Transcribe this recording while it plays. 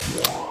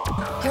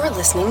You're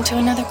listening to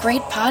another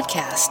great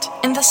podcast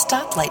in the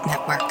Stoplight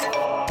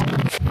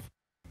Network.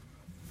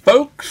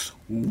 Folks,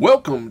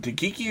 welcome to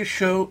Geekiest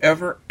Show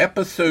Ever,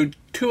 episode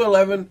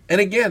 211. And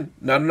again,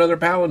 not another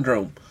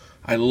palindrome.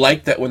 I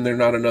like that when they're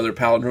not another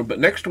palindrome, but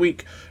next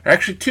week, or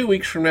actually 2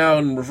 weeks from now,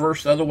 in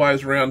reverse,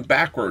 otherwise around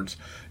backwards,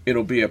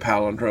 it'll be a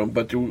palindrome,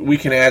 but we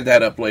can add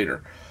that up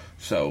later.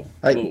 So,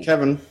 hey,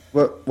 Kevin,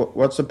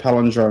 what's a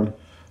palindrome?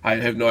 I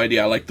have no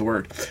idea. I like the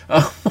word.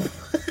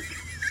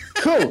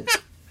 Cool.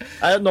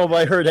 I don't know if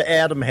I heard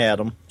Adam had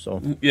him.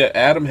 So yeah,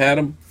 Adam had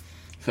him.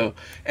 So,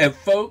 and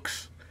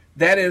folks,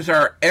 that is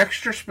our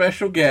extra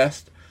special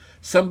guest.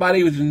 Somebody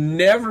who's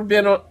never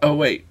been on. Oh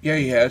wait, yeah,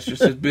 he has.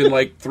 Just it's been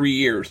like 3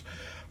 years.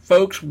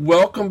 Folks,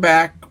 welcome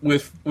back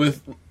with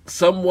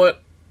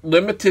somewhat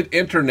limited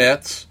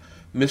internets,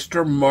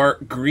 Mr.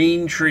 Mark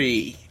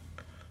Greentree.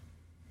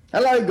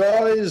 Hello,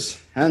 guys,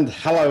 and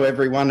hello,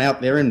 everyone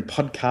out there in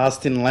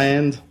podcasting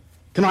land.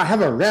 Can I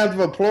have a round of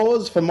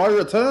applause for my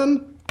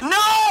return?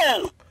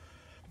 No!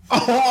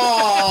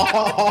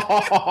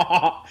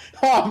 Oh,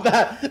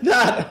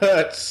 that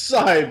hurt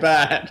so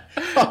bad.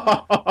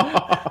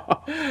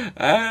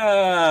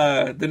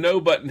 The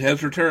no button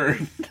has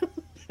returned.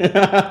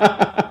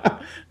 No,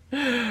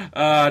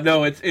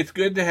 it's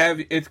good to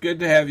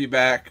have you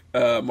back,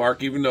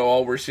 Mark. Even though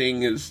all we're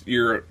seeing is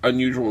your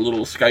unusual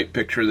little Skype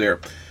picture there.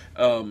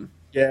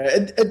 Yeah,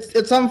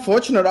 it's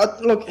unfortunate.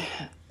 Look,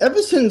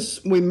 ever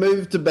since we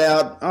moved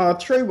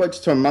about 3 weeks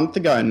to a month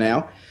ago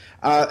now,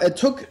 it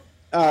took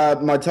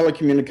my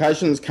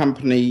telecommunications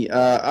company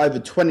over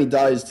 20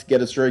 days to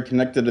get us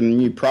reconnected in a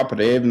new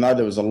property, even though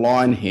there was a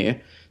line here.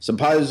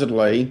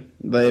 Supposedly,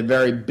 they're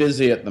very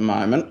busy at the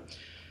moment.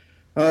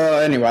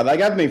 Anyway, they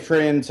gave me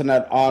free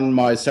internet on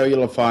my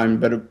cellular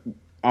phone,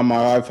 on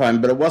my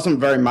iPhone, but it wasn't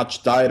very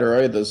much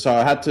data either, so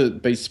I had to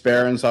be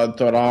spare, and so I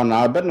thought, oh no,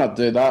 I better not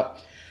do that.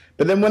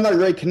 But then when they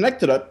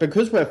reconnected it,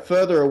 because we're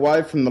further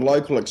away from the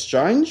local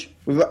exchange,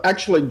 we've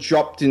actually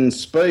dropped in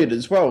speed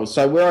as well.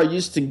 So where I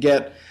used to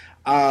get,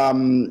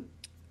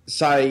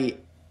 say,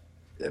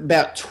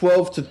 about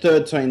 12 to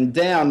 13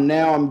 down,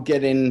 now I'm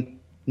getting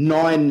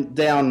 9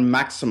 down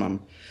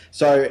maximum.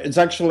 So it's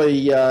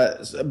actually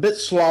a bit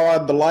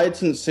slower. The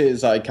latency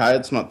is okay.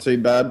 It's not too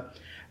bad.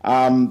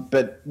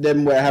 But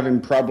then we're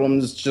having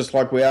problems just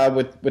like we are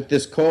with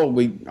this call.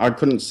 I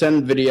couldn't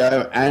send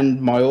video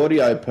and my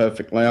audio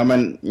perfectly. I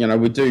mean,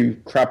 we do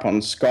crap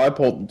on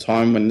Skype all the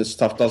time when this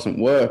stuff doesn't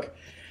work.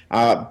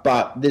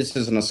 But this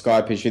isn't a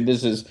Skype issue.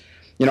 This is,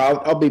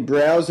 I'll be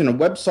browsing a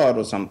website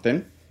or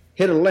something,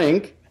 hit a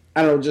link,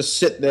 and it'll just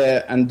sit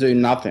there and do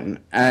nothing.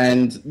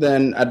 And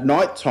then at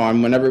night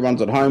time, when everyone's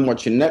at home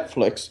watching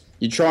Netflix,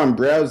 you try and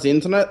browse the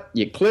internet,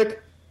 you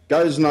click,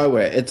 goes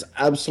nowhere. It's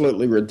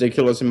absolutely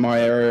ridiculous in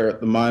my area at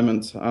the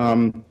moment.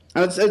 And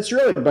it's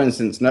really been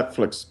since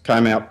Netflix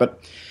came out,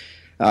 but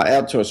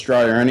out to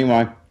Australia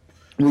anyway.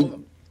 We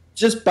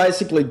just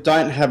basically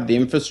don't have the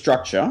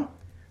infrastructure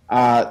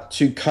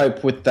to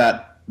cope with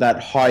that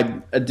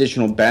high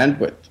additional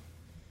bandwidth.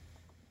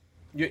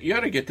 You ought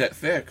to get that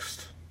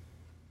fixed.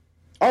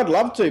 I'd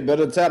love to, but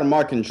it's out of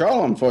my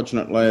control,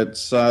 unfortunately.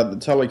 It's the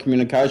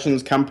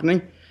telecommunications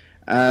company.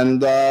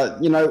 And,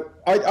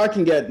 I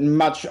can get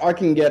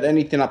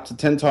anything up to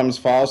 10 times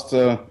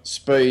faster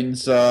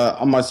speeds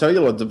on my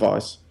cellular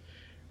device.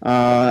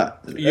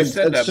 You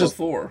said that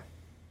before.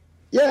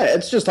 Yeah,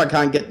 it's just I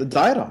can't get the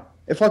data.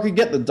 If I could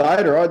get the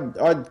data,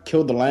 I'd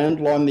kill the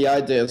landline, the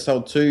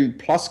ADSL 2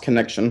 plus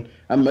connection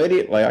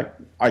immediately.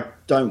 I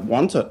don't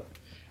want it.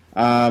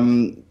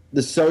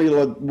 The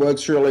cellular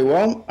works really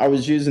well. I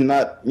was using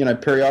that,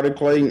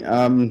 periodically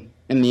in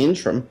the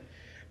interim.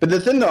 But the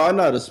thing that I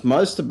noticed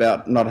most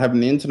about not having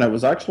the internet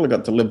was I actually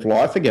got to live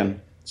life again.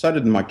 So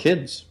did my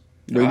kids.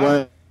 We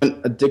weren't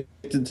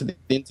addicted to the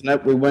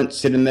internet. We weren't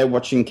sitting there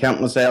watching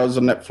countless hours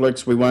on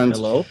Netflix. We weren't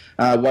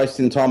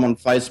wasting time on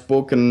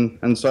Facebook.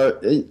 And so,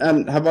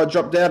 have I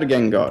dropped out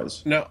again,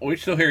 guys? No, we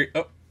still hear you.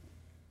 Oh.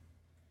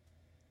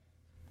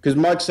 Because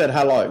Mike said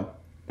hello.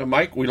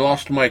 Mike, we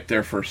lost Mike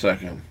there for a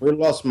second. We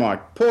lost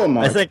Mike. Poor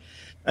Mike.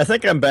 I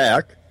think I'm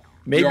back.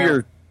 Maybe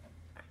you're...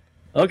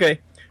 Okay.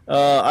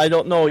 I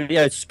don't know.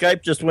 Yeah,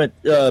 Skype just went...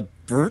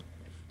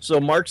 So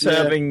Mark's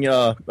having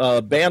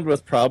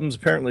bandwidth problems.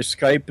 Apparently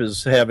Skype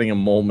is having a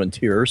moment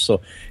here.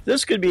 So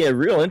this could be a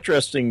real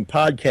interesting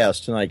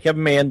podcast tonight.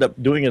 Kevin may end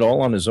up doing it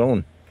all on his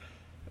own.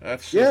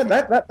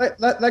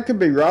 That could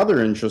be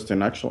rather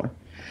interesting, actually.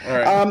 All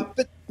right.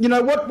 But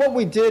what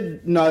we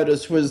did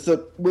notice was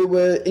that we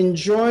were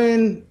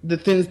enjoying the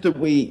things that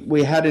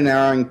we had in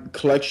our own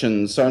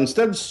collection. So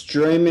instead of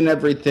streaming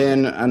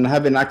everything and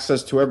having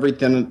access to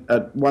everything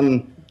at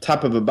one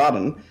tap of a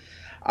button,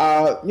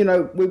 I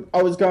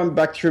was going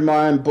back through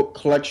my own book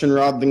collection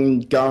rather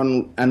than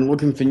going and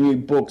looking for new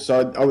books.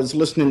 I was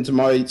listening to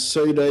my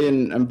CD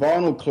and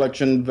vinyl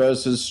collection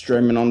versus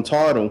streaming on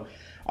Tidal.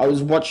 I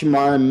was watching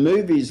my own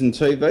movies and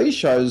TV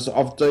shows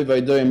off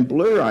DVD and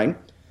Blu-ray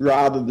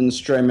rather than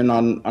streaming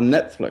on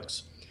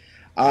Netflix.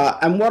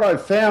 And what I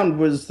found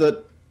was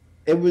that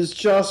it was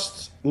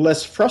just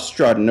less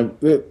frustrating.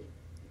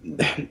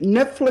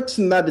 Netflix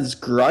and that is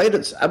great.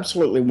 It's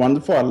absolutely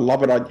wonderful. I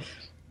love it.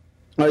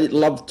 I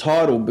love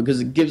Tidal because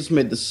it gives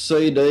me the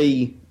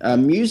CD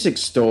music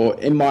store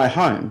in my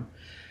home.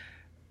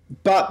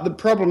 But the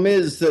problem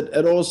is that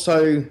it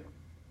also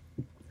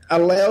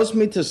allows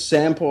me to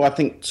sample, I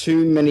think,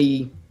 too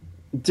many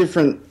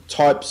different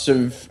types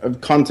of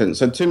content.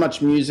 So too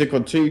much music or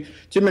too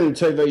many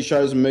TV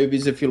shows and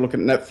movies if you look at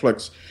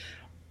Netflix.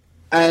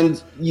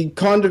 And you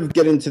kind of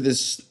get into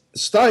this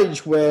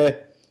stage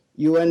where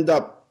you end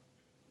up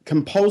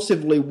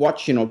compulsively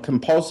watching or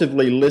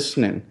compulsively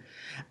listening.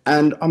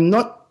 And I'm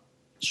not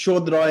sure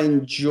that I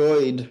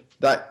enjoyed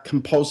that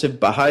compulsive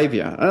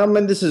behavior. And I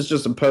mean, this is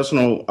just a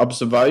personal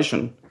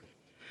observation.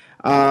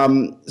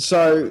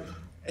 So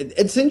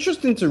it's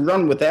interesting to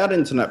run without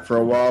internet for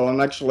a while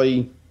and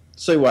actually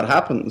see what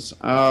happens.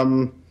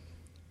 Obviously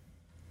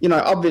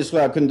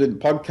I couldn't do the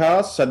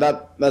podcast, so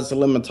that's a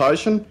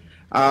limitation.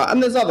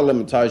 And there's other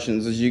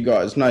limitations, as you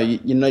guys know.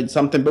 You need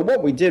something. But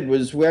what we did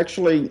was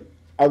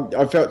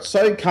I felt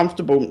so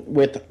comfortable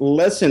with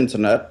less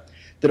internet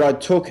that I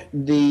took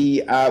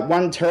the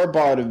 1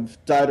 terabyte of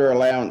data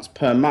allowance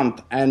per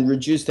month and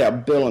reduced our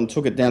bill and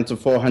took it down to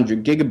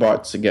 400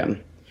 gigabytes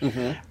again.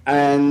 Mm-hmm.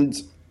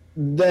 And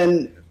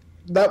then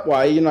that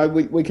way,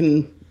 we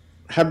can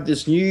have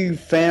this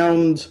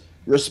newfound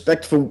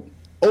respect for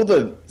all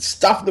the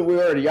stuff that we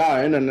already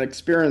own and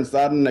experience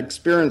that and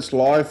experience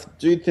life,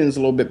 do things a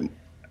little bit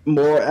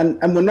more. And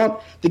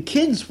the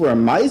kids were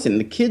amazing.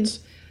 The kids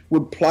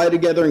would play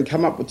together and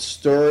come up with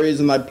stories,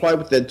 and they'd play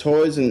with their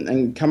toys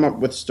and come up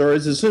with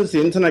stories. As soon as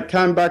the internet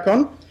came back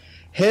on,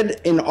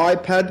 head in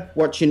iPad,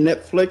 watching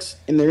Netflix.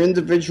 In their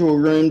individual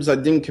rooms, they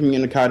didn't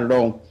communicate at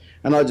all.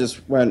 And I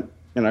just went,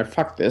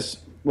 fuck this.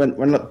 We're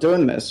not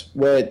doing this.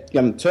 We're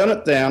going to turn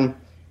it down,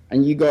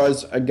 and you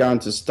guys are going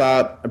to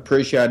start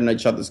appreciating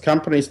each other's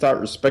company, start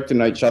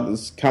respecting each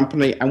other's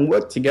company, and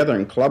work together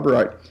and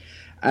collaborate.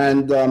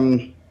 And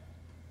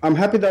I'm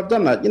happy they've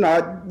done that.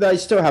 They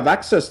still have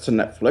access to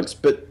Netflix,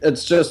 but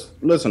it's just,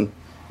 listen,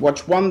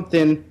 watch one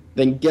thing,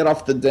 then get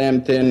off the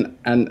damn thing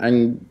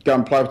and go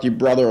and play with your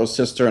brother or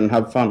sister and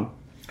have fun.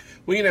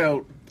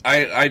 Well,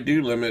 I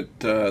do limit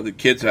the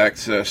kids'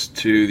 access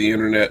to the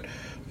internet.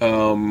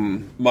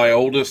 My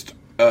oldest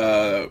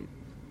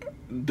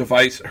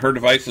device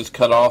is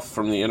cut off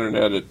from the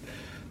internet at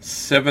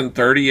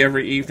 7:30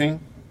 every evening,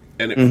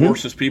 and it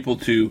forces people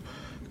to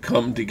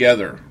come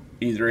together,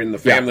 either in the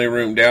family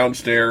room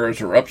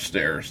downstairs or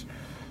upstairs.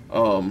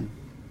 And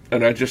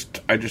I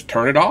just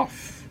turn it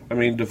off. I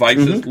mean,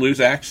 devices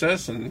lose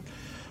access, and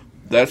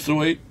that's the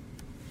way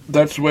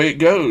it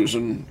goes.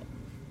 And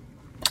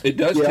it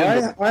does.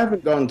 Yeah, I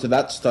haven't gone to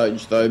that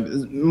stage though.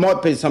 It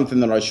might be something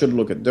that I should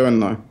look at doing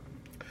though.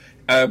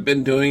 I've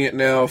been doing it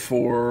now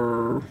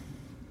for,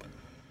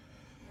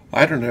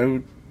 I don't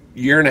know,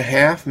 year and a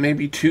half,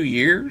 maybe 2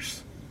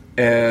 years.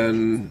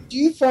 And do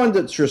you find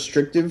it's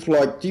restrictive?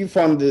 Like, do you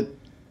find that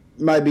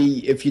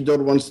maybe if your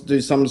daughter wants to do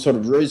some sort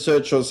of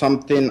research or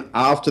something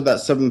after that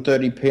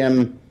 7:30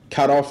 p.m.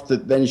 cutoff,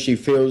 that then she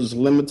feels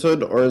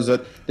limited, or is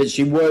it that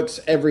she works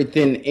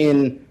everything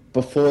in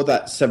before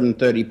that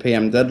 7:30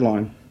 p.m.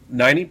 deadline?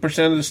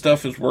 90% of the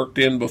stuff is worked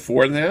in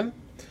before then.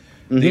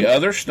 The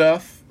other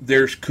stuff,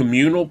 there's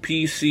communal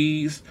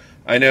PCs.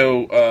 I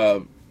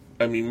know,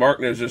 Mark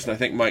knows this, and I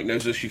think Mike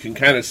knows this. You can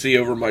kind of see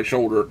over my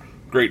shoulder.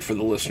 Great for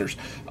the listeners.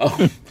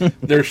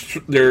 There's 2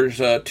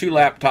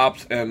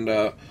 laptops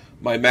and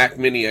my Mac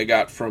Mini I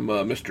got from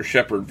Mr.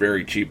 Shepard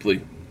very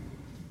cheaply.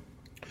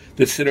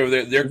 That sit over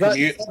there. Is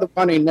that the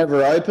one he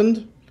never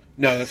opened?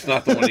 No, that's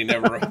not the one he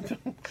never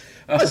opened.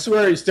 I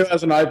swear he still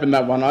hasn't opened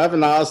that one. I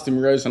haven't asked him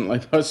recently,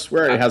 but I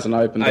swear he hasn't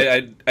opened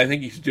it. I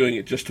think he's doing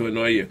it just to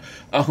annoy you.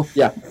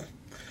 Yeah.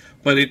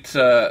 But it's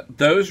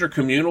those are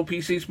communal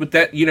PCs, but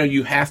that,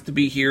 you have to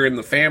be here in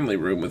the family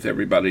room with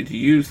everybody to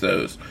use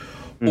those.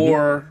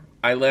 Or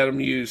I let them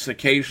use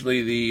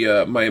occasionally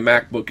my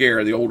MacBook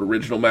Air, the old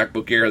original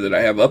MacBook Air that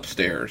I have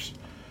upstairs,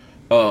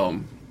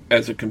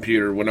 as a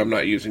computer when I'm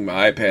not using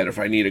my iPad if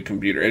I need a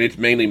computer. And it's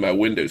mainly my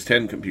Windows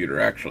 10 computer,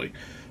 actually.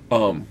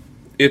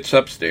 It's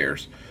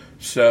upstairs.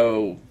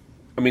 So,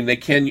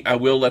 I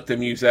will let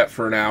them use that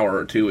for an hour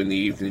or two in the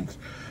evenings.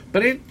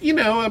 But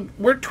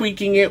we're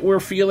tweaking it, we're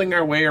feeling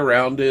our way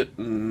around it,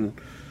 and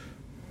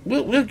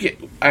we'll get,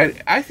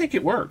 I think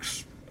it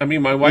works.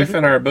 My wife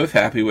and I are both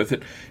happy with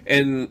it.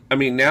 And,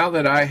 now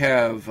that I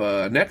have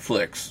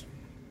Netflix,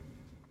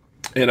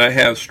 and I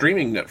have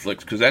streaming Netflix,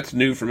 because that's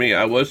new for me.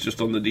 I was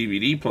just on the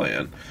DVD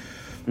plan.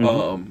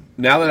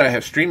 Now that I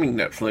have streaming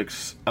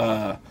Netflix,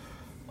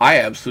 I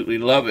absolutely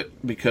love it,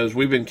 because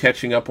we've been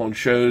catching up on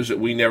shows that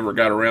we never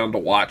got around to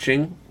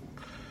watching.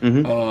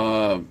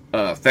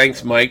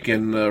 Thanks, Mike,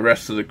 and the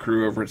rest of the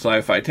crew over at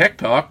Sci-Fi Tech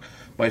Talk.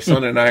 My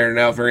son and I are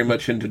now very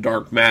much into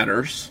Dark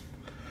Matters.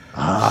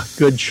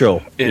 Good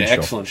show.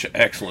 Excellent show. I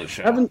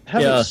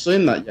haven't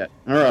seen that yet.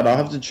 All right, I'll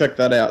have to check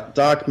that out.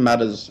 Dark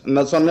Matters, and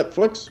that's on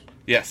Netflix?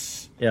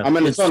 Yes. Yeah.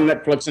 It's on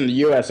Netflix in the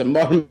US. It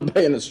might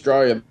be in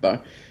Australia,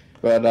 though.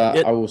 But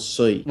I will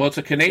see. Well, it's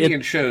a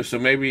Canadian show, so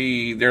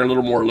maybe they're a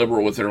little more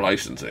liberal with their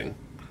licensing.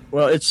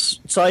 Well, it's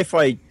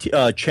Sci-Fi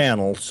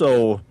Channel,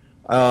 so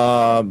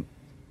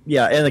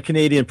yeah, and a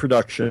Canadian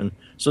production.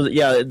 So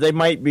yeah, they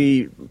might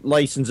be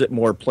licensed at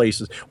more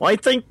places. Well, I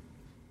think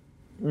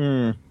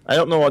I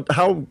don't know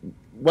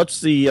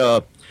what's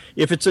the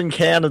if it's in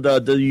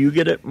Canada, do you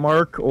get it,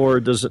 Mark, or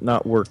does it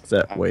not work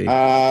that way? It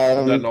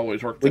doesn't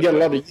always work. We get a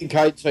lot of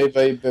UK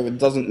TV, but it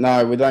doesn't.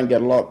 No, we don't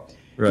get a lot.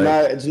 Right.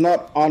 No, it's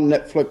not on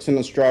Netflix in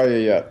Australia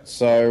yet.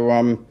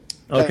 So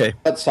okay,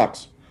 that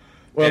sucks.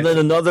 Well, then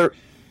another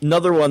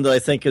one that I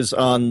think is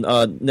on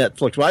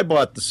Netflix. Well, I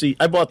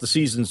bought the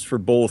seasons for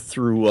both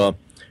through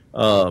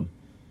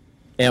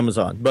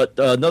Amazon. But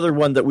another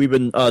one that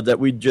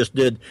we just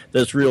did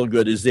that's real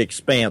good is The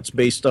Expanse,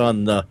 based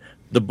on the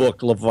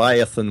book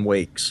Leviathan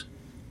Wakes.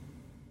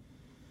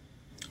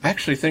 I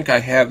actually think I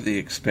have The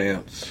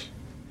Expanse.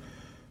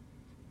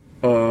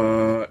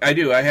 I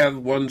do. I have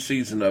one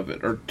season of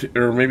it, or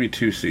maybe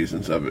 2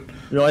 seasons of it.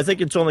 No, I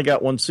think it's only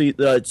got one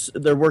season.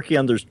 They're working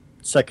on their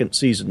second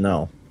season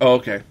now. Oh,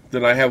 okay.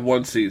 Then I have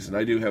one season.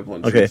 I do have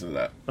one season of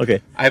that.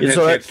 Okay. I haven't had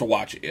a chance to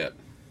watch it yet.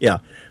 Yeah.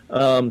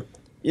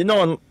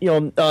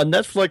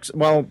 Netflix,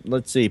 well,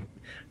 let's see.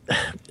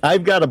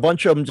 I've got a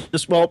bunch of them.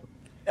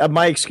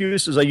 My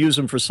excuse is I use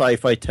them for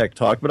Sci-Fi Tech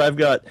Talk, but I've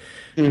got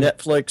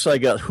Netflix, I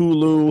got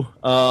Hulu,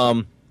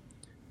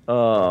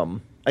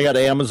 I got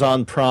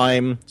Amazon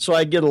Prime, so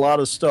I get a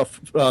lot of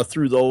stuff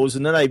through those,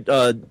 and then I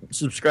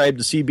subscribe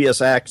to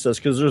CBS Access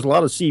because there's a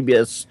lot of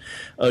CBS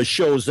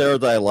shows there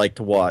that I like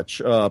to watch.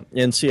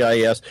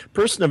 NCIS.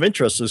 Person of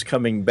Interest is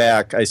coming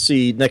back, I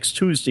see, next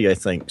Tuesday, I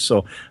think,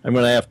 so I'm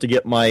going to have to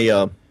get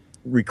my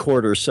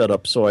recorder set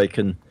up so I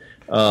can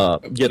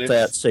get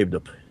that saved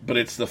up. But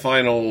it's the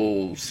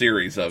final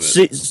series of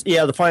it.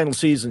 Yeah, the final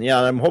season. Yeah,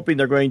 I'm hoping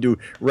they're going to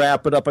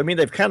wrap it up. I mean,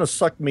 they've kind of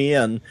sucked me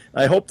in.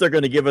 I hope they're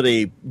going to give it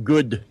a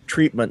good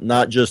treatment,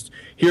 not just,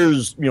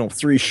 here's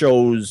 3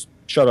 shows,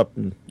 shut up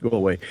and go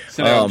away.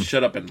 Sit down,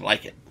 shut up and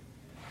like it.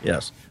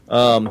 Yes.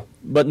 But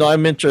no,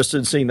 I'm interested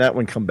in seeing that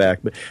one come back.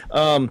 But,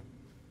 and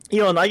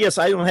I guess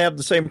I don't have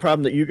the same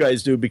problem that you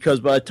guys do,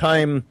 because by the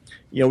time,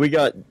 we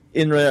got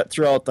internet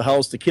throughout the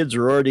house, the kids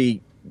are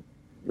already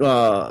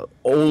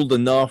old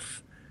enough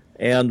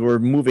and we're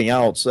moving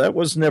out, so that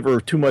was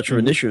never too much of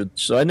an issue.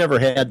 So I never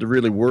had to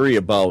really worry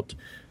about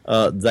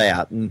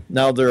that. And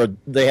now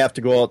they have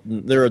to go out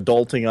and they're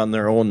adulting on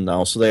their own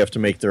now, so they have to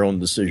make their own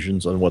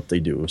decisions on what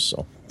they do.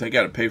 So they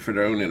got to pay for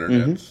their own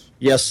internet.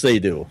 Yes, they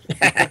do.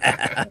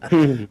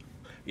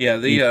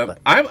 Yeah,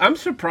 I'm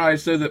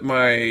surprised though that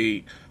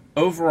my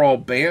overall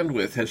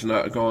bandwidth has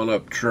not gone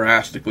up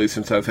drastically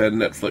since I've had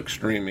Netflix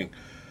streaming.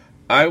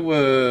 I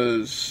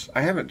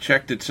haven't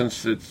checked it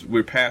since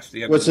we're past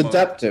the end. It's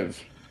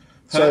adaptive.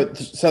 So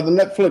the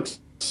Netflix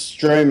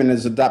streaming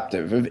is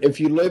adaptive. If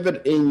you leave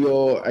it in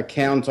your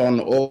account on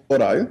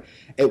auto,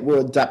 it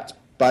will adapt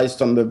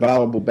based on the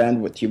available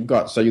bandwidth you've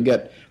got. So you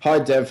get high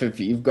def if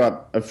you've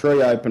got a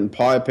free open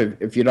pipe.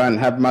 If you don't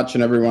have much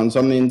and everyone's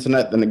on the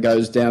internet, then it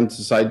goes down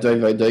to, say,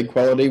 DVD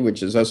quality,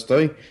 which is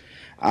SD.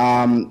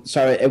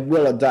 So it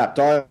will adapt.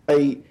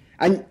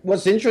 And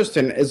what's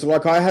interesting is,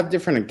 like, I have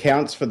different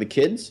accounts for the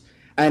kids,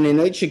 and in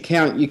each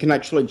account you can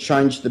actually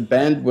change the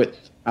bandwidth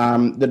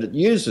that it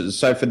uses.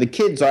 So for the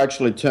kids, I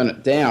actually turn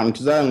it down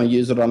because they only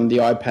use it on the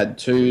iPad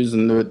 2s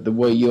and the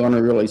Wii U on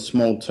a really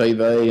small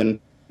TV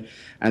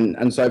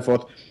and so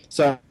forth.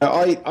 So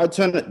I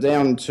turn it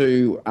down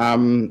to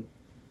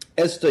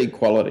SD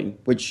quality,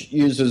 which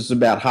uses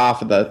about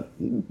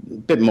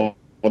bit more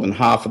than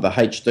half of the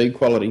HD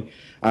quality,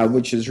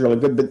 which is really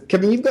good. But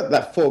Kevin, you've got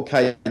that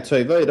 4K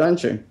TV,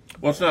 don't you?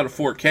 Well, it's not a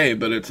 4K,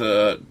 but it's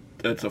a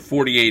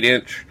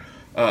 48-inch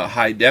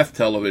high def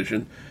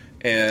television.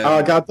 And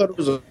I thought it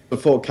was a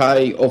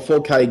 4K or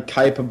 4K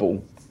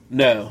capable.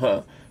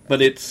 No, but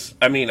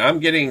I'm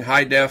getting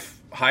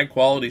high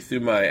quality through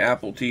my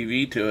Apple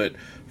TV to it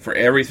for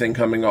everything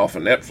coming off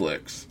of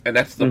Netflix, and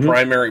that's the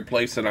primary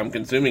place that I'm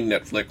consuming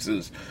Netflix.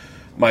 Is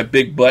my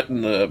big butt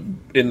in the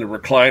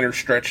recliner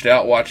stretched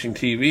out watching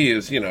TV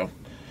is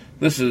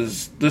this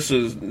is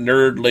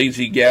nerd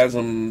lazy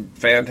gasm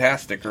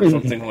fantastic or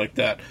something like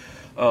that.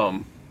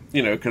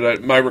 Because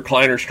my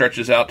recliner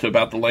stretches out to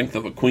about the length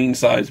of a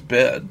queen-size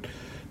bed.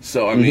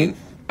 So, I mean,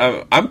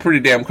 I'm pretty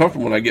damn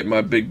comfortable when I get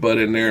my big butt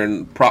in there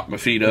and prop my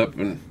feet up,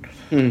 and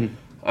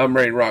I'm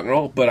ready to rock and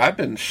roll. But I've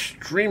been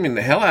streaming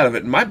the hell out of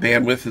it, and my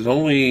bandwidth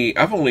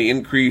I've only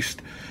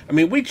increased. I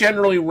mean, we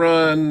generally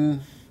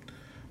run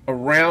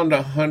around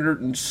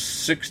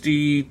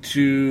 160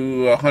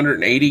 to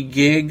 180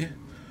 gig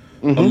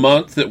a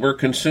month that we're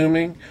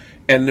consuming,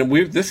 and then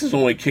this has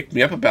only kicked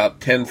me up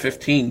about 10,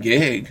 15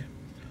 gig.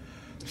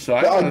 So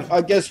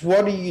I guess,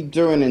 what are you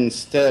doing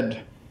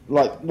instead?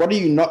 Like, what are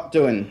you not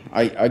doing?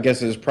 I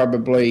guess is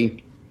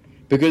probably,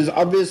 because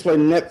obviously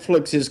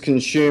Netflix is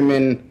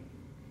consuming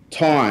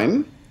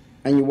time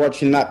and you're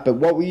watching that, but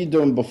what were you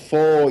doing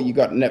before you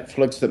got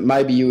Netflix that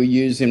maybe you were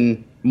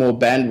using more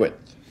bandwidth?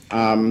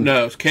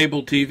 No, it's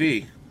cable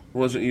TV.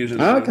 Wasn't using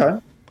it. Okay.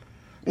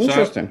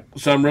 Interesting.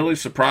 So I'm really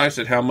surprised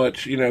at how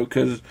much,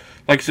 because,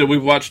 like I said,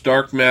 we've watched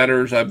Dark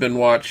Matters. I've been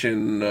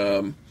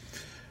watching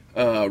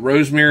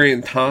Rosemary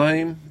and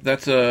Thyme.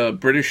 That's a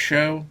British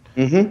show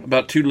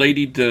about two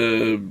lady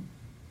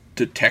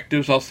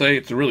detectives, I'll say.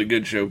 It's a really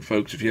good show,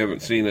 folks, if you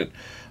haven't seen it.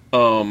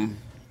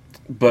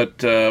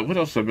 But what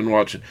else have I been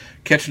watching?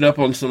 Catching up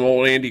on some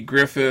old Andy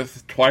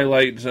Griffith,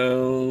 Twilight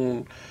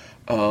Zone.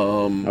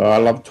 I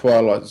love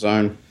Twilight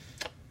Zone.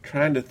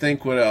 Trying to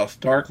think what else.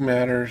 Dark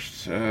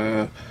Matters,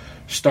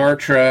 Star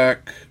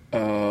Trek.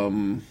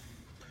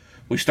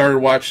 We started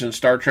watching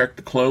Star Trek: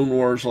 The Clone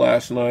Wars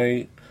last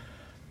night.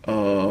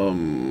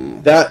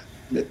 Hold on,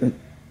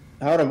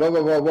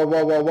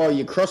 whoa,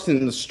 you're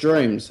crossing the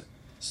streams.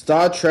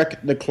 Star Trek: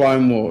 The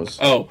Clone Wars.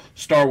 Oh,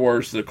 Star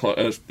Wars: The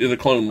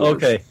Clone Wars.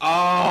 Okay.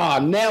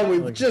 Now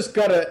we've just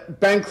got to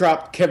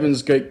bankrupt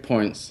Kevin's geek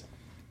points.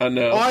 I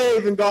know. I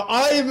even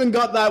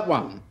got that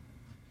one.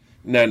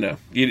 No.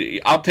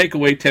 I'll take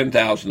away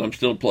 10,000. I'm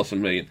still plus $1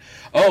 million.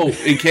 Oh,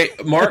 in case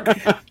Mark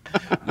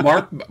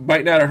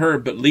might not have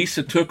heard, but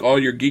Lisa took all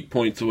your geek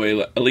points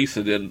away.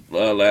 Lisa did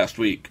last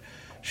week.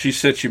 She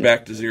set you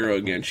back to 0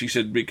 again. She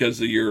said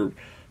because of your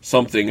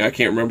something. I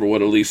can't remember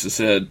what Elisa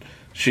said.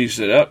 She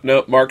said, "Oh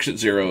no, Mark's at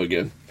 0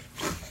 again."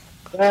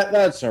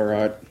 That's all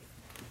right.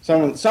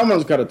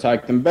 Someone's got to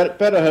take them.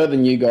 Better her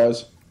than you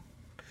guys.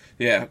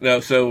 Yeah, no,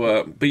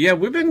 so, but yeah,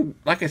 we've been,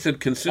 like I said,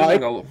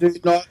 consuming I do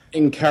not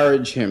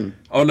encourage him.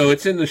 Oh, no,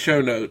 it's in the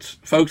show notes.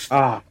 Folks,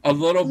 a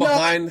little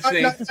behind the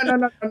scenes.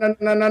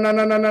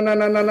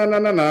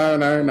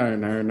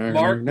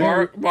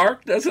 No.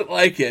 Mark doesn't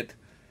like it,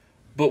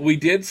 but we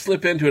did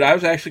slip into it. I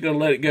was actually going to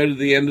let it go to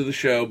the end of the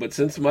show, but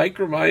since Mike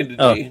reminded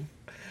me,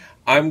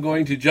 I'm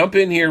going to jump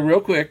in here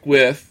real quick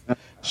with...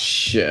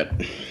 Shit.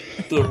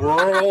 The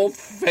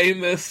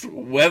world-famous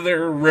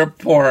weather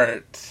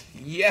report.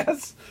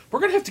 Yes. We're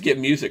going to have to get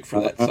music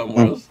for that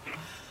somewhere.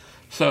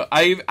 So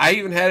I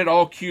even had it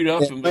all queued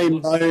up. And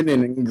been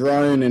moaning and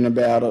groaning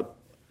about it.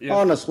 Yeah.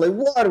 Honestly,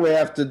 why do we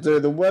have to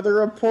do the weather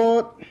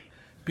report?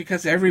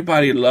 Because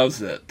everybody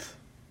loves it.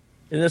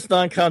 And it's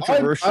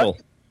non-controversial.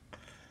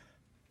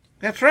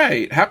 That's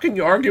right. How can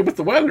you argue with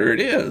the weather? It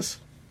is.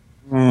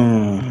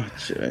 Oh,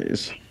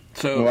 jeez.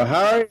 So, well,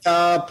 hurry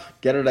up.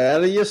 Get it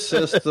out of your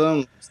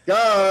system. Let's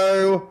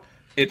go.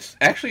 It's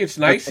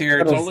nice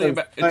here. It's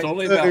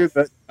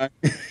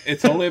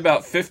only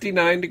about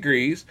 59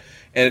 degrees,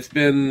 and it's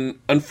been,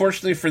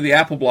 unfortunately for the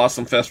Apple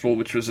Blossom Festival,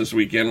 which was this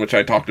weekend, which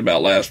I talked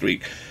about last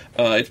week.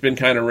 It's been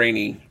kind of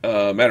rainy.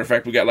 Matter of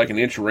fact, we got like an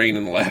inch of rain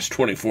in the last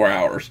 24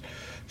 hours.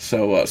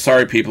 So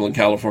sorry, people in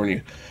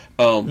California.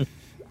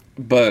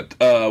 But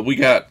we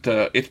got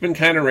it's been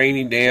kind of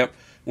rainy, damp.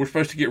 We're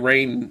supposed to get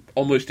rain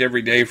almost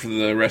every day for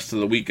the rest of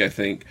the week, I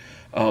think.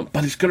 But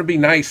it's going to be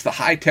nice. The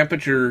high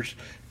temperatures,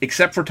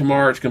 except for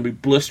tomorrow, it's going to be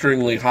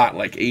blisteringly hot,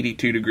 like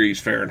 82 degrees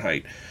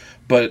Fahrenheit.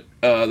 But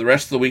the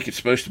rest of the week, it's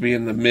supposed to be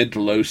in the mid to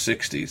low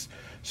 60s.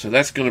 So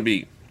that's going to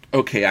be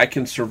okay. I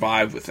can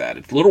survive with that.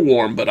 It's a little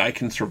warm, but I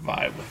can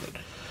survive with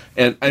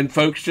it. And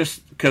folks,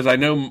 just because I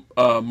know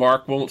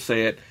Mark won't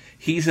say it,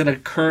 he's at a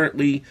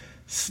currently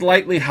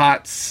slightly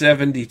hot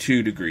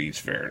 72 degrees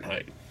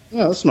Fahrenheit.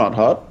 Yeah, that's not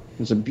hot.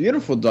 It's a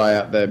beautiful day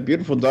out there.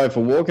 Beautiful day for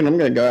walking. I'm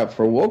going to go out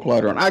for a walk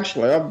later on.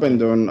 Actually, I've been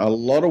doing a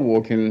lot of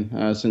walking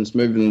since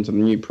moving into the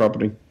new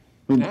property.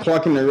 I'm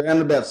clocking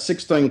around about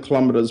 16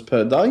 kilometres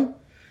per day.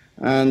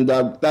 And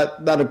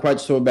that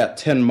equates to about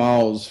 10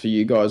 miles for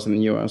you guys in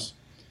the US.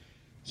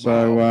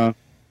 So,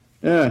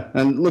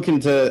 and looking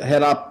to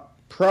head up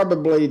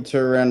probably to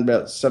around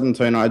about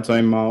 17,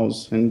 18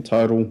 miles in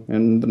total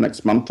in the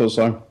next month or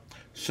so.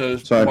 So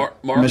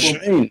Mark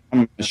machine.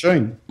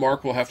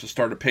 Mark will have to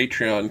start a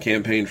Patreon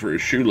campaign for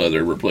his shoe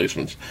leather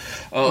replacements.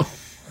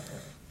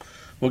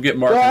 We'll get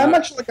Mark. Well, I'm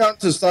actually going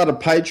to start a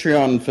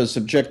Patreon for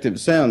Subjective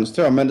Sounds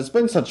too. I mean, it's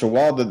been such a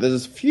while that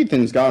there's a few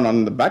things going on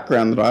in the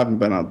background that I haven't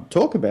been able to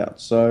talk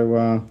about.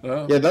 So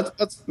yeah,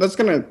 that's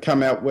going to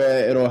come out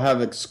where it'll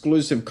have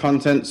exclusive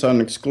content, so an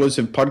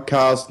exclusive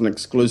podcast, an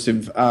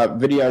exclusive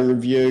video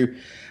review,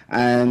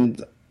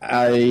 and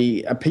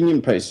a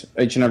opinion piece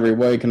each and every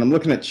week. And I'm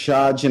looking at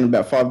charging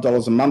about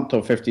 $5 a month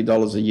or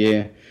 $50 a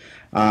year,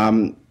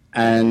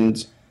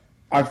 and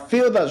I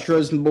feel that's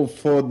reasonable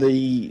for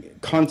the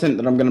content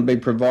that I'm going to be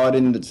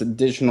providing that's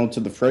additional to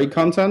the free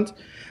content.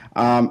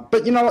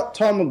 But you know what?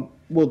 Time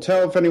will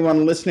tell if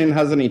anyone listening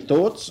has any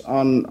thoughts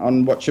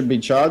on what should be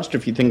charged,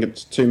 if you think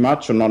it's too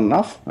much or not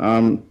enough.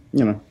 You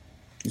know.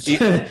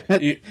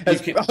 I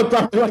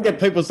probably won't get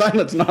people saying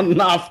it's not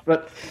enough,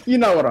 but you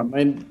know what I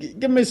mean.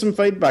 Give me some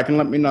feedback and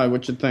let me know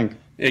what you think.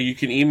 Yeah, you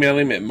can email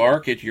him at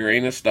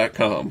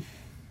mark@uranus.com.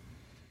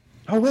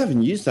 Oh, we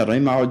haven't used that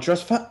email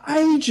address for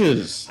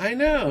ages. I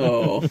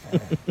know.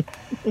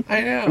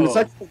 I know. And it's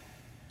actually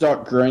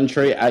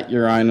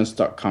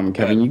 .greentree@uranus.com,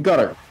 Kevin. You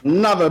got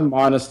another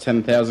minus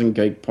 10,000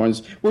 geek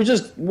points. We'll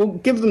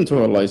give them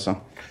to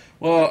Elisa.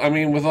 Well, I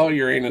mean, with all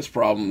Uranus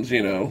problems,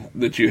 you know,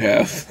 that you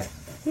have.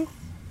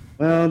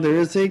 Well, there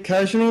is the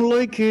occasional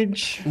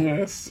leakage.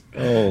 Yes.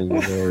 Oh,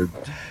 Lord.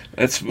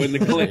 It's when the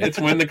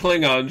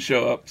Klingons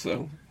show up,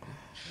 so.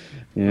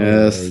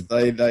 Yes,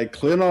 they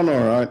Klingon,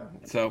 all right.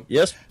 So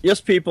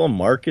yes, people.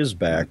 Mark is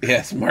back.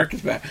 yes, Mark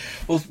is back.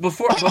 Well,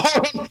 before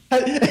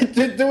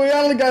do we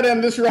only go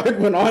down this road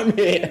when I'm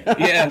here?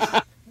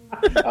 yes.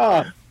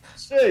 Oh,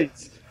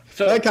 jeez.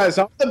 So Okay,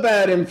 so I'm the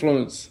bad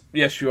influence.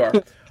 yes, you are.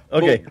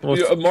 Okay.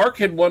 Well, Mark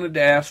had wanted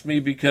to ask me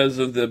because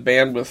of the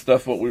bandwidth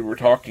stuff, what we were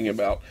talking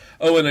about.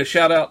 Oh, and a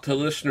shout out to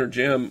listener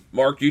Jim.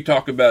 Mark, you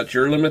talk about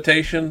your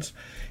limitations.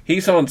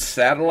 He's on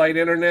satellite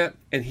internet,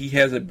 and he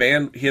has a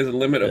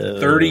limit of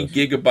 30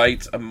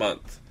 gigabytes a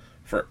month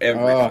for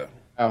everything.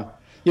 Oh.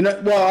 You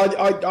know,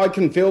 well, I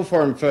can feel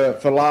for him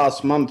for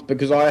last month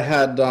because I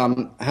had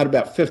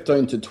about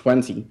 15 to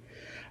 20.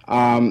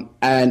 And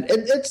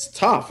it's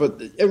tough.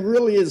 It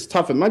really is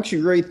tough. It makes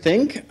you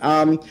rethink.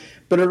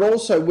 But it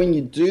also, when you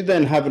do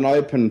then have an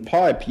open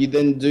pipe, you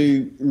then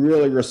do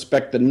really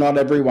respect that not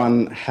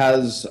everyone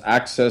has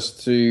access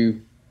to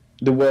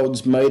the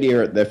world's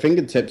media at their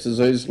fingertips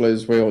as easily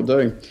as we all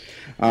do.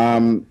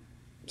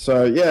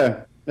 So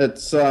yeah,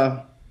 it's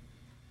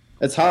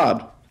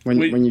hard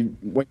when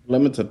you're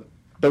limited.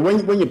 But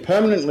when you're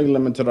permanently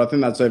limited, I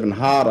think that's even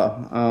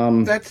harder.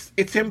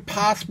 It's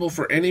impossible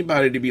for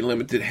anybody to be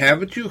limited.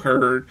 Haven't you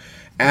heard?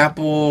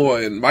 Apple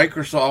and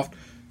Microsoft,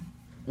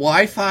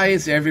 Wi-Fi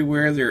is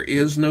everywhere. There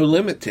is no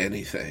limit to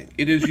anything.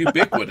 It is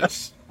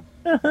ubiquitous.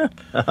 They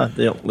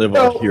don't live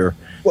out here.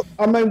 Well,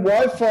 I mean,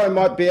 Wi-Fi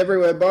might be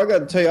everywhere, but I got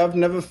to tell you, I've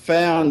never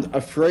found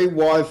a free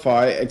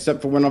Wi-Fi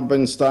except for when I've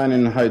been staying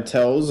in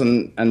hotels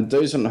and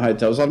decent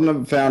hotels. I've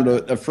never found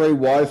a free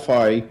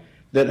Wi-Fi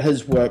that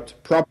has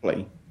worked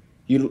properly.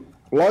 You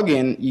log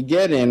in, you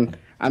get in,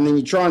 and then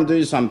you try and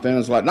do something, and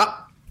it's like, nah,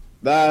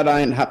 that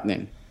ain't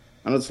happening.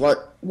 And it's like,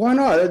 why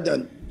not?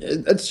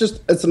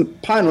 It's a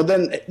pain. Or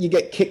then you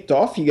get kicked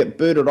off, you get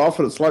booted off,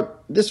 and it's like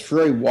this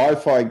free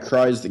Wi-Fi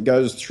craze that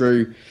goes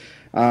through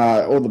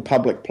all the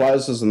public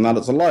places and that.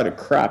 It's a load of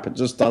crap. It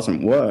just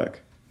doesn't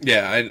work.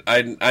 Yeah,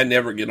 I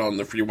never get on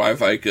the free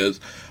Wi-Fi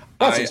because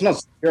it's not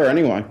secure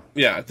anyway.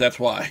 Yeah, that's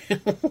why.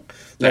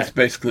 That's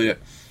basically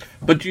it.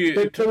 But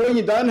when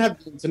you don't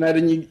have the internet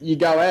and you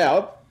go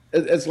out,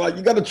 it's like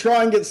you got to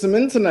try and get some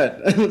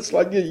internet. And it's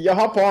like you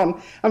hop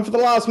on. And for the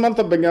last month,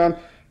 I've been going,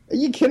 are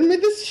you kidding me?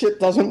 This shit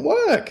doesn't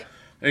work.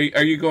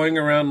 Are you going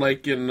around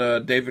like in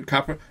David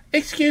Copper?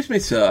 Excuse me,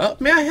 sir.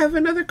 May I have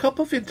another cup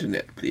of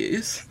internet,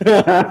 please? You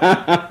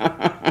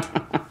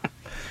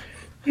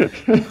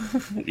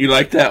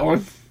like that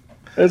one?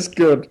 That's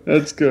good.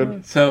 That's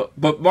good. So,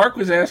 but Mark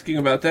was asking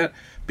about that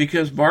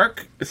because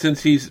Mark,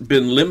 since he's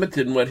been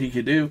limited in what he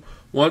could do,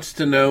 wants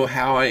to know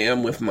how I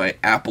am with my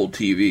Apple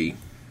TV.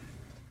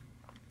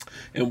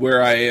 And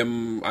where I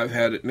am, I've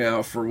had it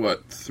now for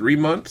 3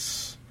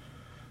 months?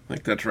 I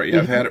think that's right.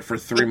 Yeah, I've had it for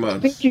 3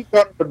 months. I think you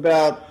got it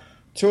about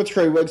 2 or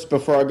 3 weeks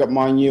before I got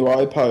my new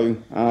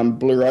Oppo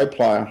Blu-ray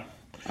player.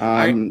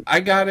 I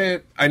got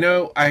it. I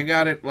know I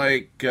got it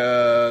like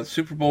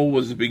Super Bowl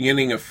was the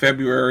beginning of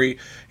February,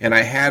 and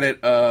I had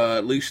it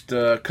at least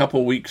a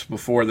couple weeks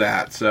before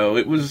that. So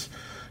it was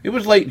mid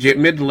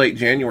to late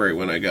January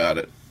when I got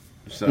it.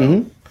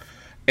 So,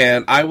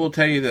 and I will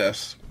tell you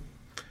this: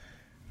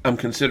 I'm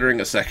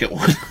considering a second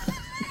one.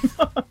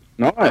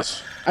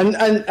 Nice.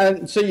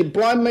 And so you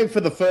blamed me for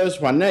the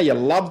first one. Now you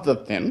love the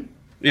thing.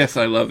 Yes,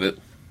 I love it.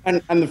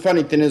 And the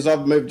funny thing is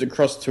I've moved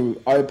across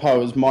to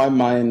Oppo as my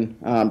main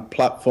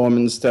platform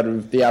instead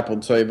of the Apple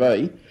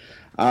TV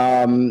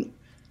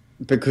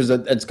because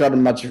it's got a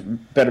much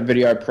better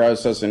video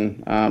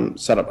processing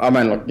setup. I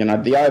mean, look, the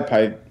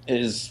Oppo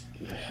is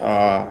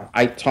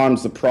 8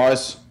 times the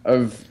price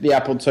of the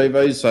Apple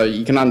TV, so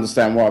you can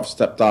understand why I've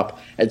stepped up.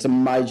 It's a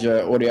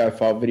major audio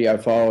file, video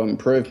file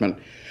improvement.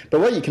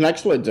 But what you can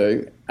actually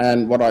do,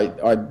 and what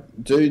I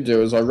do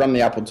is I run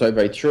the Apple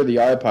TV through the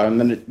Oppo, and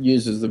then it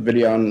uses the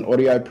video and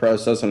audio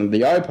processing of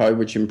the Oppo,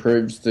 which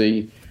improves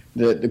the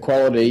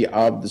quality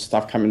of the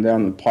stuff coming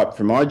down the pipe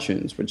from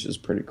iTunes, which is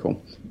pretty cool.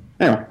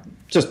 Anyway,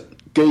 just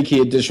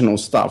geeky additional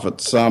stuff.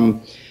 It's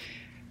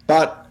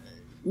but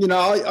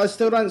I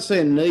still don't see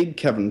a need,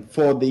 Kevin,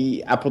 for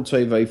the Apple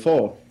TV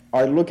 4.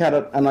 I look at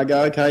it and I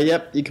go, okay,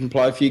 yep, you can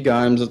play a few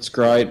games, it's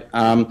great.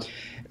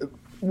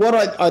 What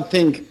I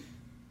think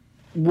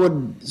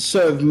would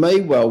serve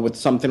me well with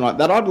something like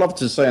that, I'd love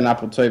to see an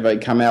Apple TV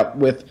come out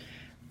with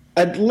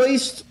at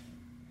least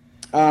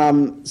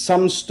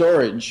some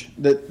storage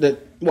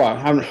well,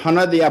 I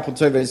know the Apple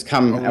TVs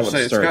come out with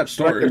storage. It's got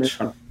storage.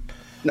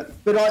 No,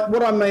 but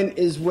what I mean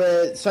is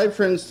where, say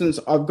for instance,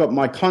 I've got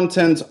my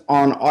content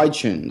on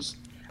iTunes,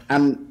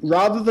 and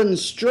rather than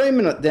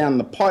streaming it down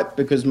the pipe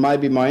because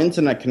maybe my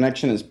internet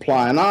connection is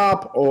playing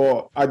up,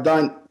 or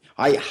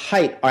I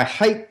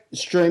hate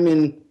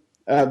streaming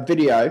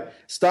video,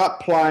 start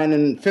playing,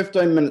 and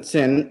 15 minutes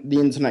in, the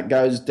internet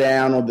goes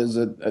down, or there's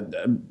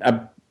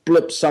a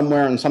blip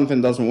somewhere and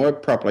something doesn't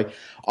work properly.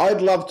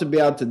 I'd love to be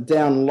able to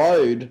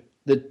download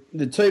the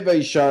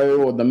TV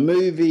show or the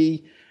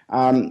movie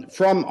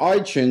from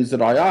iTunes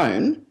that I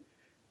own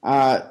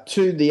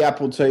to the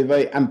Apple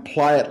TV and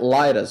play it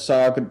later.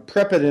 So I could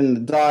prep it in the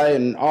day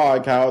and, I'll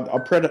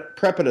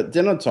prep it at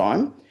dinner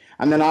time,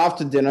 And then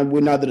after dinner, we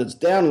know that it's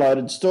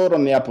downloaded, stored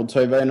on the Apple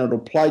TV, and it'll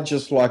play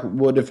just like it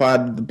would if I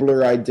had the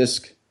Blu-ray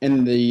disc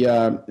in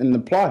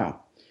the player.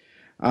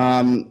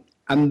 And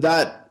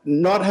that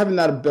not having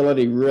that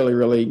ability really,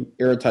 really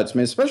irritates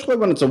me, especially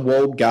when it's a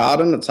walled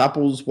garden. It's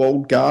Apple's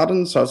walled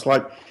garden, so it's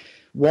like,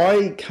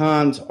 why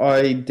can't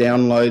I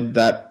download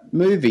that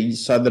movie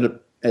so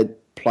that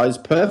it plays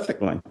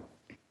perfectly?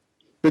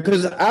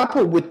 Because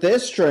Apple, with their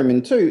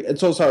streaming too,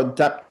 it's also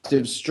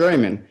adaptive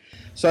streaming.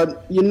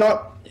 So you're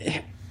not,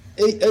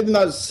 even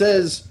though it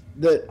says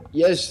that,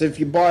 yes, if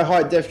you buy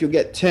high def, you'll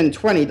get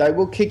 1020, they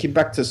will kick you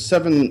back to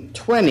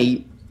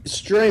 720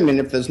 streaming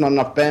if there's not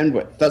enough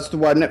bandwidth. That's the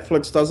way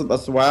Netflix does it.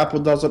 That's the way Apple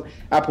does it.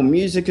 Apple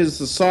Music is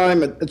the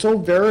same. It's all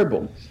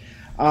variable.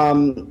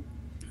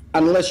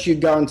 Unless you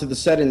go into the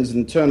settings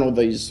and turn all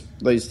these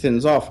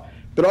things off.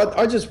 But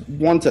I just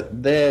want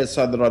it there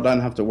so that I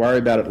don't have to worry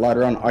about it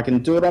later on. I can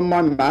do it on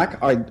my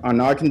Mac. I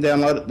know I can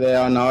download it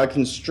there. I know I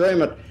can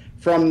stream it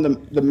from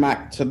the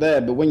Mac to there.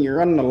 But when you're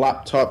running a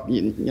laptop,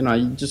 you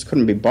just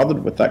couldn't be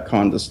bothered with that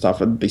kind of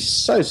stuff. It'd be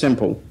so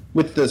simple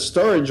with the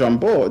storage on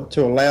board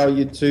to allow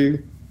you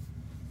to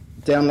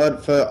download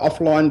it for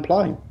offline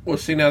play. Well,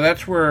 see, now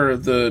that's where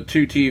the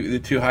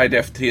two high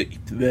def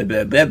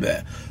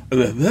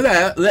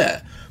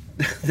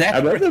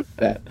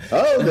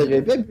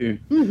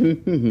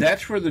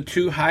that's where the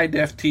two high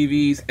def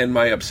TVs and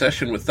my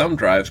obsession with thumb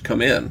drives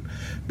come in,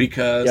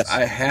 because yes.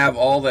 I have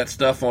all that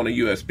stuff on a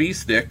USB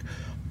stick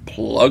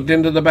plugged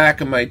into the back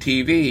of my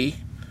TV,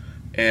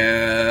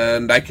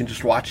 and I can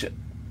just watch it.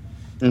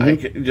 Mm-hmm. I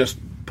can just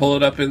pull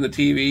it up in the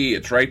TV.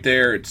 It's right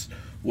there. It's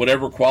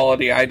whatever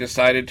quality I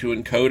decided to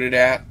encode it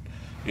at,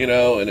 and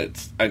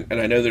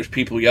I know there's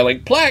people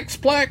yelling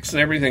Plex and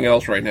everything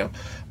else right now.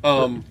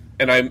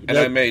 And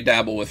I may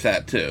dabble with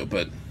that too,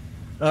 but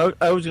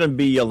I was going to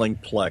be yelling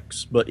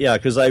Plex, but yeah,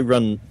 because I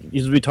run.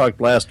 As we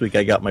talked last week,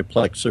 I got my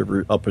Plex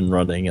server up and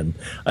running, and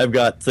I've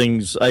got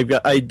things. I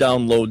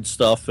download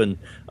stuff, and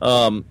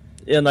I've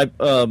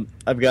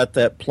got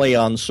that Play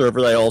On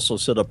server that I also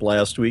set up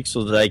last week,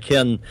 so that I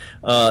can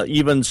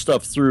even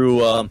stuff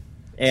through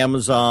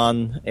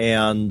Amazon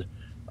and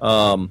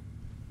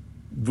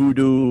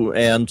Vudu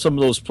and some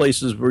of those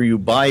places where you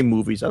buy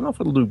movies. I don't know if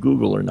it'll do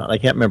Google or not. I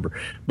can't remember.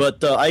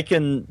 But I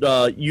can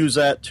use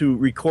that to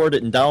record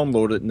it and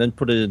download it and then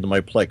put it into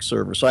my Plex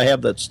server. So I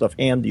have that stuff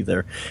handy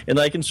there. And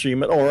I can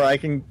stream it, or I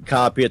can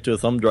copy it to a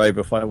thumb drive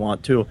if I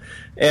want to.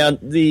 And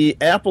the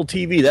Apple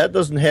TV, that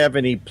doesn't have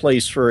any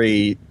place for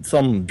a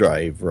thumb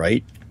drive,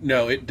 right?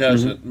 No, it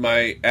doesn't. Mm-hmm.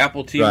 My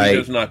Apple TV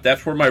does not.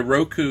 That's where my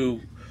Roku...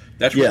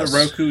 That's where the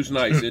Roku's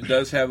nice. It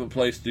does have a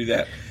place to do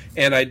that.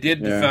 And I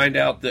did find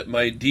out that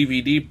my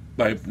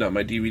my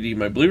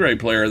Blu-ray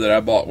player that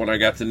I bought when I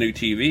got the new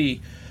TV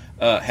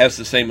has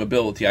the same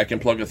ability. I can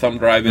plug a thumb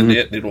drive into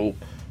it, and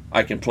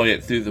I can play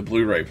it through the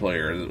Blu-ray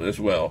player as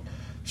well.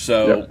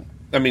 So,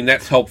 I mean,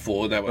 that's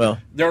helpful in that way. Well,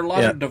 there are a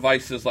lot of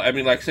devices. Like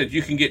I said,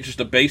 you can get just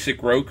a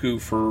basic Roku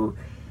for,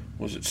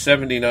 was it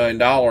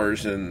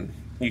 $79, and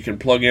you can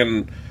plug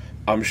in,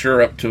 I'm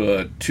sure, up to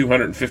a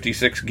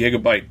 256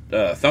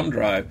 gigabyte thumb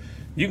drive.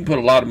 You can put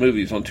a lot of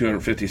movies on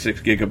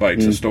 256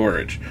 gigabytes of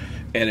storage,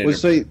 and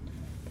it's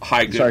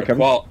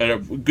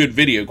good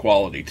video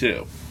quality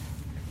too.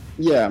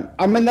 Yeah,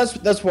 I mean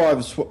that's why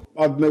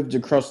I've moved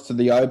across to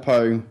the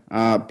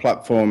Oppo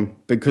platform,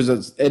 because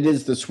it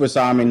is the Swiss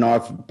Army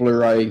knife of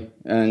Blu-ray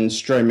and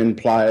streaming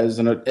players,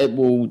 and it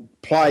will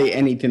play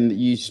anything that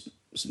you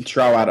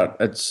throw at it.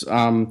 It's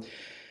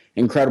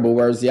incredible.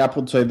 Whereas the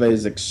Apple TV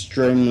is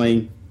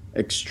extremely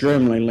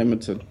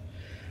limited.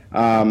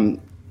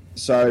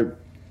 So.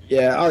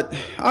 Yeah,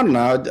 I don't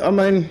know. I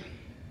mean,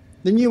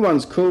 the new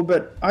one's cool,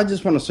 but I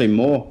just want to see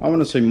more. I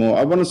want to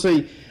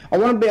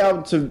be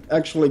able to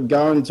actually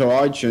go into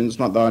iTunes.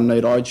 Not that I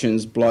need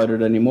iTunes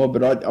bloated anymore,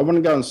 but I want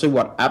to go and see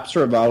what apps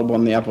are available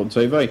on the Apple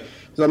TV.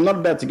 Because I'm not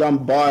about to go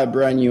and buy a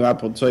brand new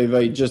Apple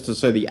TV just to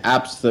see the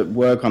apps that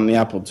work on the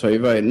Apple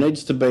TV. It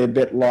needs to be a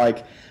bit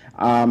like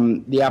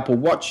the Apple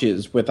Watch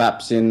is, with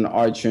apps in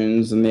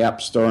iTunes and the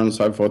App Store and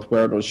so forth,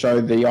 where it'll show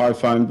the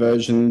iPhone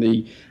version,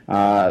 the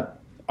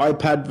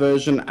iPad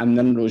version, and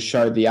then it'll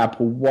show the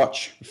Apple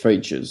Watch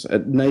features.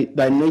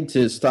 They need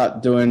to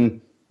start doing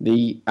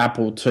the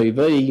Apple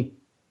TV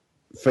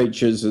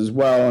features as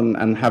well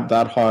and have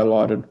that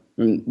highlighted,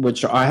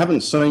 which I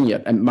haven't seen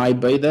yet. It may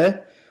be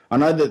there. I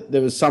know that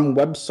there was some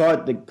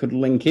website that could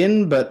link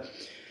in, but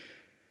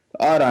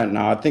I don't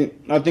know. I think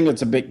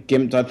it's a bit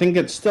gimped. I think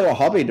it's still a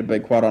hobby, to be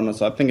quite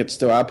honest. I think it's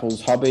still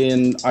Apple's hobby,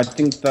 and I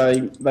think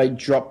they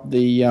dropped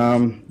the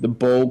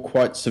ball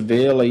quite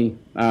severely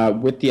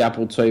with the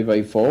Apple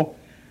TV 4.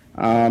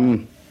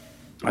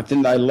 I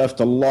think they left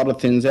a lot of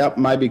things out,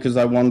 maybe because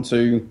they want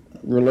to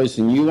release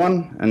a new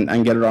one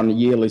and get it on a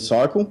yearly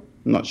cycle.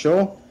 I'm not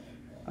sure.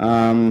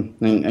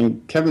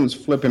 And Kevin's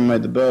flipping me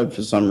the bird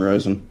for some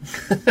reason.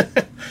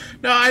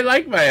 No, I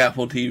like my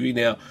Apple TV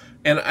now.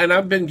 And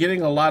I've been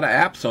getting a lot of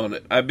apps on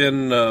it. I've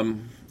been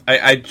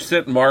I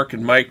sent Mark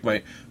and Mike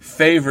my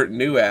favorite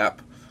new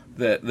app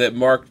that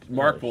Mark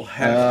will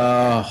have.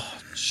 Oh,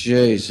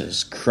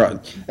 Jesus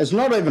Christ. It's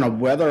not even a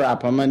weather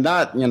app. I mean,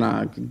 that,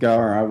 I could go,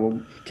 all right,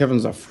 well,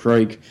 Kevin's a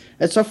freak.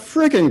 It's a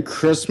freaking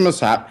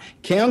Christmas app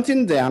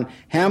counting down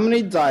how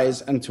many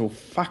days until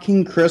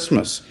fucking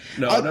Christmas.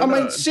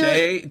 No.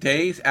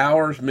 Days,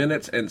 hours,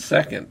 minutes, and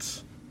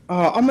seconds.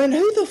 I mean,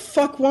 who the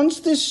fuck wants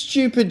this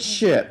stupid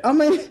shit? I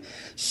mean,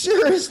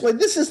 seriously,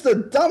 this is the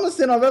dumbest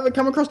thing I've ever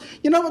come across.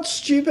 You know what's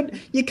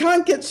stupid? You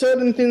can't get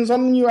certain things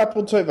on the new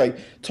Apple TV.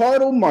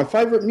 Tidal, my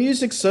favourite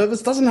music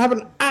service, doesn't have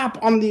an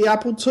app on the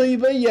Apple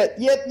TV yet.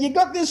 Yet you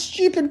got this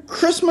stupid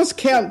Christmas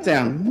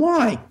countdown.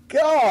 My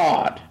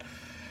God.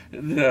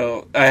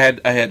 No, I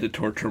had to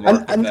torture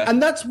Mark with that. And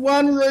that's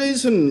one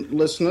reason,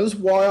 listeners,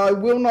 why I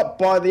will not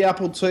buy the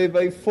Apple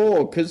TV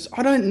 4, because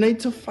I don't need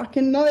to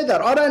fucking know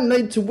that. I don't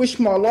need to wish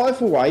my life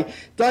away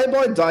day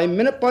by day,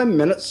 minute by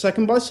minute,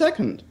 second by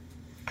second.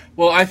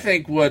 Well, I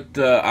think what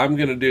I'm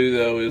going to do,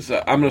 though, is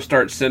I'm going to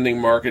start sending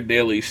Mark a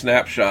daily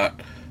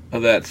snapshot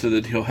of that so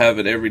that he'll have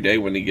it every day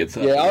when he gets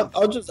up. Yeah,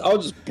 I'll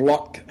just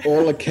block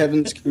all of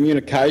Kevin's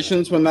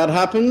communications when that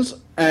happens,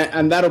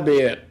 and that'll be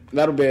it.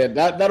 That'll be it.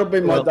 That'll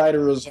be my day to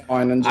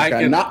resign and just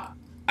go, nah.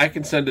 I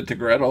can send it to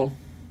Gretel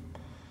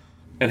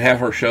and have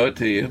her show it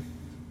to you.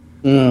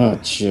 Oh,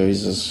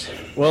 Jesus.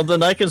 Well,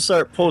 then I can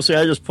start posting.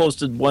 I just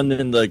posted one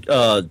in the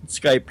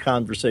Skype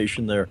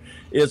conversation there.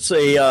 It's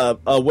a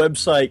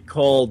website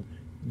called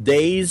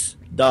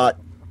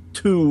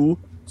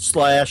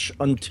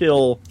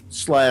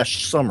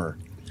days.to/until/summer.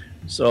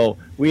 So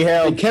we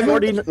have Kevin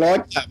 40... wouldn't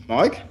like that,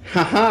 Mike.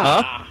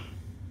 Huh?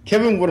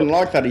 Kevin wouldn't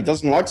like that. He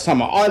doesn't like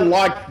summer. I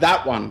like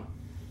that one.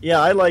 Yeah,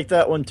 I like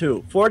that one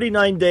too.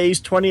 49 days,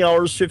 20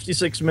 hours,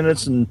 56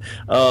 minutes, and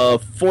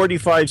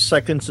 45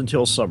 seconds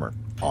until summer.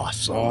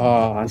 Awesome.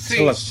 Oh,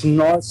 until it's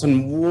nice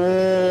and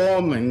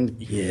warm and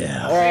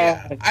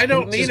I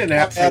don't need an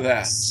app for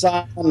that.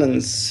 Sun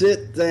and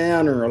sit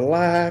down and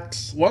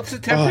relax. Once the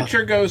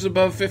temperature goes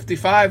above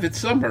 55, it's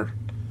summer.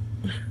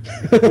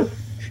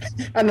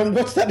 And then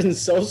what's that in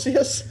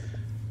Celsius?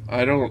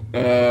 I don't.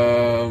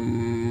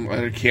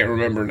 I can't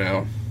remember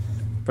now.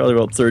 Probably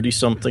about 30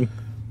 something.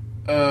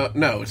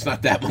 No, it's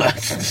not that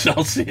much in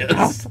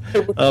Celsius.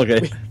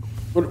 Okay.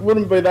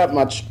 Wouldn't be that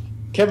much.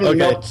 Kevin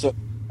melts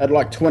at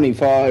like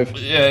 25.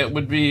 Yeah, it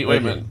would be. Wait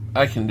a minute.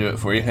 I can do it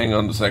for you. Hang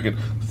on a second.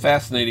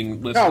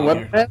 Fascinating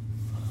listening here.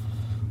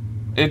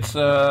 It's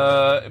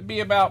it'd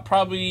be about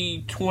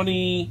probably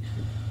 20,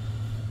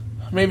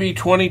 maybe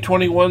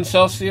 21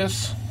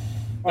 Celsius.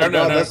 Oh,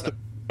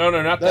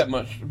 no, not that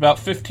much. About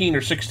 15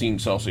 or 16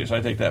 Celsius.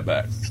 I take that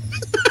back.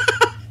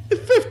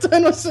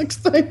 15 or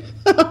 16?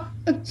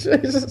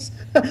 Jesus.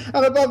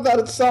 And above that,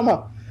 it's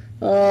summer.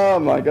 Oh,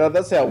 my God.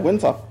 That's our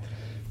winter.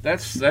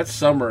 That's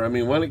summer. I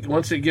mean,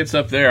 once it gets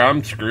up there,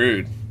 I'm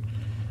screwed.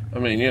 I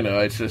mean,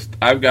 it's just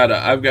I've got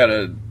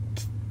to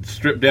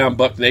strip down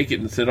buck naked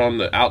and sit on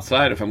the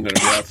outside if I'm going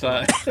to be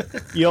outside.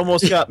 You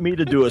almost got me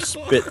to do a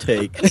spit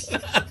take.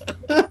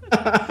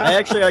 I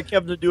actually got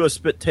Kevin to do a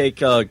spit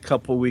take a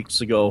couple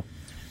weeks ago.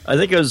 I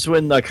think it was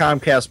when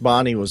Comcast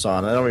Bonnie was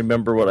on. I don't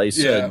remember what I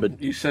said,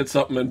 but you said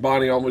something, and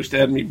Bonnie almost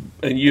had me,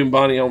 and you and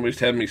Bonnie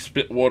almost had me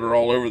spit water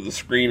all over the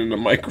screen and the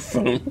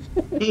microphone.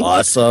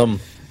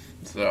 Awesome.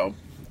 So,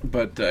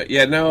 but but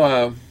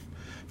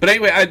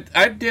anyway, I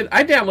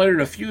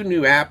downloaded a few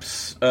new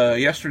apps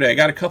yesterday. I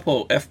got a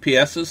couple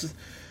FPSs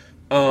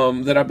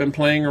that I've been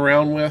playing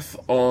around with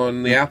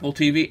on the Apple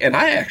TV, and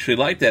I actually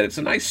like that. It's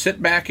a nice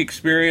sit-back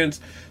experience.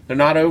 They're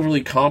not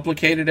overly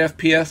complicated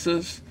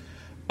FPSs.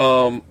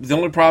 The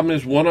only problem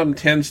is one of them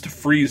tends to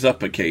freeze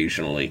up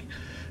occasionally,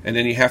 and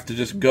then you have to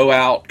just go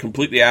out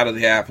completely out of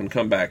the app and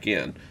come back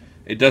in.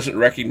 It doesn't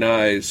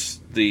recognize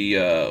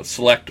the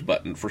select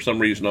button for some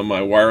reason on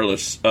my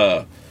wireless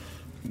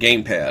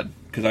gamepad,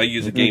 because I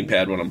use a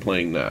gamepad when I'm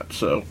playing that.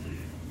 So,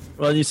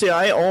 well, you see,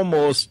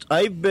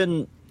 I've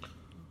been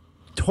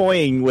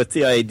toying with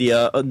the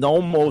idea, and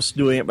almost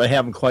doing it, but I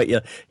haven't quite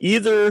yet.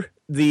 Either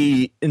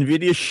the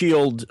NVIDIA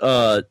Shield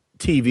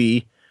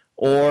TV,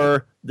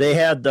 or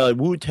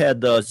Woot had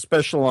the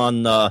special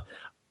on, I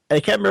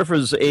can't remember if it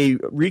was a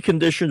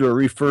reconditioned or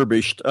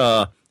refurbished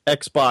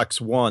Xbox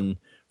One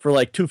for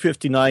like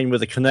 $259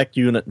 with a Kinect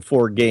unit and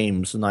 4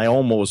 games, and I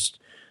almost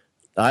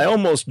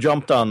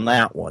jumped on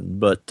that one,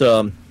 but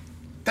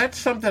that's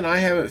something I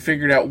haven't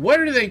figured out. What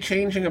are they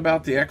changing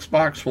about the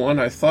Xbox One?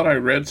 I thought I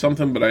read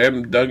something, but I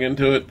haven't dug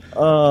into it.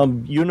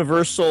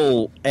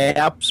 Universal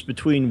apps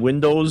between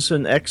Windows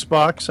and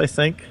Xbox, I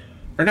think.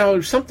 Or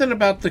no, something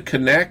about the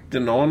Kinect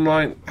and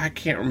online. I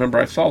can't remember.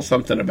 I saw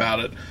something about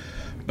it,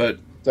 but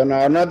Don't know.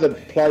 I know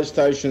that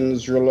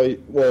PlayStation's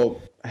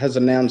has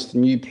announced a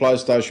new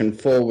PlayStation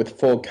 4 with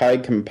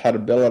 4K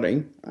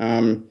compatibility.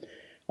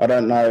 I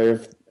don't know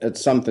if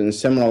it's something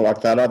similar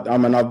like that. I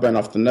mean, I've been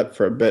off the net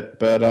for a bit,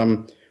 but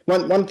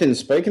one thing,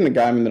 speaking of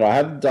gaming, that I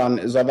have done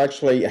is I've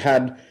actually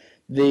had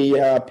the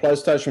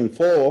PlayStation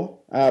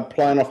 4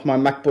 playing off my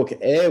MacBook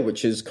Air,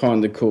 which is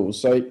kind of cool.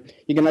 So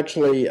you can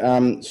actually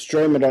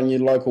stream it on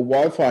your local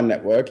Wi-Fi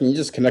network, and you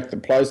just connect the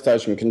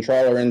PlayStation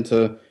controller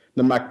into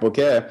the MacBook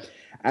Air,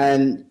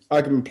 and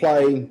I can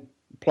play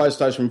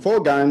PlayStation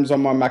 4 games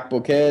on my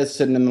MacBook Air,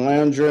 sitting in the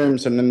lounge room,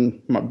 sitting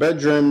in my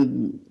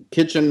bedroom,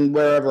 kitchen,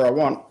 wherever I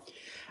want.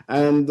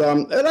 And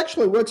it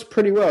actually works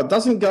pretty well. It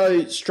doesn't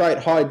go straight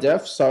high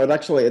def, so it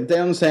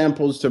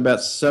downsamples to about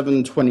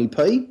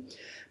 720p.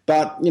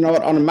 But you know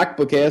what? On a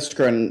MacBook Air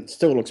screen, it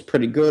still looks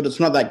pretty good. It's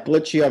not that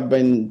glitchy. I've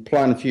been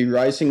playing a few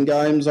racing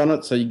games on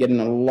it, so you're getting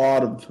a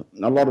lot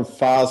of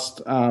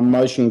fast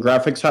motion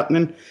graphics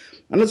happening,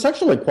 and it's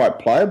actually quite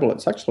playable.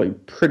 It's actually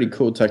pretty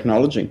cool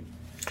technology.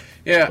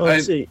 Yeah,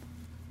 let's see.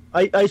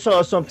 I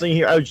saw something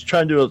here. I was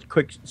trying to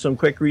do some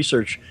quick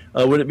research.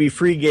 Would it be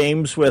free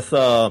games with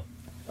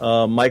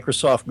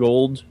Microsoft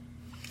Gold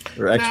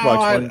or Xbox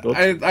One Gold?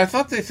 I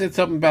thought they said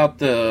something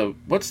about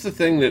what's the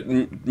thing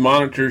that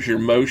monitors your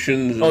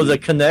motions? The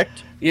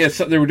Kinect? Yeah,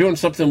 so they were doing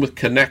something with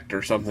Kinect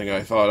or something.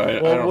 I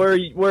thought.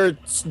 Where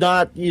it's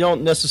not, you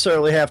don't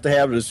necessarily have to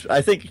have it.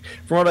 I think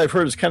from what I've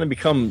heard, it's kind of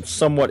become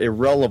somewhat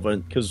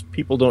irrelevant because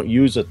people don't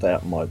use it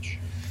that much.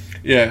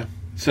 Yeah.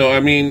 So I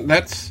mean,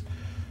 that's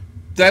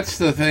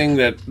the thing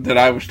that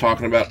I was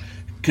talking about,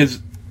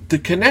 because the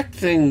Kinect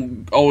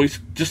thing always,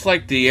 just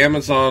like the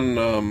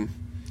Amazon,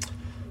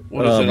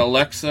 what is it,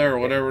 Alexa or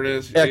whatever it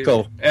is?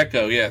 Echo.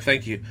 Echo, yeah,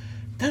 thank you.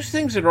 Those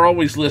things that are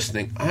always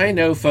listening. I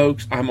know,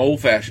 folks, I'm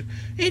old-fashioned.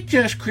 It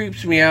just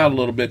creeps me out a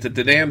little bit that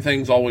the damn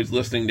thing's always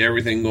listening to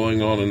everything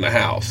going on in the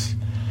house.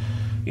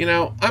 You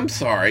know, I'm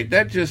sorry.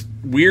 That just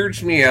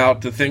weirds me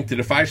out to think that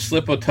if I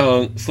slip up a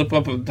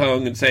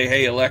tongue and say,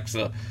 "Hey,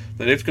 Alexa,"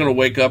 that it's going to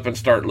wake up and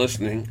start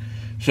listening.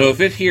 So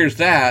if it hears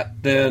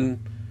that, then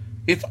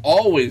it's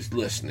always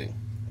listening.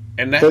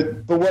 And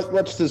that. But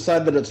what's to say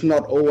that it's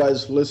not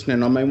always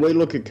listening? I mean, we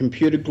look at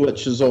computer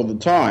glitches all the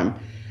time,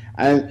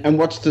 and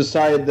what's to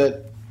say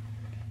that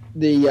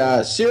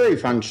the Siri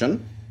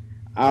function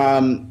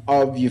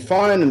of your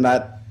phone and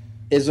that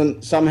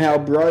isn't somehow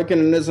broken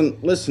and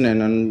isn't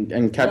listening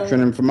and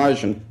capturing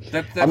information?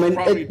 That's I mean,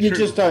 probably you true.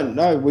 just don't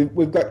know.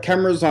 We've got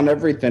cameras on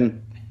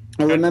everything.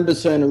 I remember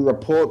seeing a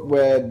report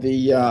where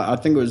I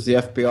think it was the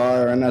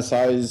FBI or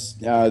NSA's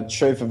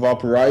chief of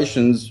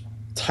operations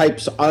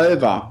tapes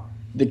over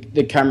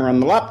the camera on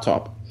the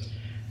laptop.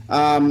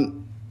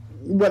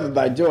 Whether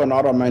they do or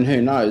not, I mean,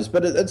 who knows?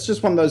 But it's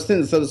just one of those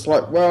things that it's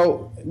like,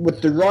 well,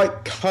 with the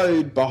right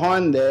code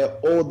behind there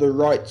or the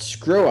right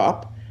screw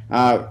up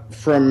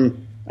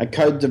from a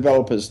code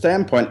developer's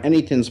standpoint,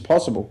 anything's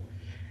possible.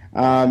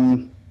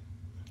 Oh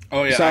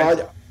yeah,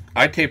 so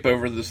I tape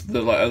over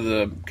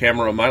the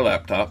camera on my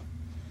laptop.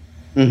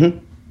 Mm-hmm.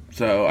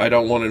 So I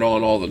don't want it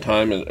on all the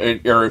time,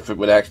 or if it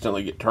would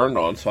accidentally get turned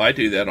on. So I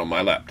do that on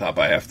my laptop,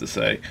 I have to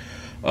say.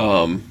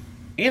 I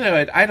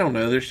don't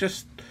know. There's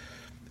just,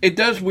 it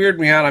does weird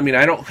me out. I mean,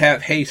 I don't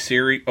have Hey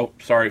Siri. Oh,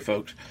 sorry,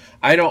 folks.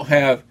 I don't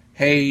have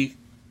Hey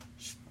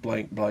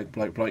blank blank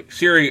blank blank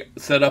Siri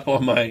set up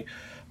on my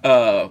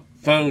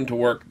phone to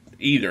work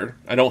either.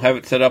 I don't have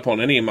it set up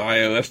on any of my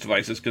iOS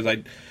devices because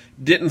I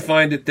didn't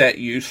find it that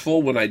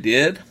useful when I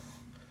did.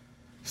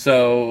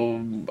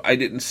 So I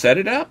didn't set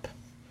it up.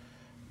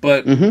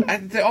 But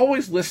they're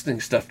always listening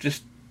stuff.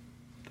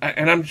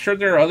 And I'm sure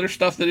there are other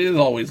stuff that is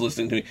always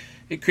listening to me.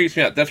 It creeps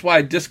me out. That's why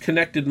I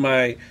disconnected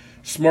my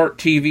smart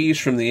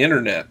TVs from the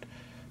internet,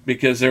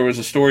 because there was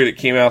a story that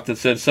came out that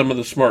said some of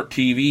the smart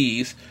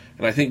TVs,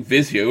 and I think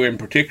Vizio in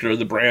particular,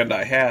 the brand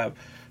I have,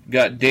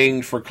 got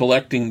dinged for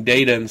collecting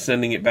data and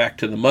sending it back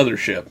to the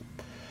mothership.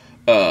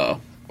 I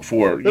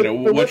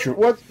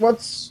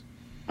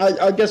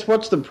guess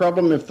what's the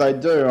problem if they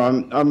do?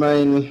 I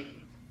mean.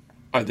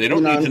 They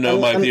don't need to know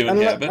my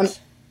viewing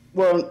habits.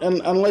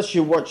 Unless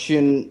you're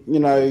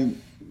watching,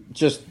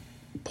 just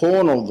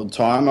porn all the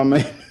time. I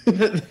mean,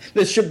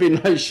 there should be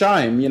no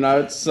shame.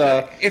 It's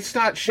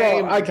not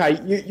shame. Well,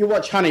 okay, you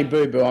watch Honey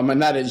Boo Boo. I mean,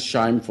 that is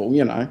shameful.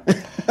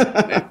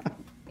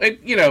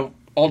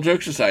 All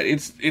jokes aside,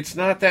 it's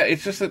not that.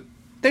 It's just that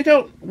they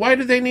don't. Why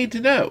do they need to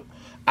know?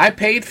 I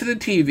paid for the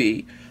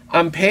TV.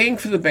 I'm paying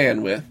for the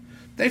bandwidth.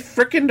 They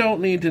frickin'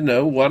 don't need to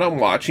know what I'm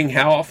watching,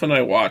 how often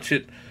I watch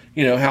it.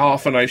 How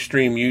often I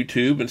stream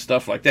YouTube and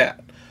stuff like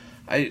that.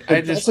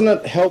 Doesn't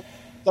it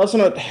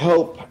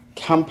help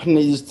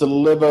companies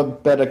deliver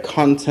better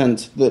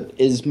content that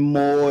is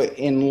more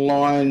in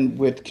line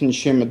with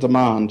consumer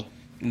demand?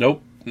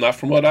 Nope, not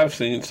from what I've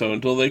seen. So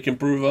until they can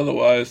prove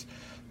otherwise,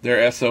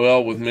 they're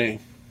SOL with me.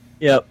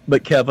 Yeah,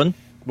 but Kevin,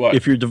 what?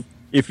 If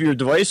your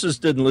devices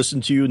didn't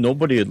listen to you,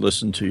 nobody would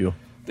listen to you.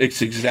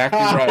 It's exactly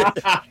right.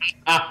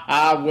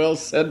 Well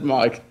said,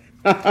 Mike.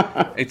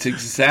 It's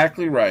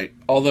exactly right.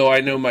 Although I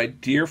know my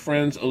dear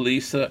friends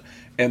Elisa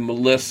and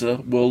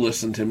Melissa will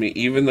listen to me,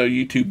 even though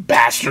you two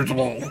bastards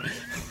won't.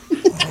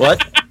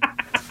 What?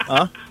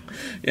 Huh?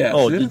 Yeah.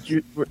 Oh,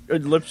 your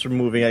lips are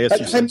moving. I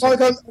guess. Hey, Mike,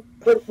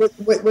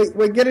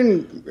 we're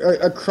getting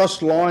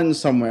across lines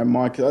somewhere,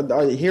 Mike.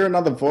 I hear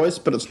another voice,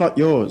 but it's not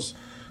yours.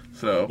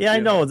 So. Yeah, I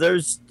know.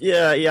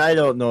 I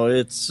don't know.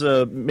 It's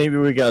maybe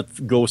we got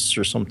ghosts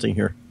or something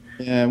here.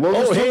 Yeah.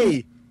 Well,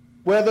 hey.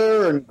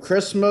 Weather and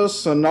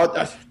Christmas and not.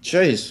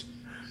 Jeez.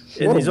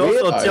 And he's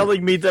also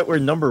telling me that we're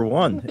number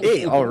one.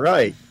 Hey, all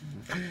right.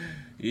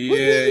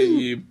 Yeah,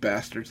 you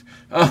bastards.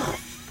 Oh.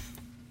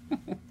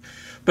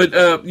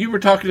 But you were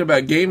talking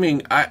about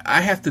gaming.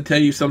 I have to tell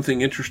you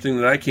something interesting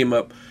that I came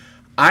up.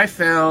 I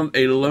found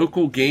a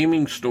local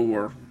gaming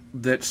store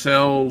that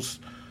sells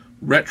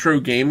retro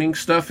gaming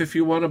stuff if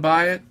you want to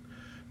buy it.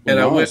 And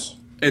Nice.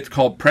 it's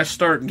called Press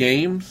Start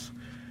Games.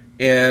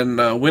 And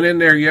went in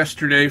there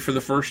yesterday for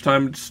the first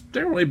time.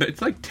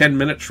 It's like 10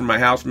 minutes from my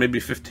house, maybe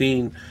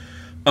 15.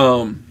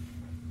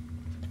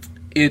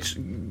 It's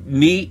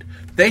neat.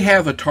 They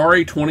have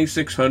Atari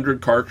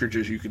 2600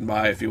 cartridges you can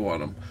buy if you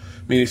want them.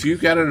 I mean, if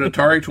you've got an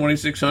Atari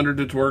 2600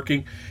 that's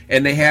working,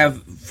 and they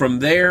have from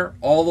there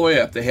all the way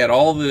up. They had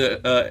all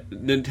the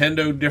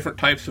Nintendo different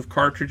types of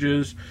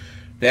cartridges.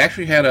 They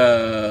actually had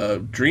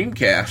a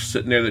Dreamcast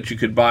sitting there that you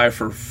could buy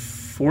for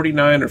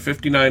 $49 or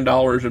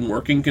 $59 in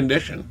working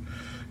condition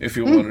if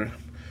you wanted.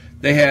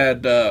 They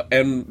had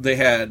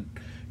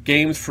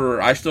games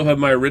for. I still have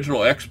my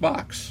original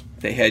Xbox.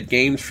 They had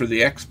games for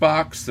the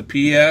Xbox, the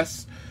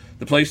PS,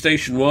 the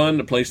PlayStation 1,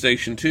 the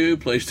PlayStation 2,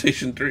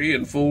 PlayStation 3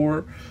 and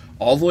 4,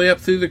 all the way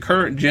up through the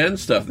current gen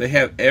stuff. They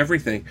have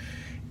everything.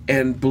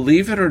 And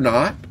believe it or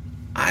not,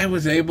 I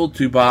was able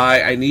to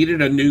buy, I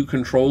needed a new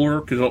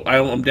controller because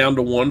I'm down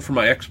to one for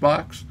my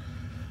Xbox.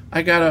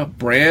 I got a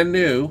brand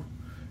new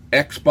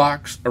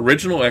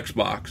original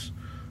Xbox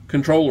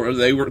controller.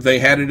 They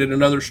had it at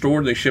another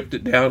store. They shipped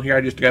it down here.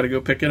 I just got to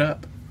go pick it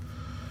up.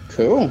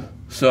 Cool.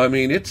 So I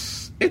mean,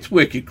 it's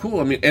wicked cool.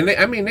 I mean, and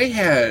they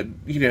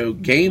had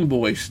Game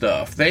Boy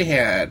stuff. They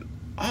had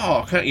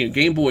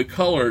Game Boy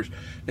Colors.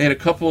 They had a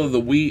couple of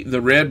the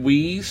red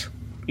Wiis,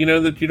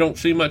 that you don't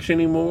see much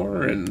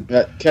anymore. And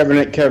Kevin,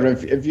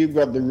 if you've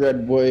got the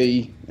red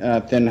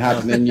Wii thing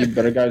happening, you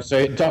better go see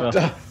a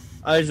doctor.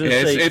 I was gonna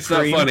say it's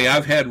not funny.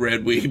 I've had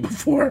red Wii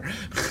before,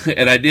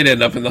 and I did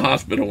end up in the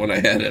hospital when I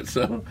had it.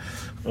 So,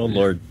 oh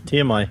Lord,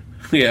 TMI.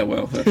 Yeah,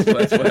 well,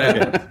 that's what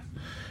happened.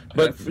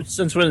 But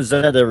since when has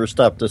that ever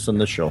stopped us on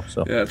this show?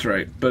 So yeah, that's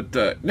right. But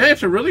no,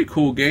 it's a really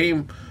cool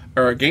game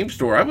or a game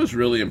store. I was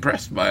really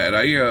impressed by it.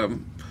 I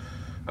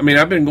mean,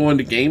 I've been going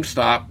to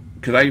GameStop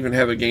because I even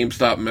have a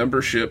GameStop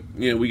membership.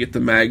 We get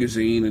the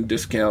magazine and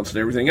discounts and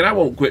everything, and I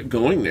won't quit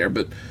going there.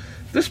 But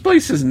this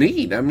place is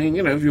neat. I mean,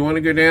 if you want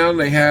to go down,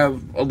 they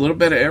have a little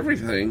bit of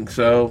everything.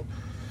 So,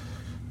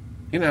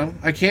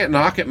 I can't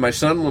knock it. My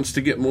son wants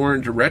to get more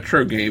into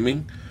retro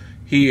gaming.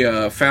 He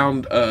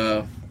found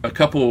a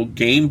couple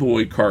Game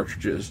Boy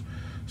cartridges.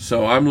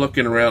 So I'm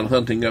looking around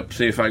hunting up to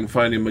see if I can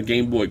find him a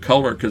Game Boy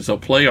Color because they'll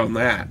play on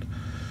that.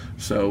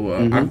 So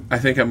I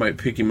think I might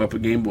pick him up a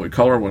Game Boy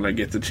Color when I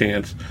get the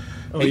chance.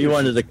 oh, you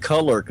wanted the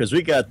color because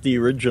we got the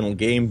original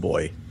Game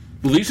Boy.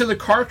 Well, these are the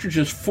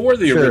cartridges for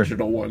the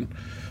original one,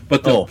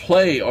 but they'll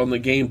play on the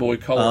Game Boy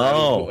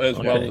Color as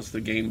well as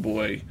the Game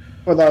Boy.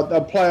 Well,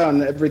 they'll play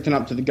on everything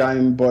up to the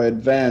Game Boy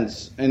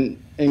Advance.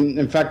 And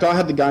in fact, I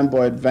had the Game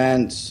Boy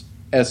Advance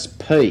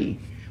SP,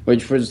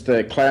 which was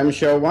the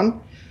clamshell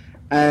one.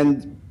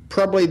 And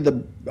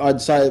probably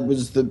I'd say it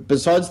was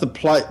besides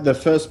the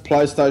first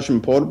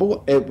PlayStation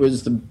Portable, it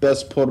was the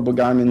best portable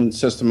gaming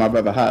system I've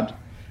ever had.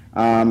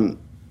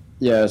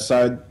 Yeah,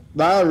 so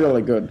they are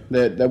really good.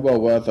 They're well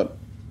worth it.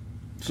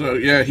 So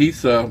yeah, he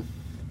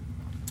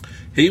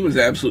was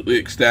absolutely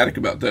ecstatic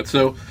about that.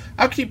 So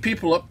I'll keep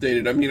people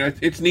updated. I mean,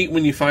 it's neat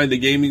when you find a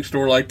gaming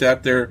store like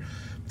that. They're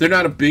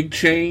not a big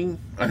chain.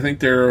 I think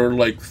there are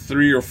like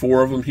 3 or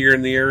 4 of them here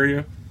in the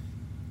area.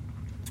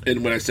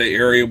 And when I say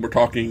area, we're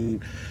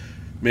talking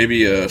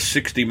maybe a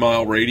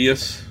 60-mile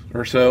radius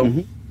or so.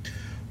 Mm-hmm.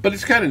 But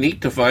it's kind of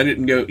neat to find it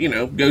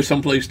and go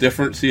someplace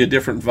different, see a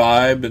different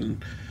vibe.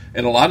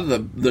 And a lot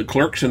of the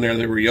clerks in there,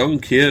 they were young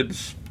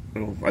kids.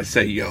 Well, I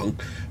say young.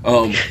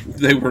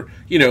 They were,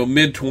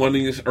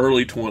 mid-20s,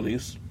 early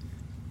 20s.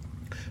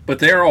 But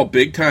they're all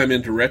big time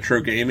into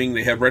retro gaming.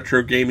 They have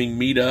retro gaming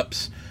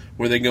meetups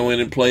where they go in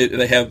and play.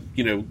 They have,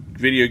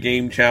 video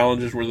game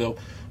challenges where they'll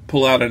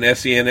pull out an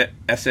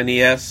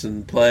SNES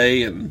and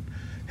play and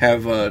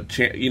have,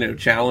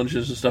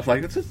 challenges and stuff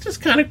like that. It's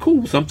just kind of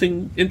cool.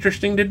 Something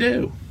interesting to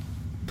do.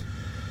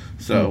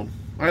 So,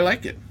 I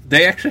like it.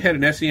 They actually had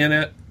an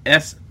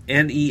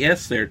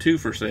SNES there, too,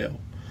 for sale.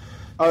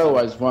 I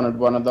always wanted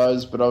one of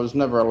those, but I was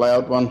never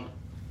allowed one.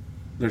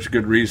 There's a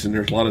good reason.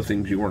 There's a lot of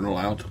things you weren't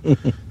allowed.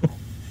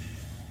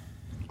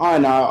 I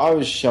know. I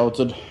was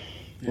sheltered.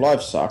 Yeah.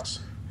 Life sucks.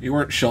 You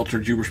weren't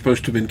sheltered. You were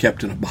supposed to have been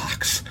kept in a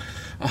box.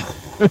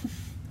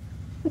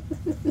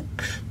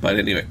 But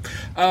anyway.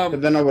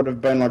 But then I would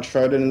have been like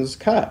Schrodinger's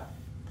cat.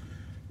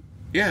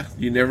 Yeah,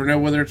 you never know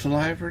whether it's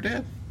alive or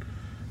dead.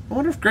 I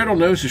wonder if Gretel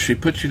knows if she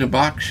puts you in a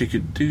box, she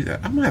could do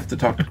that. I'm going to have to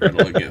talk to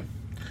Gretel again.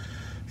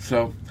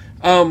 So,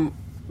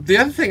 the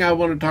other thing I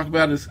want to talk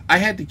about is I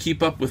had to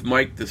keep up with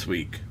Mike this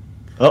week.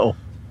 Uh-oh.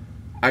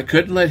 I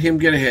couldn't let him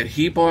get ahead.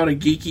 He bought a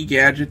geeky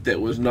gadget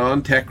that was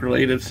non-tech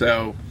related,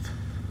 so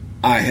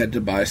I had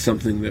to buy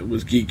something that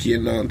was geeky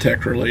and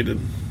non-tech related.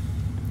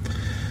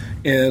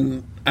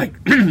 And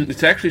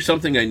it's actually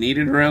something I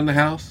needed around the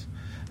house.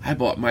 I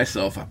bought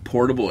myself a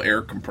portable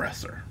air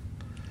compressor.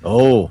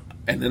 Oh.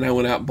 And then I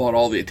went out and bought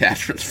all the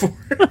attachments for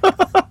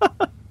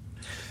it.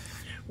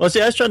 Well, see,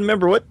 I was trying to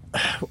remember what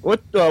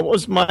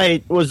was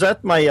that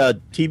my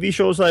TV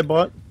shows I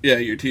bought? Yeah,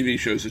 your TV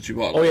shows that you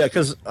bought. Oh yeah,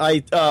 because I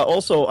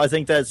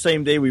think that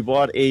same day we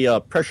bought a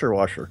pressure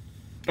washer.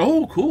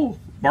 Oh, cool.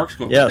 Mark's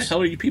going, yes. What the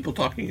hell are you people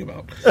talking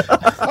about?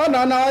 Oh, no,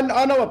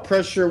 I know what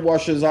pressure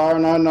washers are,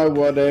 and I know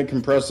what air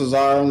compressors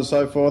are and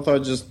so forth. I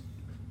just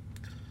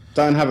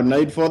don't have a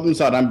need for them,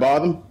 so I don't buy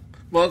them.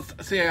 Well,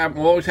 see, I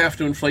always have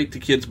to inflate the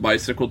kids'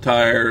 bicycle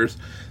tires.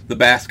 The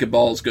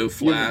basketballs go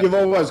flat. You've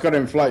always got to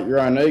inflate your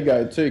own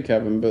ego too,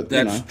 Kevin. But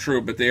that's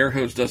true. But the air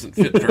hose doesn't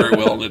fit very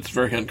well, and it's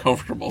very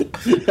uncomfortable.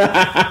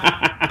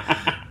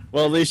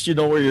 Well, at least you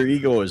know where your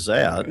ego is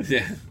at.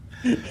 Yeah.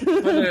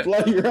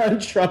 Blow your own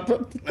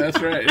trumpet. That's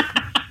right.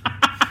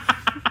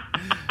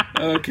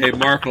 Okay,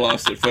 Mark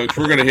lost it, folks.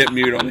 We're going to hit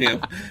mute on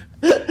him.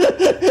 But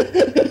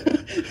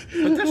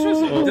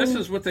this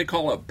is what they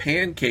call a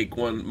pancake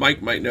one.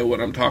 Mike might know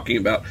what I'm talking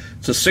about.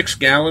 It's a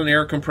 6-gallon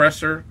air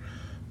compressor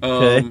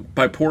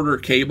by Porter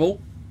Cable.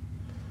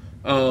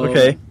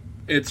 Okay.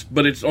 It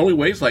only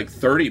weighs like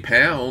 30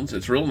 pounds.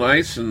 It's real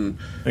nice, and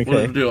we're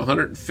going to do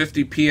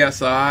 150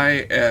 psi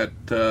at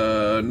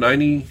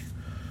 90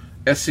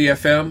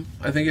 SCFM,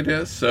 I think it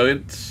is. So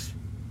it's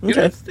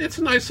it's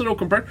a nice little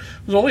compressor.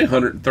 It was only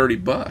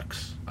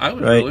 $130. I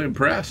was really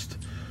impressed.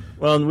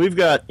 Well, and we've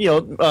got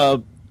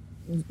as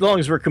long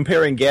as we're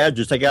comparing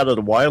gadgets, I got it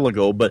a while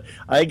ago, but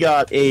I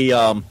got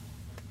a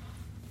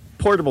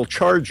portable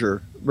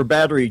charger or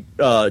battery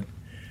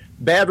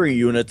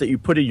unit that you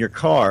put in your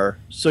car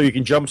so you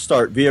can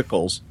jumpstart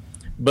vehicles.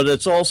 But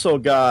it's also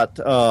got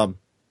a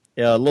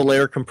little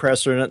air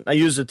compressor in it. I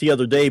used it the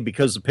other day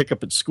because the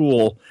pickup at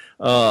school,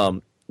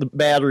 the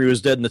battery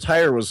was dead and the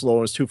tire was low and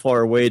it was too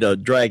far away to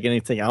drag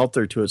anything out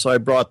there to it. So I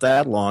brought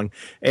that along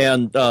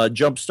and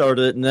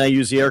jump-started it, and then I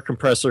use the air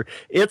compressor.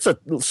 It's a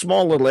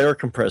small little air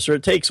compressor.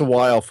 It takes a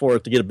while for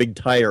it to get a big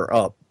tire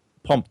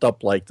pumped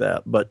up like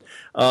that. But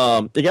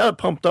they got it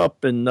pumped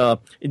up, and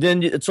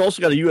then it's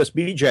also got a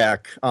USB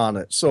jack on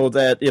it so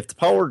that if the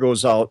power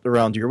goes out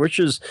around here, which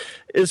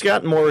it's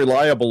gotten more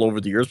reliable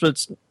over the years, but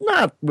it's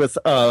not with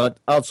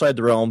outside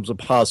the realms of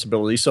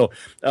possibility. So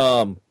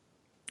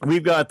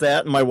we've got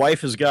that, and my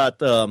wife has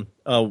got,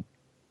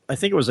 I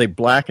think it was a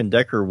Black &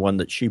 Decker one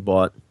that she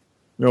bought.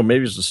 No, maybe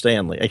it was a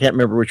Stanley. I can't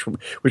remember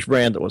which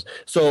brand it was.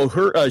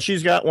 So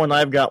she's got one,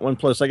 I've got one,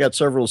 plus I got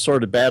several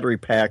assorted battery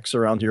packs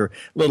around here,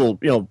 little,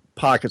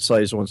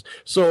 pocket-sized ones.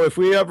 So if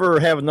we ever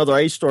have another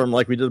ice storm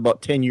like we did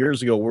about 10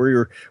 years ago where we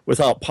were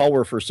without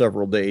power for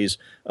several days,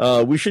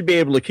 we should be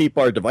able to keep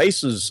our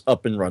devices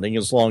up and running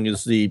as long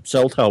as the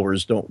cell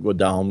towers don't go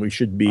down. We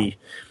should be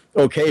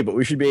okay, but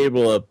we should be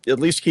able to at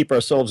least keep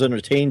ourselves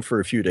entertained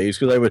for a few days,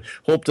 because I would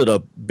hope that a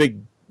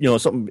big,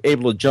 something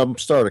able to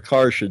jumpstart a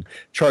car should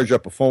charge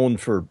up a phone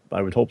for,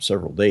 I would hope,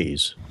 several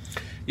days.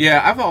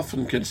 Yeah, I've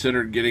often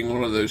considered getting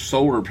one of those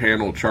solar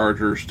panel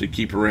chargers to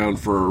keep around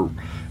for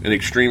an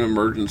extreme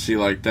emergency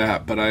like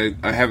that, but I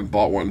haven't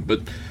bought one.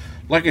 But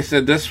like I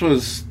said, I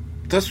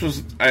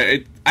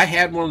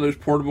had one of those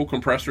portable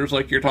compressors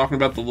like you're talking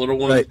about, the little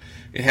ones. Right.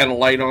 It had a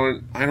light on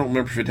it. I don't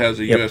remember if it has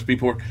a USB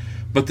port.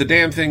 But the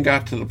damn thing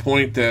got to the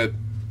point that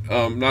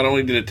not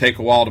only did it take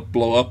a while to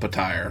blow up a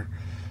tire,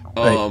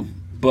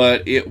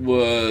 but you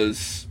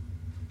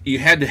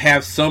had to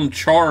have some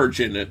charge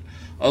in it,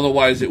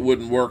 otherwise it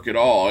wouldn't work at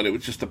all. And it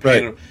was just a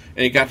pain.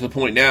 And it got to the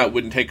point now it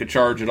wouldn't take a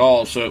charge at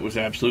all, so it was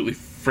absolutely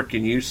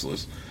freaking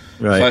useless.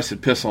 Right. So I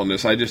said, piss on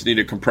this. I just need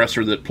a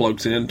compressor that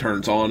plugs in,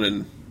 turns on,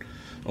 and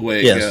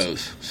away it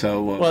goes.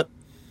 So.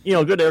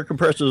 Good air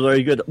compressors are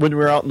very good. When we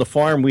were out on the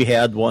farm, we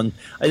had one.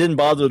 I didn't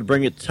bother to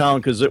bring it to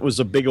town because it was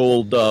a big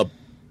old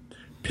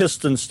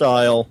piston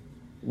style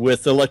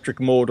with electric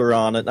motor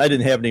on it. I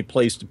didn't have any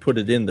place to put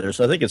it in there,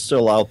 so I think it's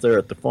still out there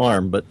at the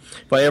farm. But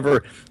if I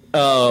ever,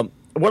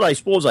 what I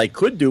suppose I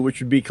could do,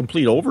 which would be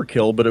complete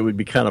overkill, but it would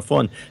be kind of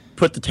fun,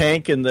 put the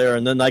tank in there,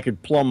 and then I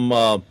could plumb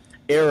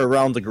air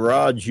around the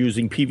garage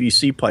using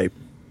PVC pipe.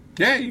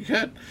 Yeah, you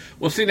could.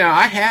 Well, see, now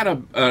I had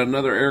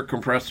another air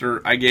compressor.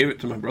 I gave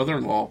it to my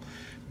brother-in-law.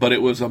 But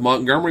it was a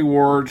Montgomery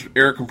Ward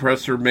air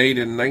compressor made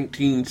in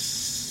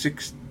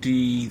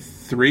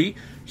 1963.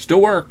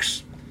 Still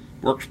works.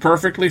 Works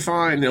perfectly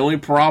fine. The only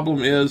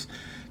problem is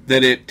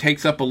that it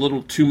takes up a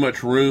little too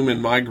much room in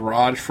my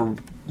garage for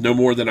no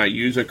more than I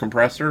use a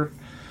compressor.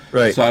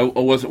 Right. So I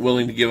wasn't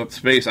willing to give up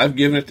space. I've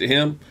given it to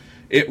him.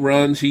 It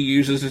runs. He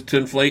uses it to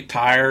inflate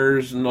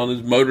tires and on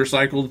his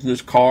motorcycles and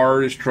his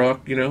car, his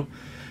truck,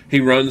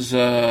 He runs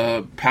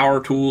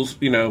power tools,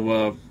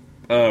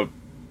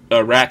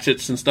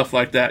 ratchets and stuff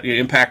like that,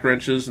 impact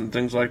wrenches and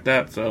things like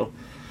that. So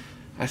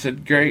I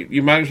said, great,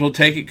 you might as well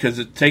take it because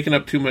it's taking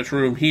up too much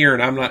room here,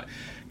 and I'm not,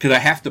 because I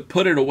have to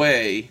put it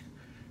away,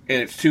 and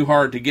it's too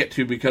hard to get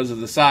to because of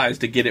the size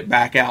to get it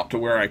back out to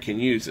where I can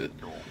use it.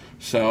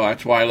 So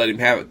that's why I let him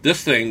have it.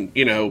 This thing,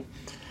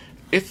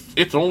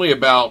 it's only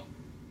about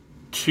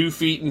 2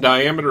 feet in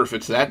diameter if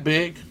it's that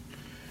big,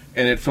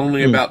 and it's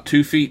only about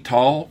 2 feet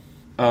tall.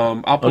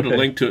 I'll put a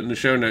link to it in the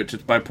show notes.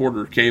 It's by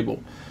Porter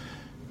Cable.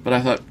 But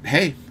I thought,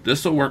 hey,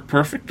 this will work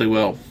perfectly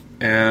well.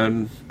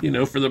 And,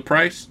 for the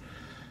price,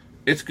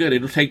 it's good.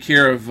 It'll take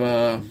care of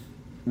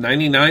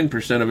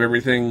 99% of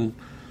everything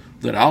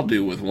that I'll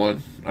do with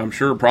one. I'm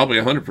sure probably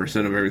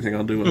 100% of everything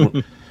I'll do with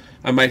one.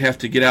 I might have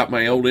to get out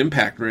my old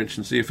impact wrench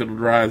and see if it'll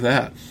drive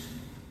that.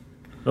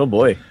 Oh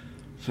boy!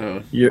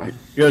 So you're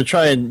gonna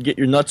try and get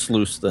your nuts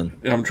loose then.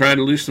 I'm trying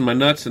to loosen my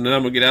nuts, and then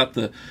I'm gonna get out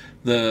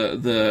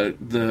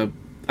the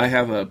I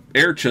have a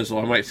air chisel.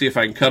 I might see if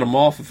I can cut them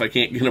off if I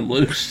can't get them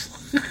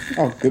loose.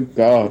 Oh, good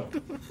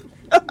God!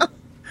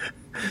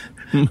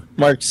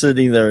 Mark's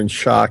sitting there in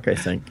shock, I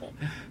think.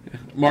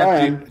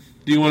 Mark,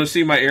 do you want to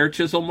see my air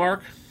chisel,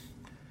 Mark?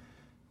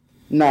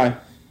 No.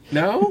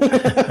 No?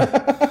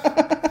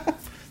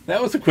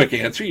 That was a quick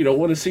answer. You don't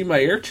want to see my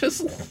air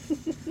chisel?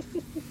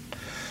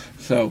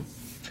 So,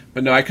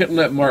 but no, I couldn't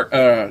let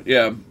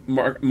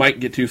Mike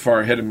get too far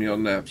ahead of me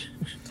on that.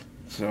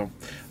 So,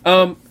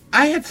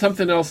 I had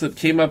something else that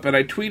came up, and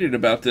I tweeted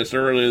about this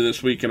earlier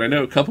this week, and I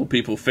know a couple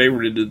people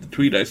favorited the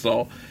tweet I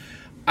saw.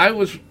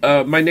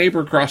 My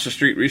neighbor across the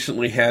street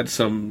recently had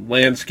some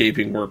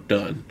landscaping work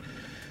done.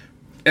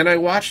 And I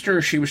watched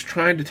her. She was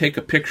trying to take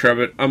a picture of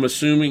it, I'm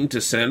assuming to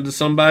send to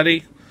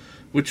somebody,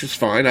 which is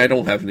fine. I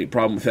don't have any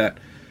problem with that.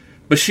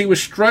 But she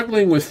was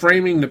struggling with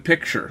framing the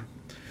picture.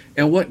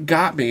 And what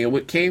got me, and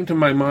what came to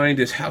my mind,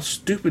 is how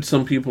stupid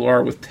some people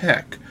are with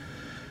tech.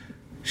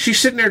 She's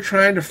sitting there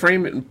trying to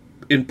frame it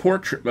in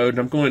portrait mode, and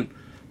I'm going,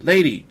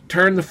 lady,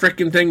 turn the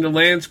frickin' thing to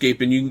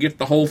landscape, and you can get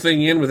the whole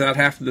thing in without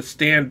having to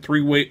stand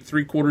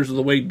three-quarters of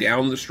the way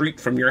down the street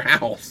from your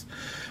house.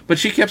 But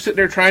she kept sitting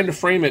there trying to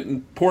frame it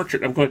in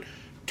portrait. I'm going,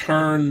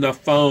 turn the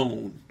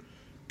phone.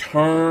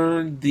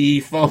 Turn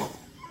the phone.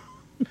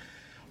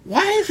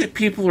 Why is it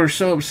people are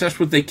so obsessed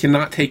with they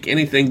cannot take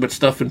anything but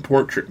stuff in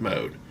portrait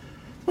mode?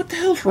 What the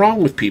hell's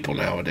wrong with people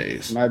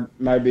nowadays?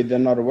 Maybe they're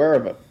not aware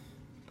of it.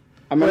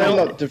 I mean,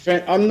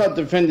 I'm not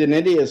defending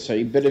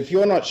idiocy, but if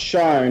you're not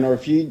shown, or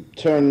if you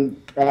turn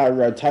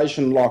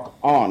rotation lock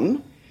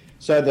on,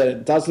 so that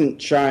it doesn't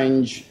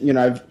change,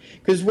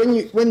 because when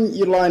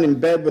you're lying in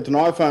bed with an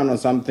iPhone or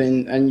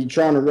something and you're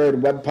trying to read a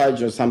web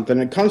page or something,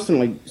 it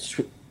constantly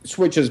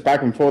switches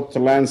back and forth to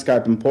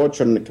landscape and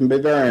portrait, and it can be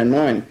very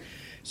annoying.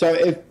 So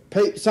if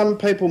some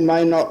people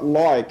may not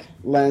like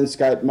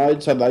landscape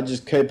mode, so they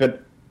just keep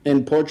it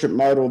in portrait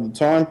mode all the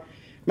time.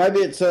 Maybe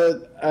it's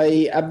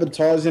a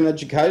advertising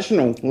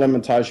educational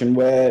limitation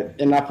where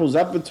in Apple's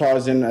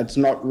advertising, it's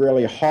not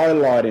really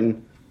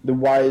highlighting the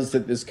ways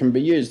that this can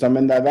be used. I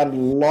mean, they've added a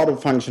lot of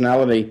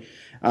functionality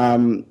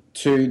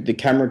to the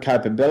camera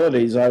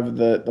capabilities over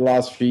the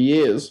last few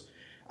years.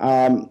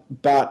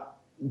 But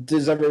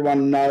does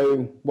everyone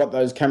know what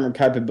those camera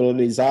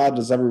capabilities are?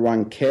 Does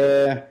everyone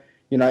care?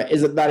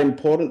 Is it that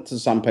important to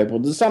some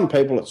people? To some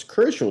people, it's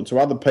crucial. To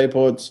other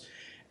people,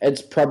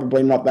 it's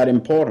probably not that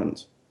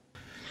important.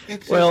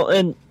 Well,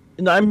 and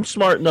I'm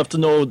smart enough to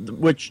know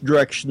which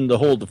direction to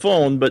hold the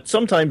phone, but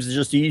sometimes it's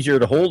just easier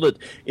to hold it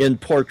in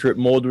portrait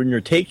mode when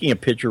you're taking a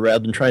picture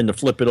rather than trying to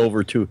flip it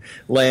over to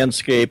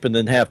landscape and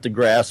then have to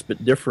grasp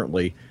it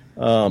differently.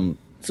 So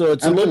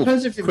it's a little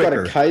depends if you've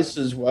quicker. got a case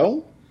as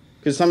well,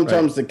 because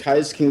sometimes the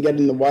case can get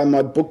in the way.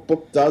 My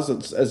book does.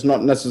 It's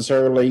not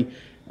necessarily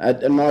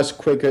a nice,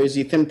 quick,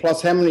 easy thing.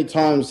 Plus, how many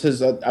times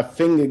has a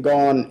finger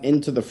gone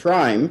into the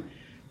frame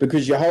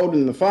because you're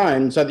holding the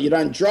phone so that you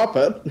don't drop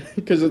it,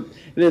 because it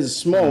is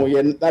small.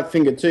 Yeah, that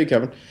finger too,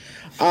 Kevin.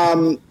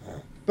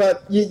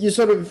 But you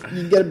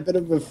get a bit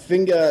of a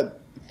finger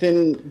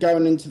thin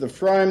going into the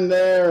frame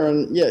there,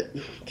 and yeah,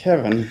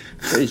 Kevin,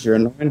 geez, you're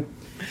annoying.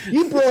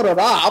 You brought it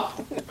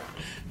up.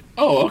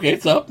 Oh, okay,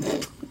 it's up.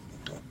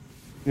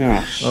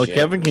 Oh,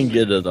 Kevin can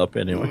get it up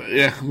anyway.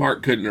 Yeah,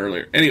 Mark couldn't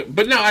earlier. Anyway,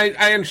 but no,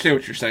 I understand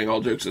what you're saying,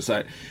 all jokes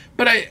aside.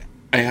 But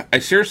I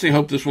seriously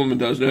hope this woman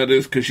does know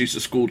this, because she's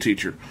a school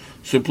teacher.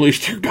 So please,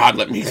 dear God,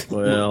 let me...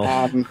 Well...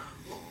 okay,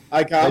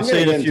 I'm going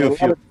to get into a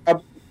lot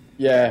of...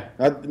 Yeah.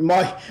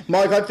 Mike,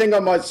 I think I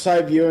might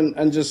save you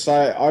and just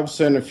say I've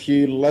seen a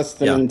few less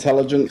than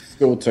intelligent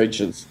school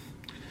teachers.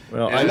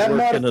 Well, I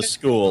work in a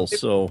school,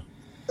 so...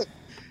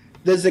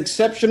 There's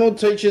exceptional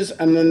teachers,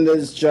 and then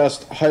there's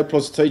just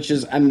hopeless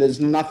teachers, and there's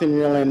nothing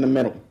really in the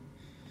middle,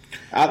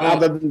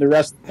 other than the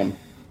rest of them.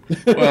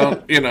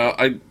 Well,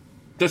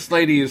 this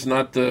lady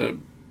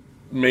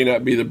may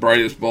not be the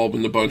brightest bulb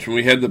in the bunch. When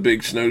we had the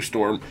big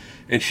snowstorm,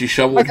 and she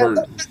shoveled her...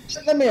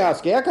 Let me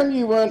ask you, how come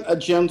you weren't a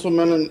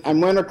gentleman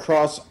and went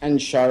across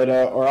and showed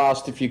her or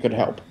asked if you could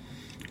help?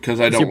 Because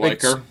I don't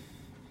like her.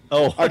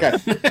 Oh. Okay.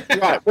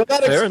 Right. Well,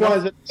 that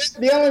explains it.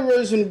 The only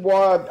reason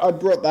why I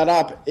brought that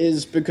up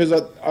is because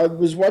I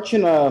was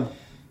watching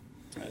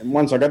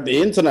once I got the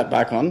internet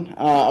back on,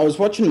 I was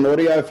watching an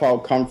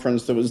audiophile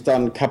conference that was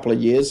done a couple of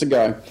years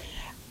ago.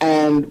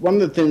 And one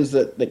of the things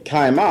that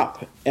came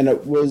up, and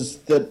it was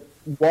that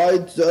why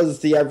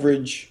does the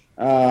average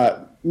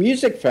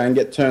music fan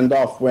get turned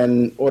off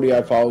when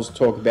audiophiles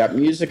talk about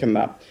music and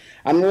that?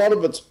 And a lot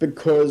of it's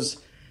because...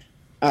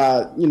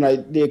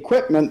 the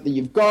equipment that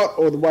you've got,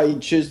 or the way you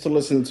choose to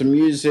listen to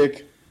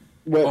music,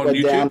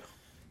 we're down.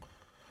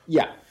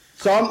 Yeah.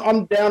 So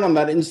I'm down on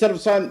that. Instead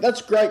of saying,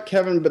 that's great,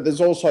 Kevin, but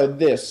there's also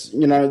this,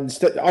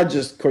 instead, I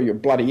just call you a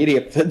bloody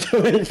idiot for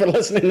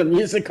listening to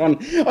music on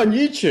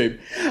YouTube.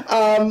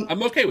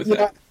 I'm okay with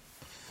that.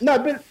 No,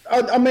 but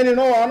I mean, in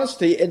all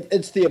honesty,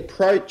 it's the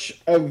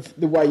approach of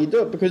the way you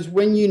do it, because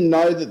when you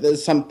know that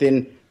there's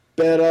something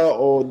better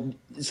or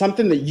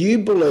something that you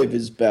believe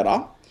is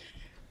better,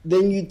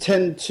 then you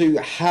tend to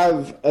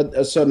have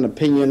a certain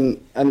opinion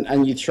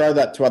and you throw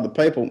that to other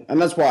people. And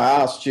that's why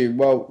I asked you,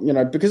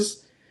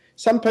 because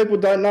some people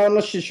don't know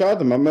unless you show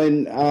them. I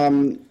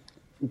mean,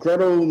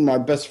 Gretel, my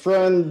best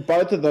friend,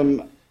 both of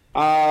them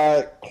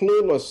are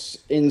clueless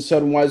in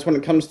certain ways when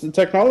it comes to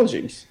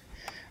technologies.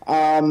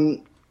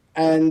 And,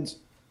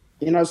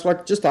 it's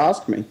like, just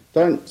ask me.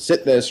 Don't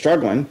sit there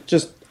struggling.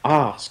 Just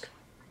ask.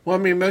 Well, I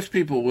mean, most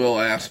people will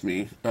ask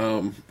me.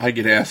 I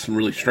get asked some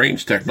really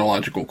strange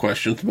technological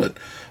questions, but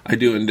I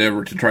do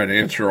endeavor to try to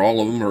answer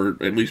all of them, or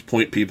at least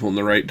point people in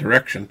the right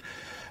direction.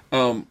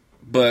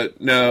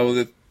 But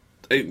no,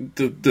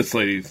 this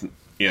lady's,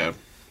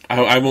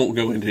 I won't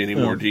go into any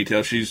more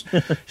detail. She's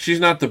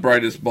not the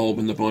brightest bulb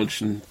in the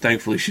bunch, and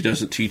thankfully she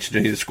doesn't teach at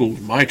any of the schools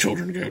my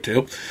children go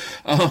to.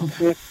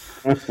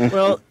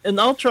 Well, and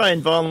I'll try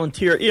and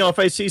volunteer. If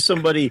I see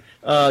somebody,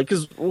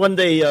 because one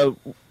day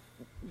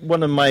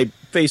one of my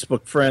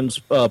Facebook friends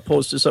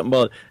posted something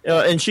about,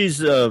 and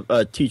she's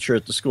a teacher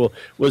at the school,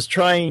 was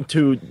trying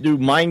to do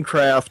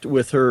Minecraft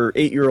with her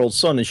 8-year-old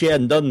son, and she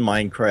hadn't done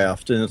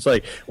Minecraft. And it's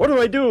like, what do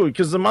I do?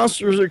 Because the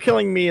monsters are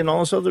killing me and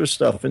all this other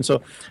stuff. And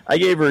so I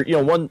gave her,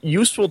 one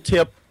useful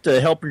tip to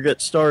help her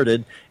get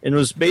started, and it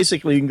was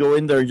basically you can go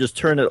in there and just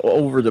turn it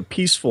over to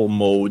peaceful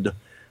mode.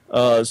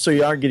 So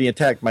you aren't getting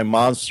attacked by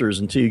monsters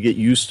until you get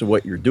used to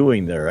what you're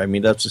doing there. I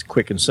mean, that's a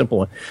quick and simple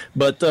one.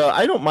 But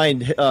I don't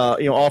mind,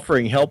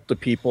 offering help to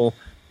people.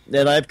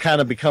 And I've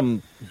kind of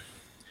become,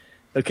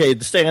 the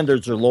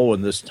standards are low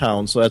in this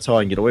town, so that's how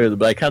I can get away with it.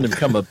 But I kind of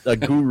become a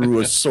guru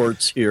of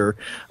sorts here,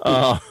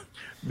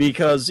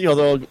 because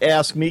they'll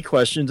ask me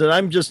questions, and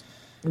I'm just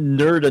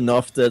nerd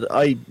enough that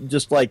I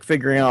just like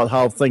figuring out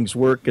how things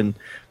work, and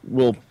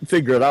we'll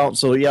figure it out.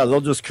 So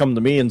they'll just come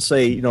to me and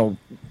say,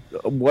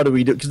 what do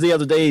we do? Because the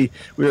other day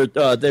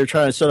they were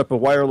trying to set up a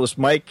wireless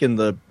mic in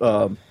the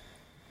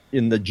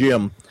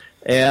gym,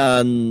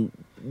 and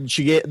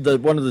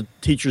one of the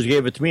teachers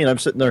gave it to me, and I'm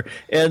sitting there,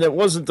 and it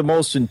wasn't the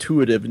most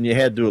intuitive, and you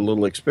had to do a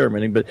little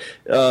experimenting, but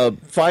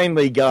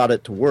finally got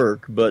it to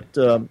work. But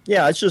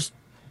it's just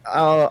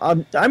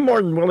I'm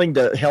more than willing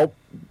to help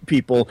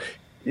people,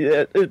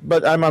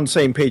 but I'm on the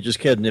same page as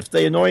Ked, and if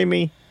they annoy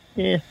me,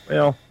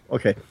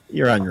 okay,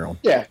 you're on your own.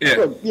 Yeah.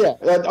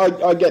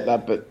 I get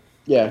that, but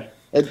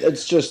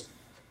it's just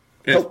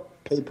help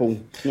people,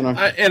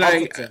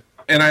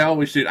 And I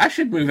always do. I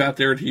should move out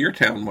there to your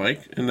town,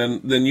 Mike, and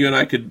then you and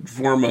I could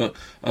form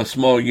a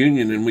small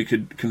union, and we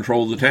could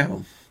control the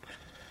town.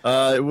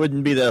 It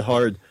wouldn't be that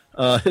hard.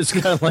 It's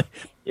kind of like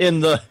in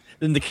the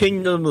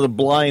kingdom of the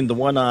blind, the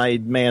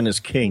one-eyed man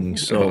is king.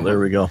 So there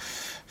we go.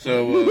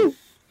 So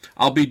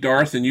I'll be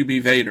Darth, and you be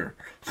Vader.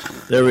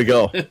 There we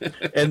go.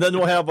 And then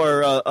we'll have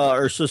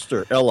our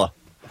sister Ella.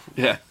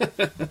 Yeah.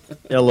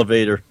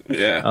 Elevator.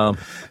 Yeah.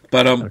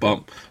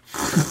 Bump.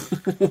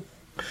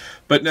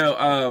 But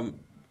no.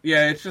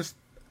 It's just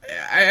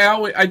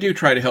I do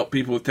try to help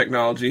people with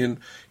technology, and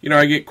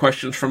I get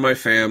questions from my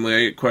family. I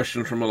get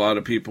questions from a lot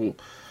of people.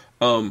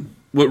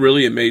 What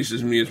really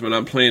amazes me is when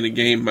I'm playing a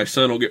game, my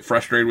son will get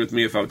frustrated with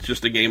me if it's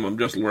just a game I'm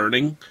just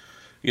learning,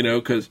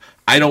 because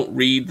I don't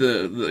read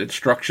the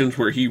instructions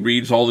where he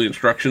reads all the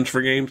instructions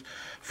for games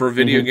for a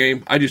video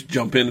game. I just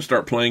jump in and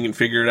start playing and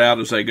figure it out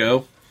as I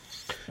go.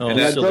 Oh, and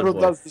Gretel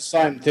does the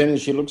same thing, and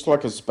she looks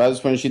like a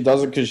spaz when she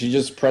does it because she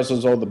just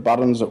presses all the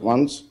buttons at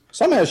once.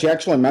 Somehow she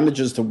actually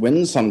manages to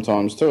win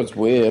sometimes too. It's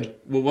weird.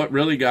 Well, what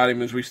really got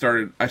him is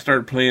I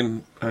started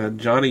playing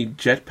Johnny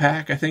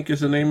Jetpack, I think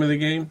is the name of the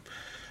game,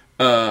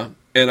 and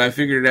I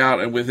figured it out.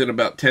 And within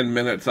about 10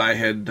 minutes, I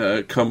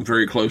had come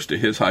very close to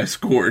his high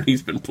score, and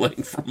he's been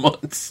playing for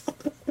months.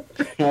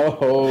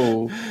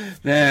 Oh,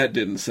 that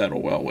didn't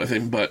settle well with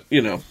him, but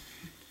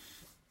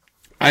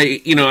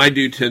I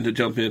do tend to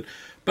jump in.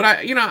 But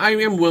I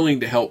am willing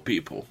to help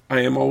people.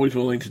 I am always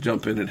willing to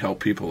jump in and help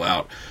people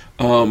out.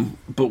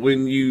 But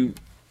when you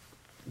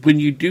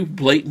do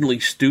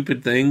blatantly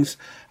stupid things,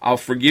 I'll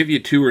forgive you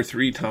 2 or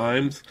 3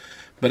 times.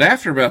 But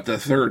after about the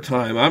 3rd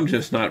time, I'm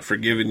just not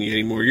forgiving you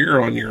anymore.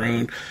 You're on your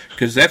own,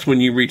 because that's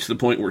when you reach the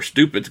point where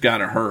stupid's got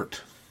to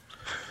hurt.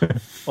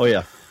 Oh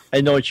yeah,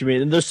 I know what you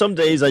mean. And there's some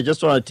days I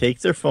just want to take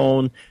their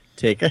phone,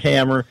 take a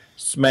hammer,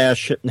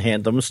 smash it, and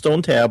hand them a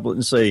stone tablet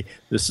and say,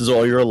 "This is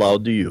all you're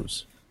allowed to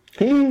use."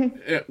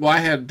 Well, I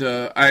had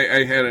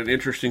an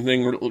interesting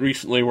thing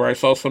recently where I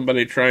saw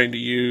somebody trying to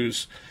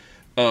use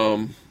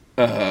a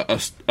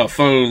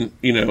phone,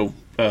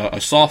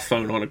 a soft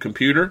phone on a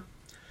computer,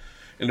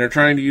 and they're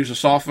trying to use a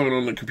soft phone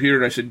on the computer.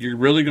 And I said, "You're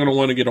really going to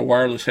want to get a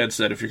wireless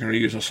headset if you're going to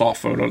use a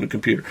soft phone on the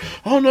computer."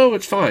 "Oh no,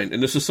 it's fine."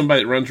 And this is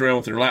somebody that runs around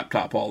with their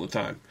laptop all the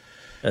time.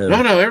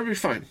 No, everybody's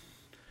fine.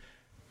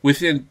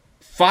 Within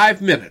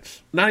 5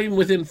 minutes, not even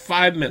within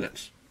 5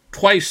 minutes,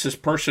 twice this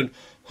person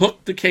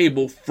hooked the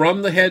cable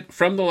from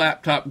the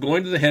laptop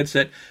going to the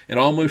headset, and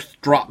almost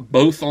dropped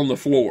both on the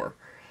floor.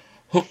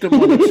 Hooked them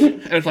on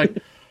and it's like,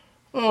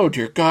 oh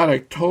dear God, I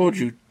told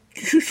you,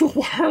 use a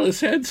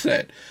wireless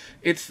headset.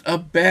 It's a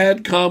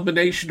bad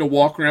combination to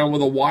walk around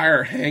with a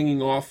wire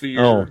hanging off of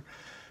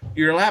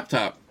your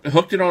laptop. I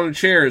hooked it on a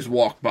chair as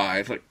walked by.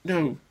 It's like,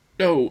 no,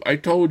 I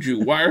told you,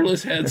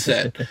 wireless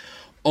headset.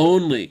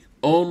 Only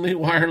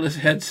wireless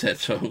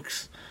headsets,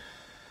 folks.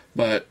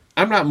 But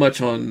I'm not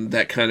much on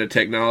that kind of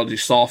technology,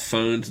 soft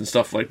phones and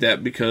stuff like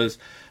that, because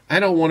I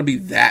don't want to be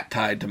that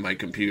tied to my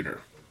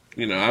computer.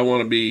 I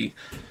want to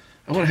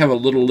have a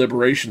little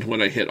liberation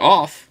when I hit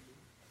off.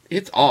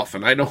 It's off,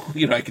 and I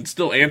don't, I can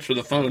still answer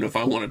the phone if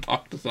I want to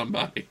talk to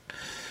somebody.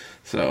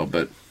 So,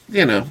 but,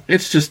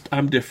 it's just,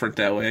 I'm different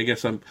that way. I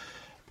guess I'm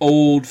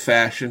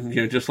old-fashioned,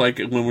 just like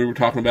when we were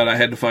talking about I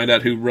had to find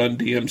out who Run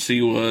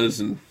DMC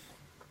was and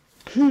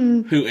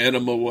who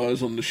Enema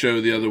was on the show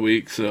the other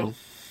week, so.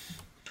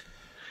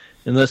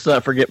 And let's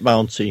not forget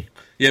Bouncy.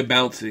 Yeah,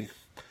 Bouncy.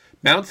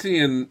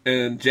 Bouncy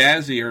and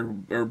Jazzy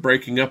are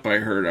breaking up, I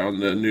heard, on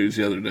the news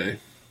the other day.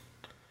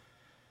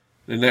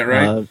 Isn't that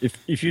right?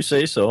 If you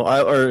say so.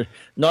 I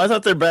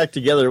thought they're back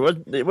together.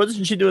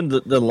 Wasn't she doing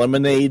the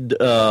Lemonade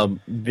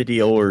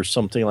video or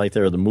something like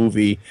that, or the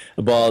movie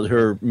about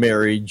her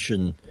marriage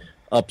and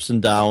ups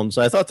and downs?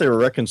 I thought they were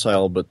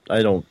reconciled, but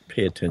I don't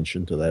pay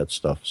attention to that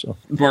stuff. So,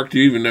 Mark, do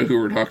you even know who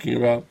we're talking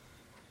about?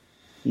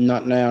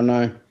 Not now,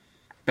 no.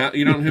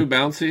 You don't know who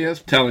Bouncy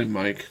is? Tell him,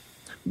 Mike.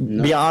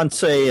 No.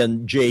 Beyonce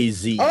and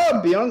Jay-Z.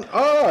 Oh, Beyonce.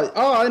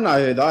 Oh, I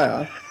know who they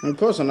are. Of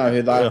course I know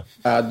who they are.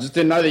 I just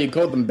didn't know that you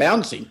called them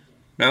Bouncy.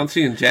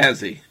 Bouncy and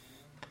Jazzy.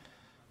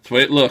 That's the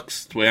way it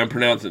looks. That's the way I'm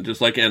pronouncing it,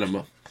 just like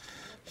Enema.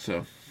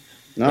 So.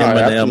 No, I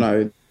have to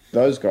know who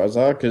those guys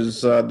are,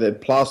 because they're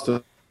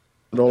plastered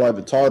all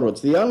over Tidal.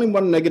 It's the only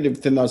one negative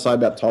thing I say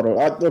about Tidal.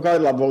 I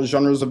love all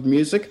genres of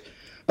music,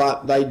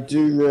 but they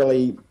do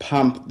really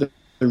pump the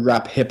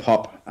rap,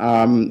 hip-hop,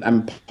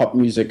 and pop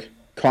music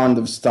kind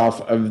of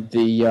stuff of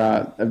the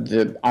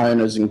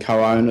owners and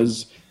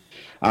co-owners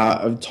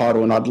of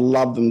Tidal, and I'd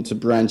love them to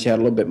branch out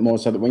a little bit more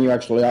so that when you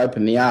actually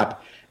open the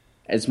app,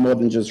 it's more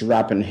than just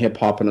rap and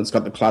hip-hop, and it's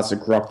got the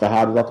classic rock, the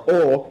hard rock,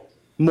 or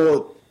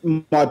more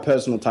my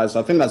personal taste.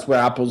 I think that's where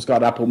Apple's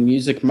got Apple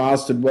Music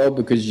mastered well,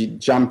 because you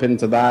jump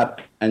into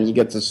that and you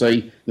get to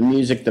see the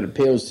music that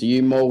appeals to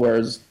you more,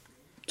 whereas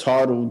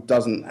Tidal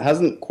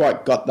hasn't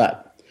quite got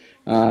that.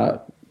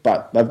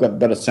 But they've got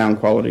better sound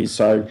quality,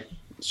 so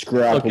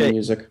screw Apple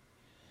Music.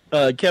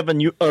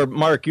 Kevin,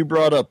 Mark, you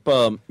brought up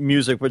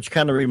music, which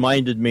kind of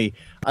reminded me.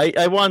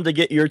 I wanted to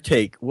get your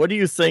take. What do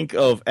you think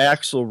of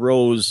Axl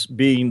Rose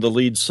being the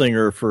lead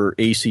singer for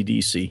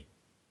AC/DC?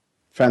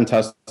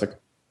 Fantastic.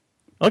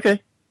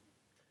 Okay.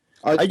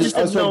 I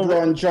saw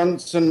Brian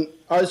Johnson.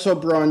 I saw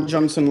Brian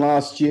Johnson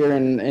last year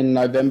in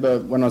November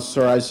when I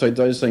saw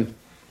AC/DC,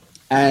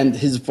 and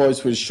his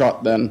voice was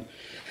shot then.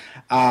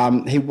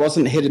 He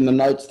wasn't hitting the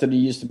notes that he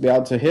used to be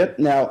able to hit.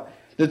 Now,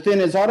 the thing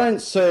is, I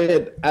don't see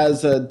it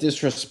as a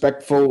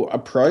disrespectful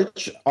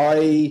approach.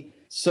 I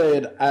see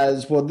it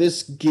as, well,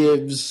 this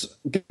gives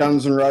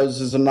Guns N'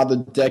 Roses another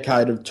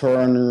decade of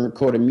touring and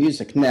recording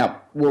music.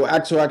 Now, will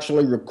Axl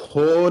actually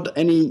record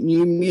any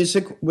new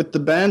music with the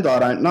band? I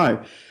don't know.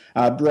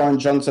 Brian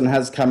Johnson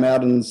has come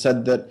out and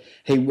said that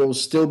he will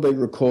still be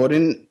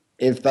recording.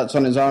 If that's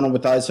on his own or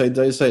with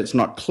AC/DC, it's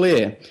not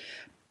clear.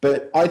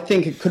 But I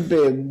think it could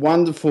be a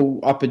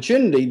wonderful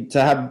opportunity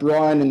to have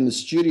Brian in the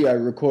studio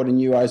recording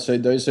new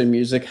AC/DC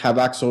music, have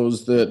Axl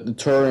as the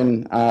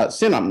touring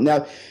singer.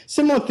 Now,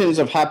 similar things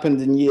have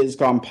happened in years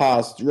gone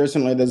past.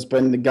 Recently, there's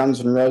been the Guns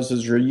N'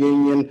 Roses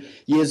reunion.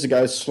 Years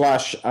ago,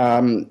 Slash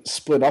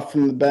split off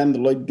from the band, the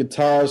lead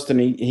guitarist,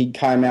 and he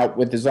came out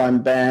with his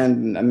own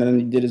band, and then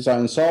he did his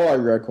own solo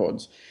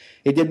records.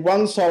 He did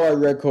one solo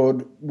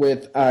record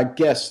with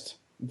guest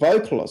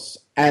vocalists,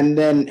 and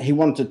then he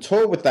wanted to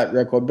tour with that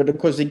record, but of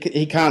course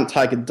he can't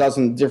take a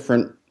dozen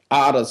different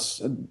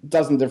artists, a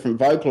dozen different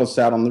vocalists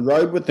out on the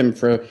road with him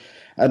for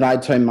an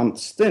 18-month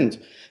stint.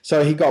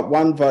 So he got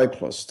one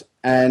vocalist,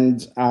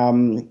 and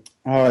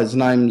his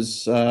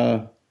name's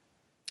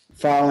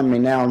failing me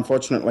now,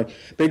 unfortunately.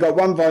 But he got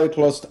one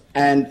vocalist,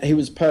 and he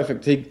was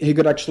perfect. He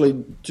could actually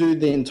do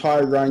the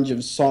entire range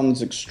of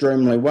songs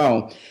extremely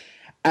well.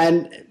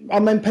 And, I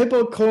mean, people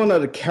are calling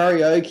it a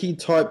karaoke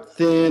type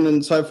thing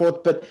and so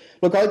forth. But,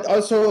 look, I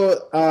saw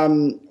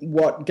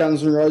what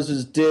Guns N'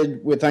 Roses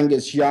did with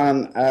Angus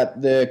Young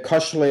at the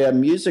Koshlia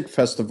Music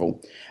Festival,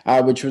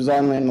 which was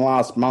only in the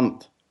last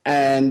month.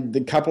 And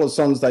the couple of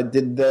songs they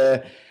did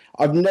there,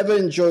 I've never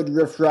enjoyed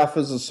Riff Raff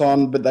as a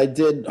song, but they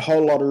did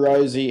Whole Lotta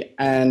Rosie,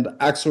 and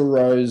Axl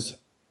Rose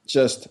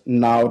just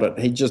nailed it.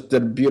 He just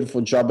did a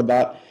beautiful job of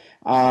that.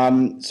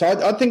 So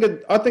I think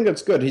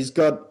it's good. He's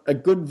got a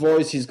good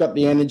voice. He's got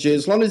the energy.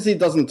 As long as he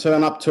doesn't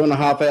turn up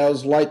 2.5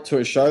 hours late to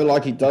a show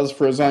like he does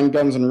for his own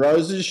Guns N'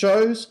 Roses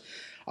shows,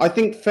 I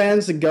think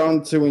fans are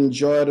going to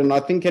enjoy it. And I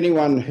think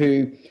anyone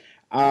who,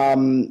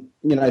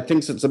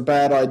 thinks it's a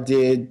bad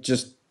idea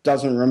just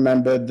doesn't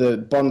remember the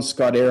Bon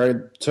Scott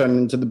era turned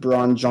into the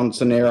Brian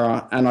Johnson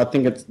era, and I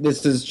think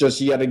this is just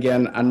yet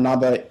again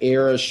another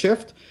era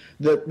shift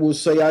that we'll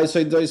see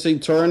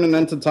AC/DC touring and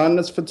entertain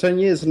us for 10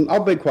 years. And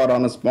I'll be quite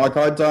honest, Mike,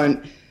 I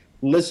don't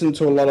listen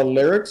to a lot of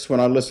lyrics when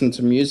I listen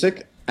to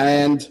music,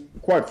 and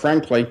quite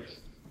frankly,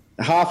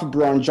 half of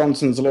Brian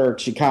Johnson's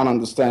lyrics you can't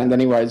understand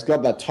anyway. He's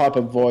got that type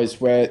of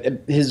voice where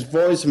his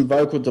voice and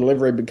vocal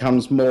delivery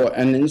becomes more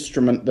an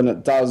instrument than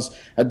it does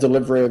a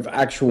delivery of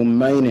actual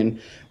meaning,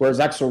 whereas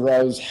Axl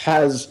Rose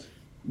has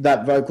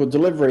that vocal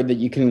delivery that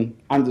you can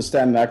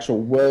understand the actual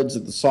words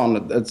of the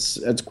song.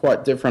 It's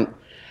quite different.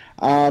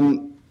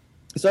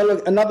 So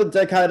look, another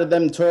decade of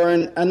them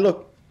touring, and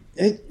look,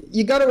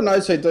 you go to an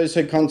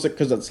AC/DC concert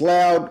because it's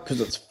loud,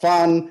 because it's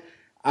fun,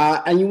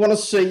 and you want to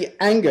see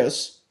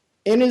Angus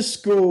in his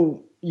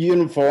school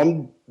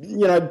uniform,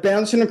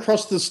 bouncing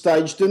across the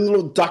stage, doing the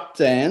little duck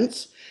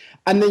dance,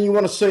 and then you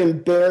want to see him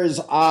bare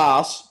his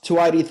ass to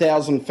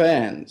 80,000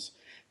 fans.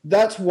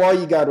 That's why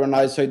you go to an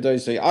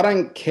AC/DC. I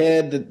don't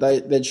care that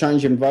they're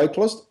changing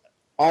vocalist.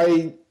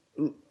 I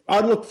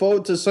look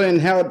forward to seeing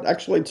how it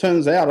actually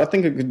turns out. I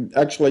think it could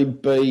actually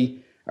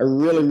be a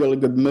really, really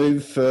good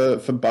move for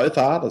both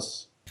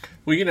artists.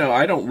 Well,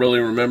 I don't really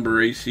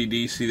remember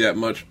AC/DC that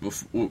much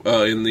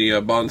in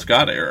the Bon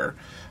Scott era.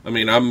 I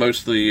mean, I'm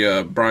mostly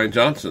Brian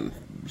Johnson,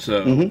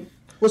 so... Mm-hmm.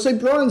 Well, see,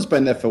 Brian's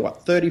been there for,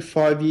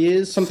 35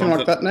 years, something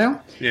like that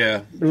now?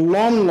 Yeah.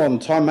 Long, long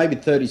time, maybe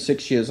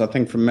 36 years, I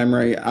think, from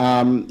memory,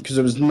 because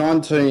it was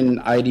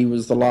 1980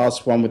 was the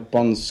last one with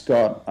Bon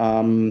Scott,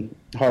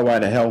 Highway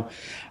to Hell,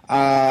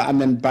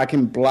 and then Back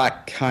in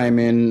Black came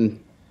in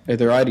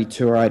either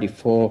 82 or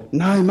 84.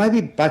 No, maybe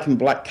Back in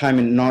Black came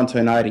in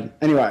 1980.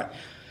 Anyway,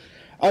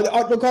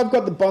 look, I've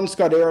got the Bon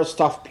Scott era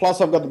stuff,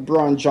 plus I've got the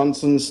Brian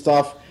Johnson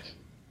stuff.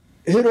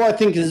 Who do I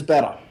think is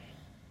better?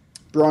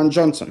 Brian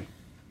Johnson.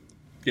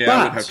 Yeah,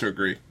 I would have to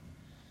agree.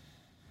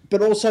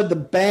 But also the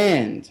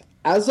band,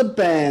 as a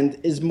band,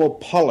 is more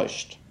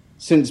polished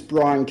since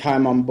Brian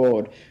came on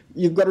board.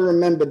 You've got to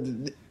remember,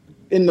 that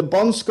in the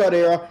Bon Scott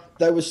era,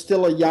 they were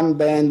still a young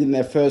band in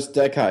their first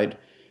decade.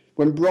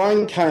 When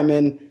Brian came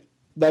in,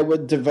 they were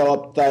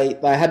developed, they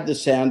had the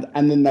sound,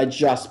 and then they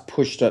just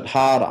pushed it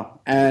harder.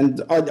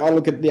 And I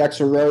look at the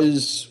Axl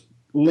Rose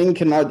link,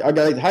 and I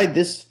go, hey,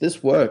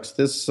 this works.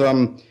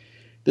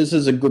 This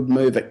is a good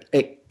move.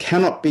 It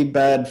cannot be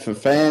bad for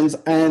fans.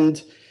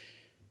 And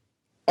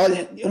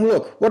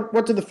look,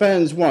 what do the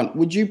fans want?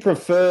 Would you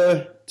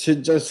prefer to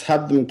just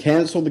have them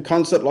cancel the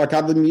concert like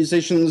other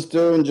musicians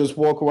do and just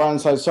walk away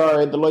and say,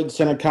 sorry, the lead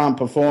singer can't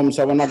perform,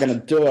 so we're not going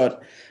to do it?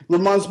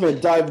 Reminds me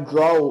of Dave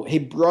Grohl. He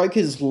broke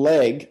his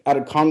leg at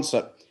a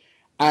concert,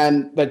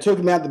 and they took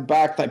him out the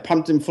back, they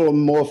pumped him full of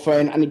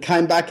morphine, and he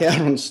came back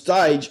out on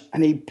stage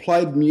and he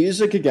played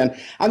music again.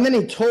 And then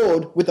he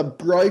toured with a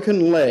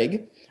broken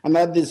leg, and they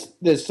had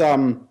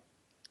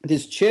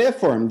this chair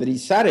for him that he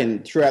sat in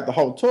throughout the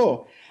whole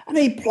tour. And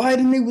he played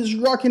and he was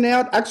rocking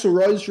out. Axl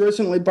Rose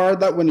recently borrowed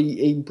that when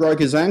he broke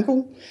his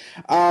ankle.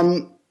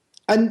 And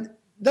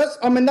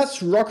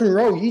that's rock and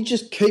roll. You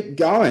just keep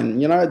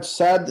going. It's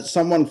sad that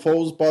someone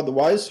falls by the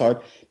wayside,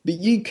 but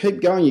you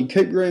keep going. You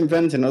keep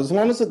reinventing. As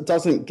long as it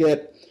doesn't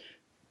get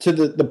to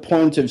the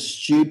point of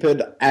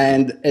stupid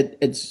and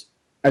it's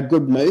a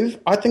good move,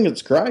 I think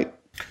it's great.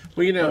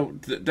 Well,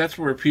 that's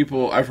where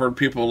I've heard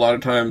people a lot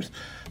of times,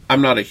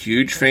 I'm not a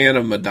huge fan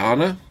of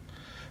Madonna,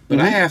 but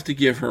I have to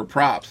give her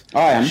props.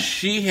 I am.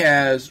 She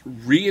has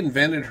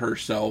reinvented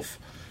herself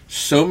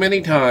so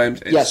many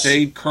times and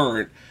stayed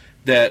current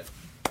that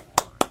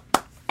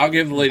I'll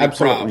give the lady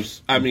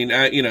props. I mean,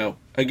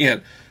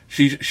 again,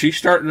 she's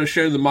starting to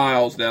show the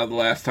miles now the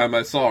last time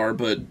I saw her,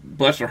 but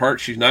bless her heart,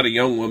 she's not a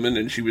young woman,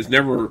 and she was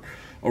never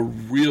a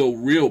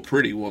real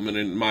pretty woman,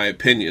 in my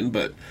opinion,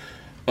 but...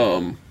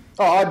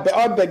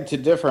 I beg to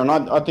differ, and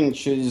I think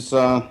she's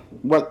for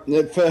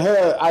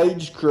her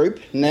age group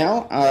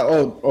now,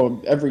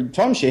 or every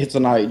time she hits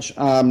an age,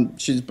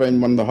 she's been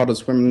one of the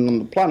hottest women on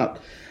the planet.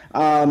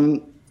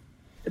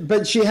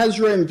 But she has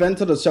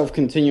reinvented herself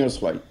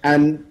continuously,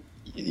 and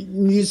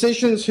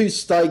musicians who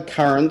stay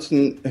current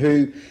and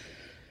who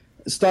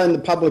stay in the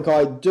public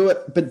eye do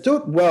it, but do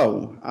it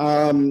well.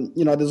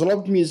 There's a lot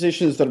of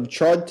musicians that have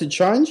tried to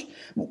change.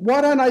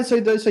 Why don't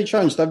AC/DC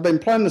change? They've been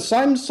playing the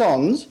same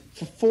songs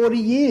for 40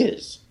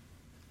 years.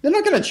 They're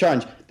not going to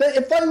change.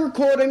 If they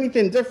record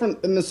anything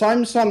different than the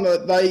same song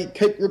that they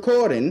keep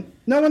recording,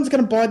 no one's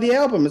going to buy the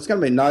album. It's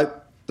going to be, no,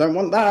 don't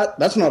want that.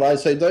 That's not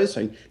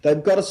AC/DC.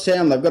 They've got a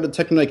sound. They've got a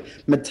technique.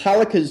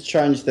 Metallica's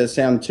changed their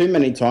sound too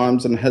many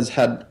times and has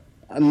had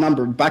a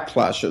number of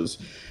backlashes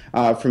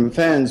from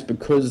fans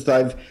because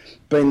they've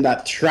been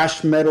that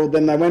thrash metal,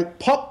 then they went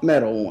pop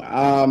metal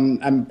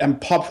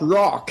and pop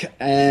rock,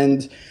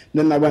 and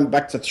then they went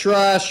back to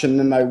thrash, and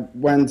then they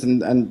went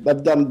and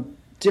they've done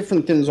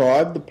different things all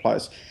over the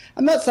place.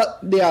 And that's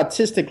the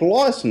artistic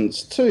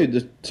license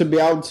too, to be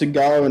able to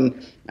go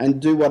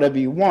and do whatever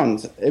you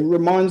want. It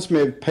reminds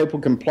me of people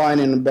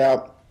complaining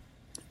about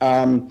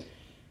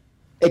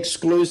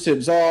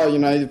exclusives. Oh, you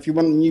know, if you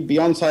want a new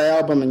Beyonce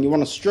album and you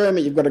want to stream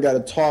it, you've got to go to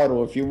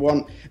Tidal. If you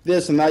want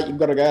this and that, you've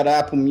got to go to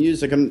Apple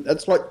Music. And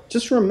it's like,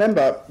 just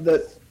remember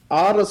that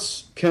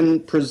artists can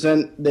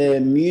present their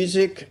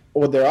music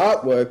or their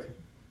artwork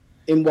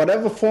in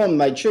whatever form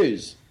they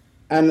choose.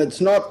 And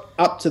it's not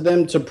up to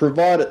them to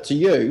provide it to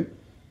you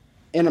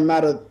in a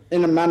manner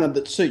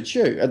that suits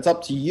you. It's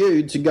up to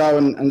you to go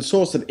and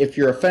source it if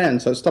you're a fan.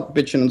 So stop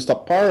bitching and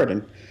stop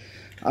pirating.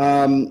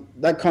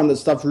 That kind of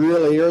stuff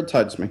really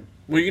irritates me.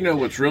 Well, you know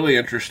what's really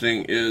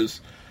interesting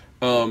is,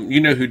 you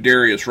know who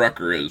Darius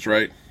Rucker is,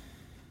 right?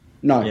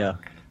 No. Yeah.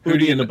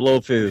 Hootie and the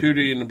Blowfish.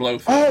 Hootie and the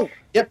Blowfish. Oh,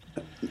 yep.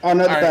 I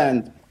know the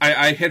band.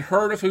 I had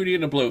heard of Hootie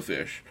and the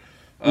Blowfish.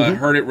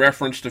 Heard it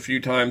referenced a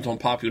few times on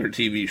popular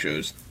TV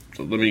shows.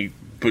 So let me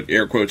put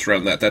air quotes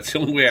around that. That's the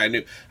only way I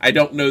knew. I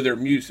don't know their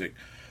music.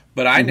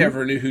 But I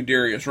never knew who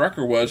Darius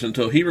Rucker was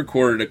until he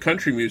recorded a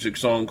country music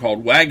song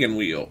called Wagon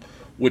Wheel,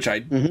 which I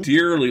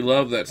dearly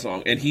love that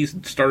song. And he's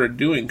started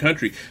doing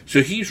country.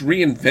 So he's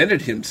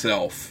reinvented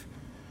himself,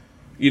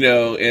 you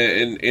know,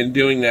 in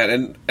doing that.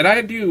 And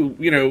I do,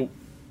 you know,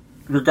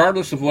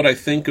 regardless of what I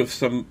think of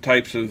some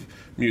types of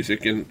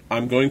music, and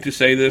I'm going to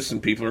say this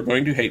and people are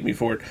going to hate me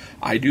for it,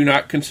 I do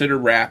not consider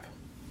rap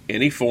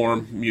any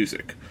form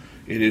music.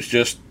 It is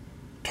just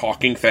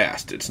talking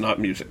fast. It's not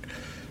music.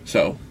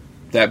 So,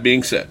 that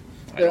being said.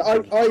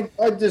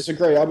 I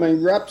disagree. I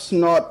mean, rap's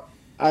not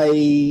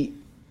a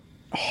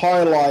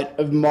highlight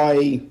of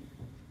my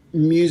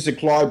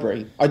music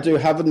library. I do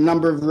have a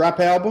number of rap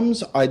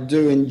albums. I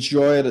do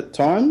enjoy it at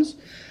times.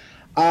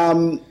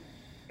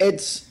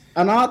 It's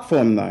an art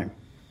form, though.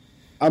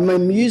 I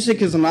mean,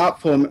 music is an art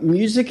form.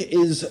 Music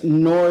is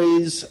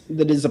noise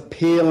that is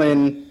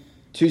appealing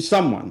to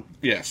someone.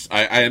 Yes,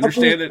 I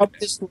understand it.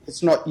 Obviously,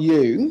 it's not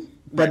you,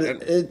 but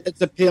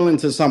it's appealing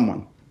to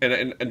someone.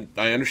 And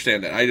I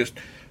understand that. I just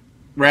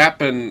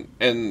rap and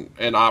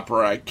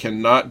opera. I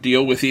cannot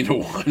deal with either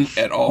one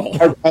at all.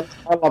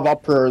 I love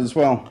opera as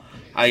well.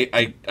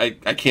 I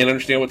can't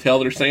understand what the hell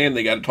they're saying.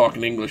 They got to talk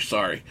in English.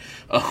 Sorry.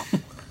 Oh,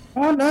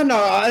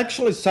 no.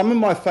 Actually, some of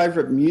my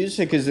favourite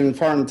music is in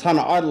foreign tongue.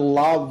 I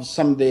love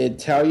some of the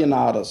Italian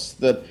artists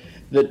that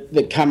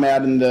come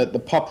out in the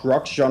pop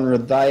rock genre.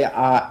 They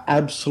are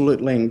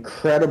absolutely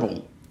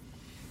incredible.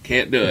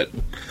 Can't do it.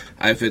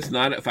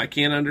 If I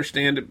can't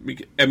understand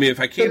it, I mean, if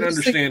I can't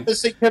understand...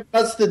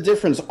 That's the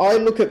difference. I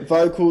look at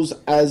vocals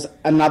as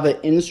another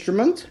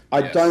instrument.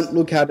 I don't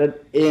look at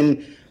it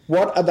in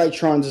what are they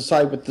trying to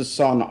say with the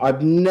song.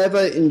 I've never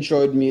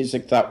enjoyed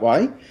music that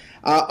way.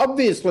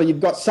 Obviously,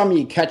 you've got some of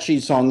your catchy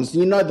songs.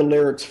 You know the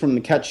lyrics from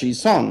the catchy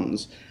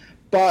songs.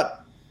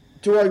 But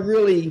do I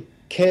really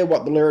care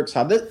what the lyrics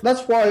are?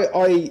 That's why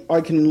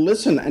I can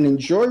listen and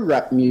enjoy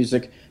rap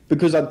music,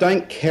 because I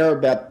don't care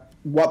about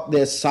what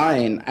they're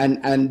saying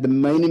and the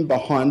meaning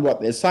behind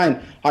what they're saying.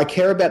 I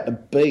care about the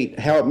beat,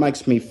 how it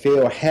makes me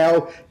feel,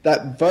 how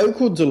that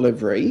vocal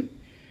delivery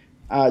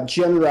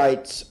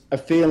generates a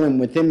feeling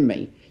within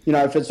me. You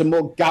know, if it's a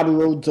more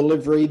guttural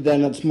delivery,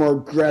 then it's more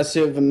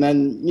aggressive. And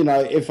then, you know,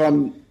 if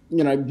I'm,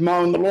 you know,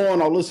 mowing the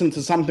lawn, I'll listen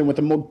to something with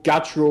a more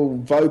guttural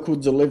vocal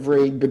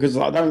delivery because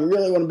I don't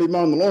really want to be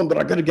mowing the lawn, but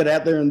I've got to get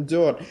out there and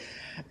do it.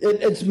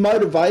 It's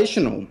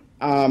motivational,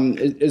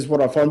 is what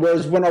I find.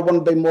 Whereas when I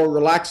want to be more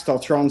relaxed, I'll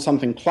throw on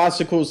something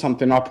classical,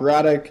 something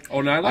operatic.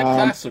 Oh, no, I like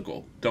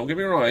classical. Don't get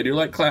me wrong. I do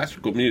like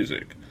classical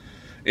music.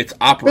 It's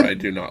opera I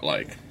do not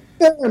like.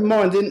 Bear in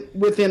mind,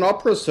 within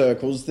opera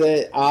circles,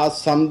 there are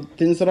some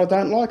things that I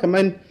don't like. I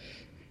mean,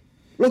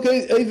 look,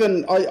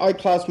 even I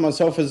class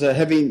myself as a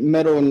heavy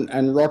metal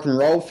and rock and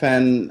roll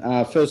fan,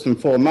 first and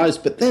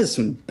foremost, but there's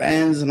some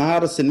bands and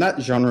artists in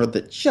that genre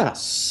that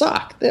just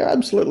suck. They're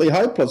absolutely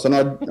hopeless, and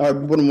I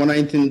wouldn't want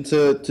anything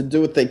to do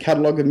with their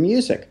catalogue of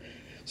music.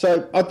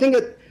 So I think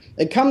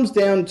it comes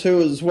down to,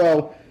 as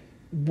well,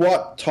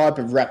 what type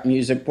of rap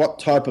music, what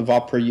type of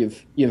opera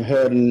you've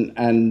heard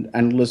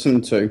and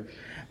listened to.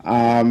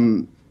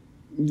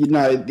 You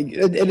know,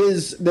 there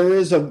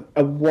is a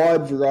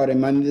wide variety. I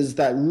mean, there's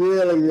that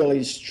really,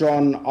 really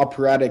strong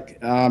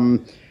operatic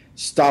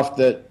stuff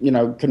that, you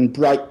know, can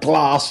break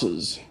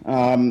glasses.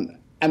 And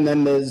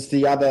then there's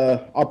the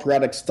other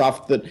operatic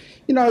stuff that,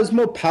 you know, is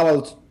more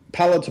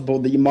palatable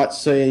that you might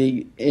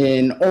see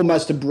in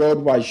almost a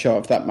Broadway show,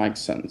 if that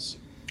makes sense.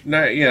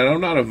 No, yeah,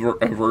 I'm not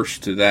averse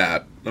to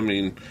that. I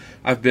mean,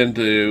 I've been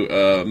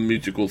to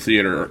musical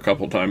theater a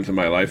couple times in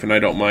my life, and I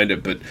don't mind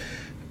it, but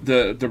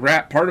the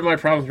rap, part of my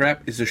problem with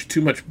rap is there's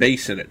too much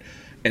bass in it,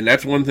 and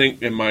that's one thing.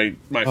 And my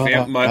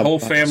whole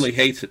family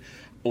hates it.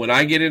 When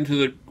I get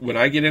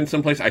in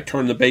someplace, I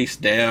turn the bass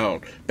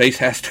down. Bass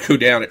has to go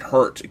down. It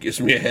hurts. It gives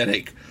me a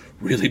headache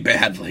really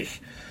badly.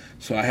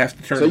 So I have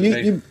to turn. So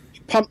you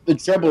pump the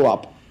treble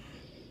up.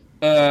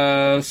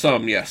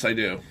 Some, yes, I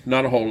do.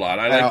 Not a whole lot.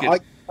 I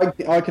like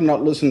it. I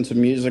cannot listen to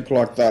music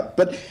like that.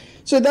 But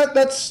so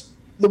that's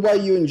the way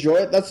you enjoy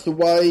it. That's the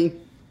way.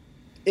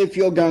 If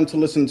you're going to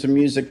listen to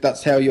music,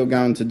 that's how you're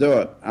going to do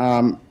it.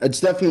 It's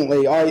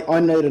definitely, I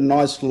need a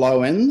nice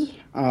low end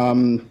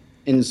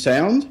in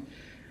sound.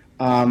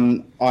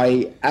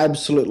 I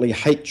absolutely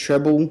hate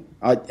treble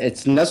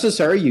It's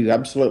necessary. You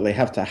absolutely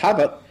have to have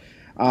it.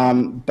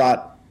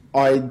 But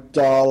I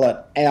dial it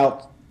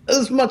out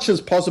as much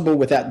as possible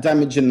without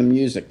damaging the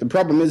music. The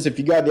problem is if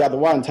you go the other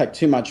way and take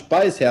too much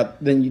bass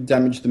out, then you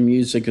damage the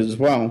music as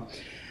well,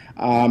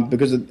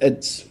 because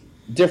it's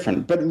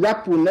different. But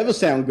rap will never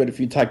sound good if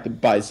you take the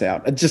bass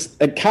out.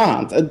 It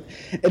can't.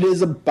 It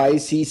is a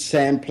bassy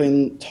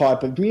sampling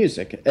type of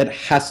music. It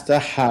has to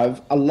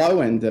have a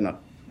low end in it.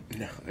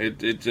 No,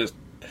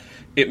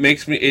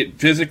 it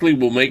physically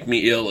will make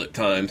me ill at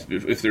times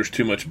if there's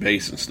too much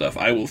bass and stuff.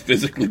 I will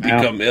physically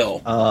become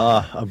ill.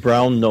 A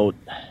brown note.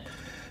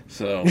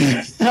 So,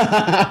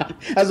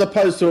 as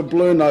opposed to a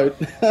blue note.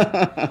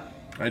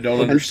 I don't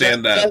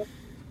understand that.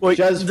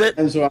 Jazz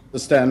fans will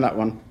understand that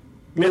one.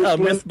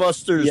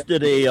 Mythbusters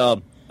did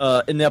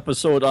an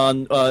episode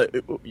on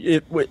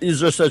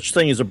is there such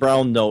thing as a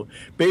brown note?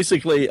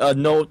 Basically, a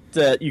note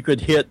that you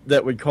could hit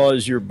that would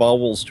cause your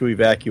bowels to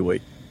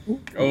evacuate.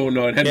 Oh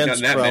no, it hadn't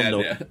gotten that bad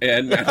yet. It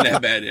hadn't gotten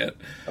that bad yet.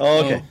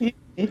 Oh, okay.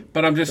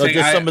 But I'm just saying,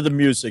 just some of the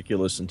music you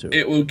listen to.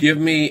 It will give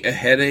me a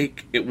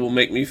headache. It will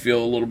make me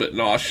feel a little bit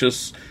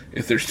nauseous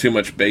if there's too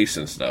much bass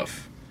and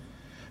stuff.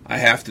 I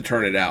have to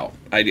turn it out.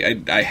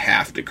 I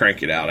have to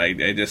crank it out.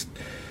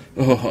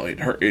 It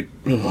hurt.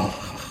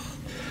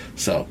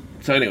 So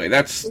anyway,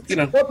 that's,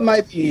 What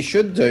maybe you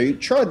should do,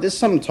 try this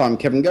sometime,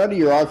 Kevin. Go to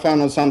your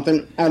iPhone or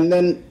something and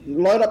then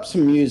load up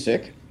some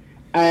music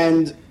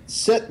and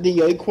set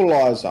the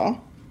equalizer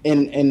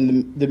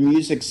in the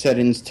music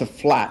settings to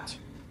flat.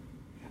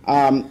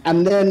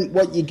 And then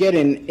what you get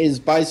in is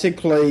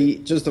basically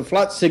just a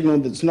flat signal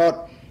that's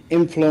not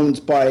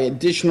influenced by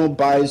additional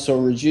bass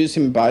or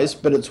reducing bass,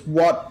 but it's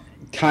what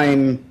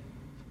came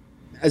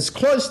as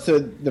close to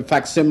the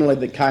facsimile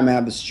that came out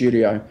of the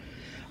studio.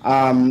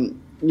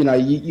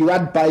 You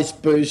add bass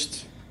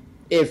boost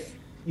if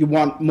you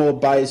want more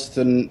bass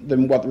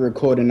than what the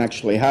recording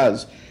actually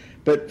has.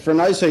 But for an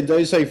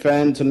AC/DC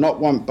fan to not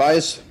want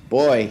bass,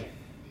 boy.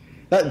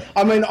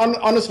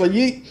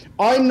 Honestly,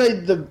 I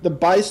need the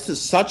bass to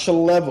such a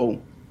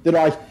level that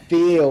I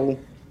feel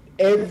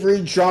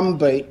every drum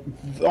beat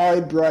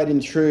vibrating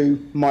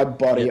through my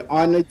body. Yeah.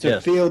 I need to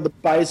feel the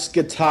bass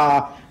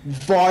guitar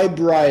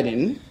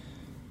vibrating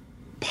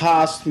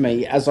past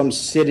me as I'm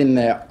sitting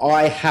there.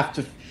 I have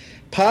to.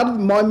 Part of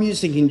my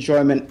music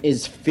enjoyment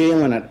is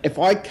feeling it. If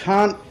I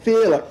can't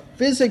feel it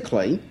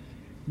physically,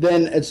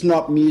 then it's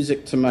not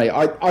music to me.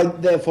 I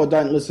therefore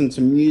don't listen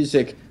to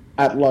music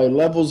at low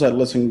levels. I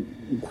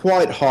listen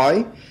quite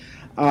high,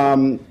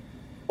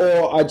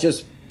 or I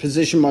just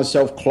position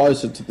myself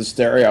closer to the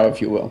stereo,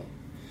 if you will.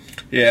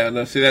 Yeah,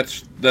 no, see,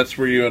 that's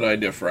where you and I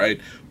differ.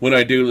 When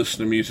I do listen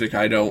to music,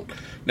 I don't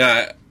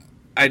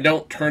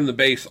turn the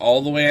bass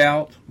all the way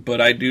out,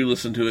 but I do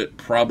listen to it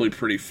probably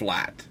pretty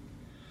flat.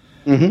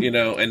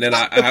 Mm-hmm. And then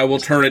I will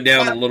turn it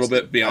down a little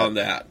bit beyond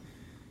that.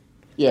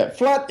 Yeah,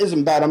 flat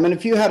isn't bad. I mean,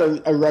 if you had a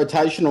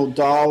rotational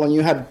dial and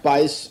you had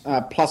bass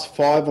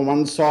 +5 on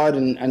one side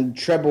and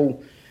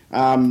treble,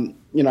 -5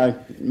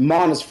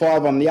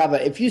 on the other,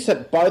 if you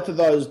set both of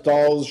those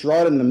dials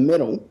right in the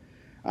middle,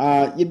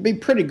 you'd be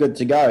pretty good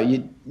to go.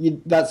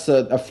 That's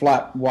a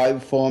flat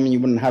waveform, and you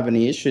wouldn't have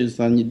any issues.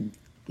 Then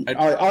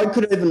I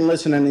could even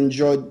listen and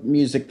enjoy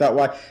music that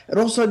way. It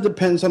also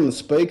depends on the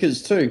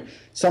speakers too.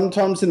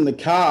 Sometimes in the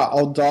car,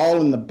 I'll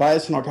dial in the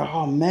bass and I'll go,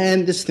 oh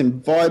man, this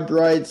thing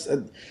vibrates.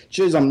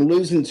 Geez, I'm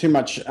losing too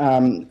much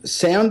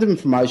sound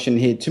information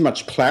here, too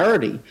much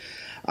clarity.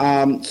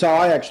 So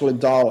I actually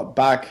dial it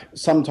back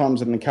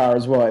sometimes in the car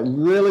as well. It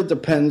really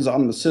depends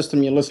on the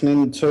system you're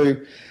listening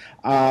to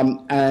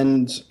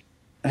and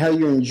how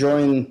you're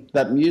enjoying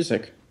that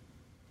music.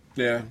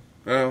 Yeah,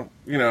 well,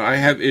 I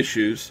have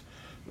issues.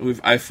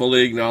 I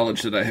fully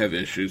acknowledge that I have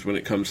issues when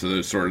it comes to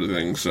those sort of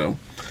things. So,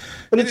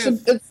 but it's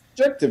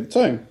subjective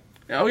too.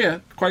 Oh yeah,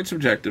 quite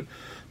subjective.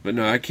 But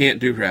no, I can't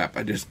do rap.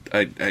 I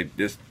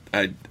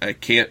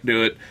can't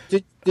do it.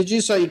 Did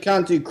you say you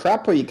can't do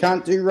crap or you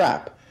can't do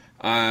rap?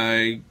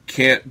 I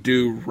can't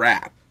do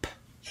rap.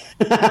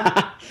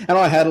 And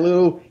I had a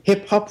little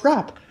hip hop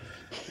rap.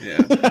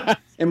 Yeah.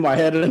 In my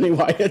head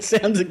anyway. It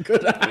sounded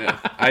good. Yeah.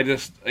 I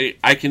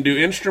can do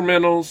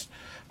instrumentals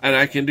and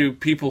I can do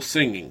people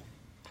singing.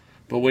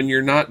 But when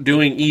you're not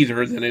doing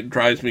either, then it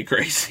drives me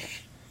crazy.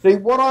 See,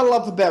 what I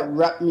love about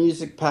rap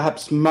music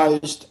perhaps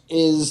most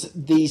is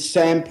the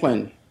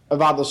sampling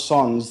of other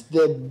songs.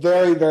 They're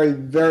very, very,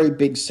 very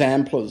big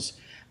samplers.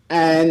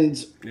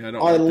 And yeah, I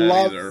don't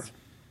like that either.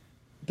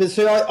 But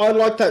see, I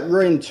like that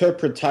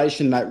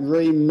reinterpretation, that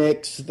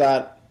remix,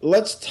 that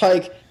let's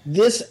take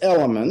this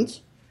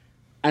element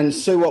and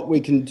see what we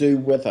can do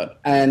with it.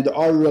 And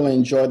I really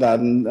enjoy that.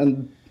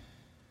 And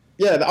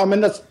yeah, I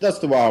mean, that's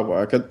the way I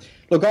work.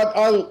 Look,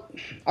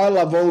 I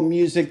love all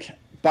music,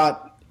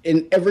 but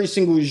in every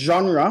single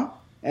genre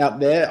out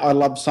there, I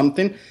love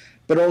something.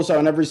 But also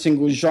in every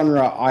single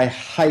genre, I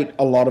hate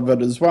a lot of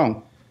it as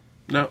well.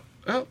 No,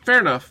 fair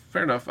enough.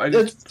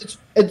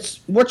 It's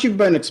what you've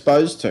been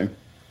exposed to.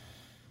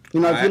 If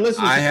you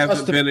listen to I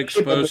haven't been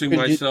exposing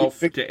myself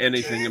to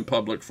anything in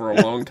public for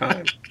a long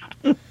time.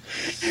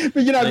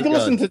 But you know, Thank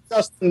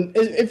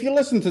if you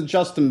listen to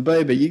Justin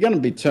Bieber, you're going to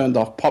be turned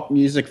off pop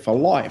music for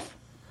life.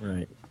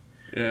 Right.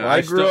 Yeah,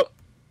 Well,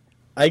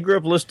 I grew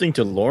up listening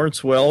to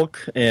Lawrence Welk,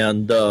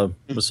 and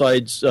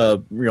besides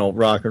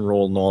rock and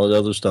roll and all that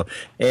other stuff,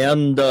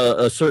 and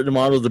a certain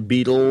amount of the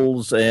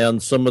Beatles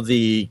and some of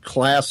the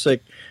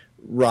classic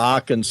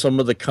rock and some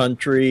of the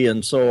country,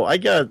 and so I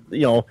got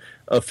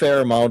a fair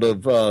amount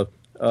of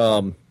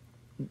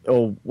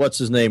what's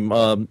his name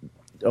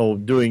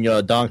doing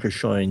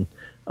Dankeschön.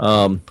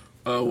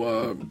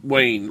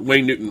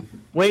 Wayne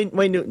Newton. Wayne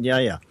Newton,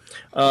 yeah.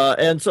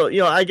 And so,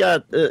 I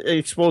got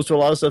exposed to a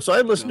lot of stuff. So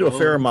I listened to a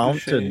fair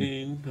amount.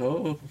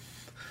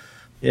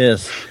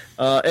 Yes.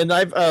 And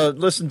I've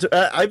listened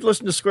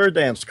to Square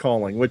Dance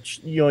Calling, which,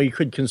 you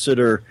could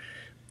consider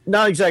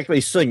not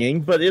exactly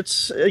singing, but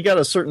it got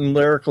a certain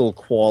lyrical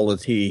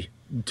quality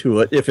to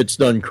it if it's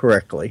done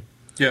correctly.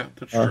 Yeah,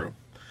 that's true.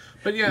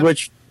 But yeah.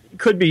 Which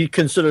could be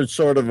considered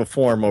sort of a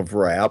form of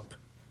rap.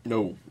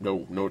 No,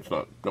 it's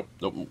not.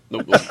 Nope.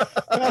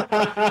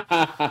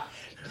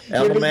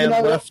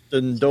 Alaman Left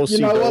and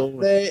Do-Si-Do. You know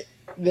what?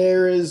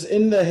 There is,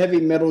 in the heavy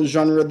metal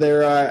genre,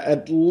 there are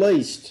at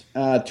least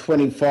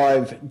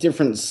 25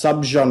 different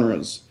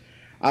subgenres.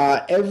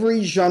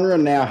 Every genre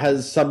now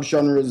has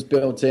subgenres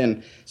built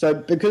in. So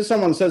because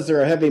someone says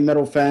they're a heavy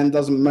metal fan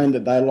doesn't mean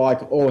that they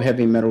like all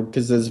heavy metal,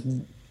 because there's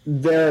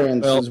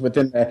variances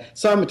within there.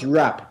 Same with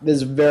rap.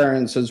 There's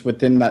variances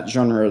within that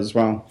genre as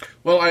well.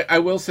 Well, I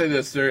will say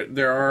this.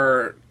 There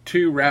are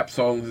two rap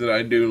songs that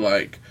I do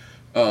like.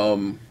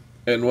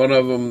 And one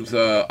of them's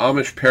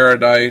Amish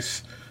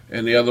Paradise,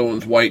 and the other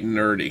one's White and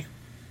Nerdy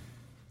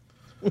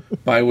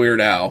by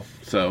Weird Al.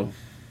 So,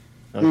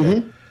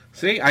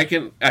 see, I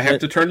have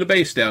to turn the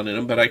bass down in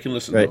them, but I can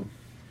listen to them.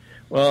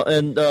 Well,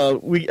 and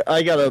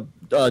I got a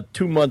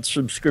 2-month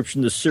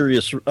subscription to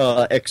Sirius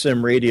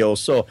XM Radio,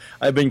 so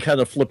I've been kind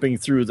of flipping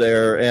through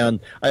there, and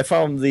I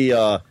found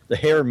the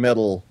hair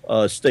metal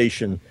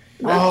station.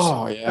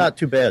 Not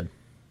too bad.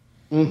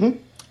 Mm-hmm.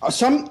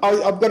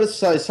 I've got to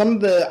say, some of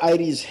the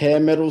 80s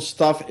hair metal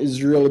stuff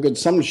is really good.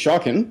 Some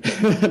shocking,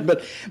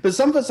 but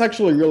some of it's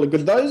actually really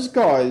good. Those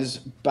guys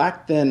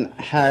back then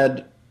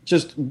had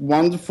just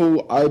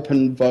wonderful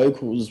open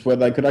vocals where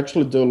they could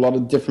actually do a lot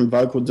of different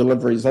vocal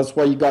deliveries. That's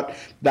why you got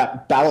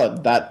that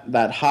ballad,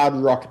 that hard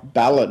rock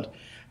ballad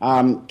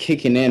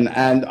kicking in.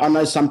 And I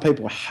know some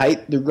people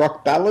hate the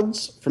rock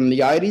ballads from the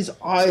 80s.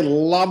 I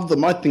love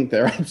them. I think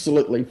they're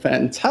absolutely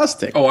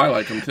fantastic. Oh, I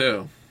like them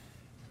too.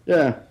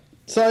 Yeah.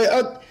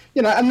 So,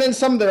 and then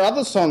some of their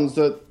other songs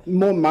that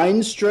more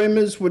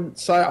mainstreamers would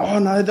say, oh,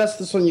 no, that's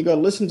the song you got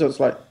to listen to. It's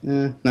like,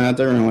 no, I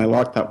don't really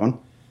like that one.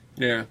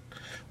 Yeah.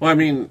 Well, I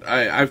mean,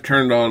 I've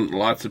turned on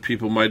lots of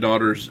people. My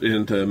daughter's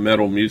into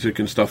metal music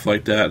and stuff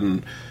like that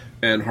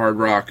and hard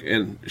rock,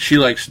 and she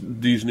likes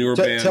these newer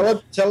bands.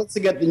 Tell her to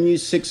get the new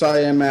 6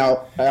 AM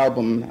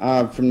album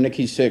from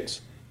Nikki Sixx.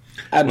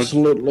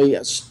 Absolutely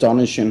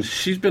astonishing.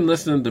 She's been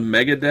listening to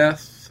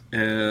Megadeth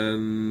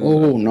and...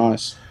 Oh,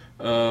 nice.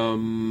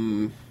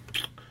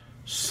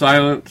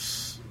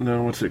 Silence.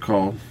 No, what's it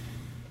called?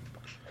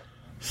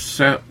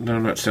 No,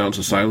 not Sounds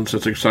of Silence.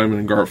 That's a Simon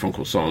and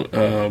Garfunkel song.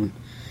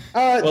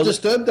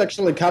 Disturbed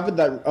actually covered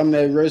that on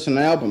their recent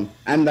album,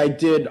 and they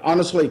did.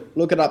 Honestly,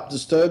 look it up.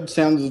 Disturbed,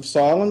 Sounds of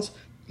Silence.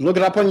 Look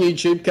it up on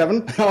YouTube,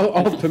 Kevin.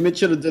 I'll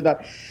permit you to do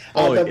that.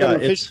 They've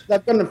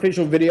got an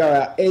official video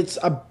out. It's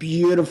a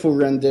beautiful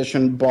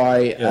rendition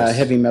by a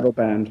heavy metal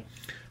band.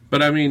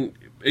 But I mean,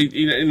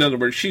 in other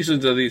words, she's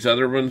into these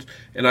other ones,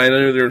 and I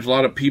know there's a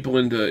lot of people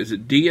into. Is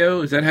it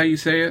Dio? Is that how you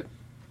say it?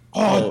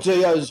 Oh,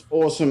 Dio's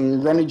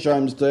awesome. Ronnie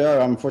James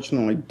Dio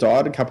unfortunately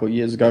died a couple of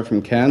years ago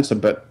from cancer,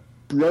 but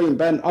brilliant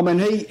band. I mean,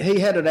 he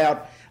headed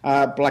out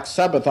Black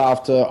Sabbath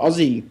after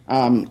Ozzy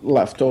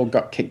left or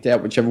got kicked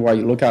out, whichever way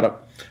you look at it.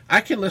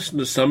 I can listen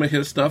to some of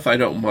his stuff. I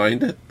don't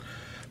mind it.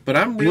 But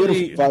I'm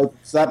really... Beautiful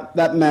vocals.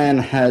 That man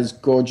has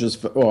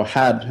gorgeous... Or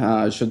had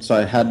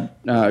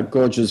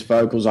gorgeous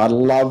vocals. I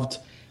loved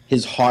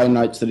his high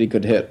notes that he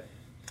could hit.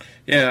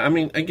 Yeah, I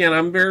mean, again,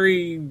 I'm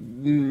very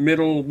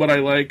middle what I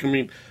like. I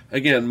mean,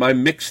 again, my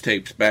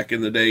mixtapes back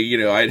in the day,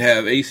 I'd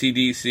have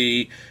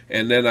AC/DC,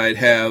 and then I'd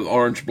have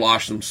Orange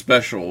Blossom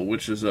Special,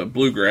 which is a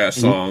bluegrass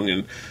song,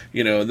 and,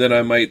 then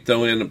I might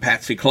throw in a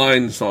Patsy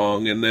Cline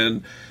song, and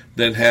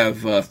then have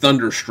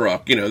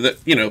Thunderstruck,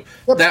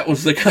 that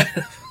was the kind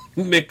of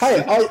mix.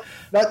 Hey,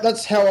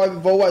 that's how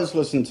I've always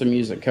listened to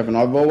music, Kevin.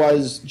 I've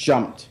always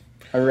jumped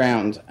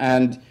around,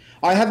 and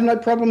I have no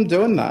problem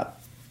doing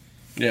that.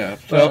 Yeah.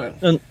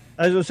 And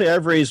I was going to say,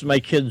 I've raised my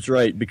kids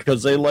right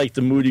because they like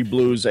the Moody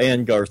Blues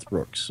and Garth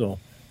Brooks. So,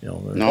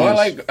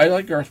 nice. I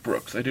like Garth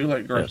Brooks. I do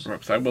like Garth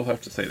Brooks. I will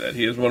have to say that.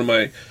 He is one of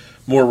my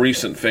more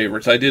recent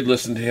favorites. I did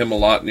listen to him a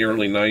lot in the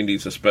early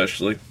 90s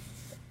especially.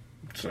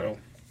 So,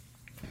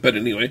 but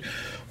anyway.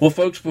 Well,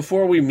 folks,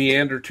 before we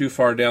meander too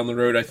far down the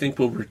road, I think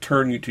we'll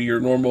return you to your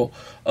normal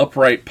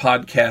upright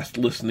podcast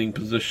listening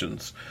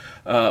positions.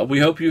 We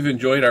hope you've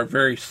enjoyed our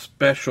very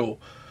special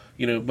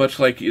much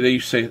like they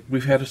used to say,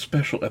 we've had a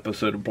special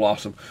episode of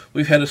Blossom.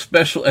 We've had a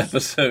special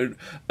episode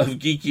of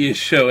Geekiest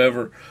Show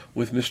Ever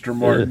with Mr.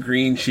 Mark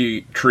Green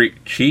Chi?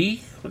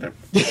 Whatever.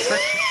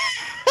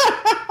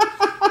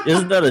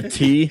 Isn't that a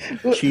T?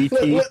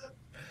 Chi-T?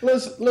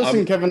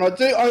 Listen, Kevin, I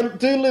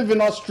do live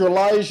in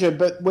Australasia,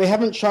 but we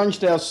haven't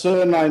changed our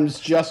surnames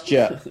just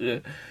yet.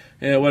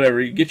 Yeah, whatever.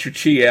 You get your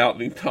chi out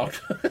and you talk.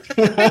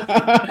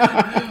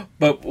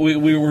 But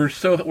we're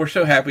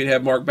so happy to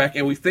have Mark back,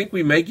 and we think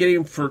we may get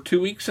him for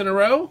 2 weeks in a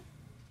row.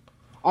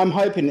 I'm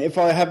hoping. If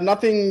I have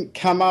nothing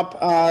come up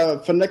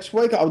for next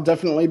week, I'll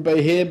definitely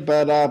be here.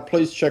 But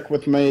please check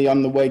with me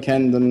on the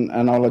weekend,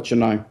 and I'll let you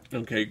know.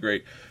 Okay,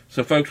 great.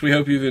 So, folks, we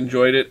hope you've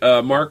enjoyed it.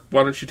 Mark,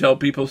 why don't you tell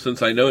people,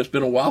 since I know it's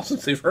been a while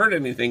since they've heard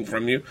anything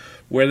from you,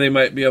 where they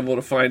might be able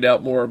to find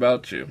out more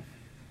about you.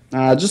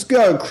 Just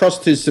go across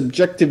to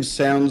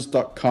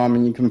subjectivesounds.com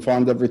and you can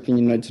find everything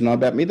you need to know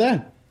about me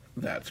there.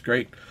 That's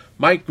great.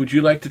 Mike, would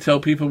you like to tell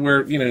people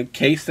where, in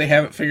case they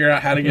haven't figured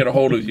out how to get a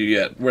hold of you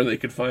yet, where they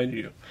could find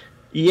you?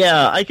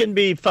 Yeah, I can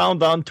be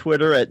found on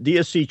Twitter at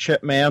DSC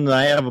Chipman, and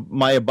I have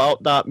my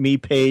about.me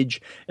page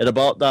at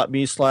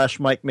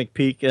about.me/Mike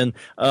McPeak, and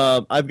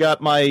I've got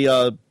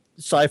my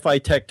Sci-Fi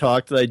Tech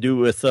Talk that I do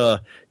with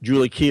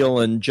Julie Keel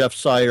and Jeff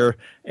Sire,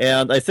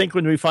 and I think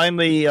when we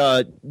finally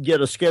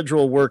get a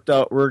schedule worked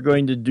out, we're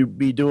going to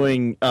be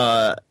doing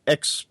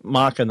Ex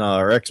Machina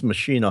or Ex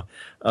Machina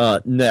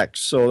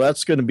next. So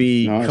that's going to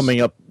be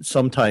coming up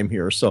sometime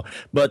here. So,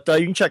 but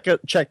you can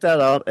check that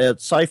out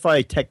at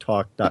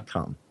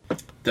sci-fi-tech-talk.com.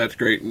 That's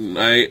great, and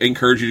I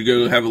encourage you to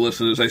go have a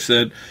listen. As I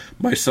said,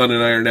 my son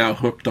and I are now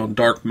hooked on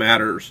Dark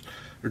Matter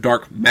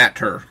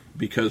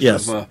because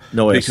of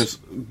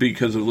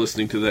because of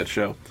listening to that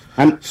show.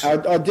 And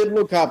I did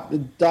look up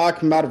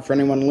Dark Matter for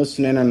anyone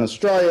listening in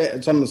Australia.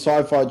 It's on the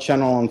Sci-Fi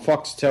Channel on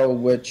Foxtel,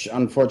 which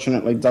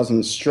unfortunately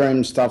doesn't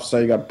stream stuff, so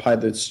you got to pay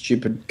the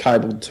stupid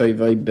cable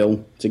TV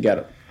bill to get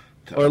it.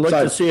 Or look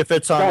to see if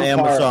it's on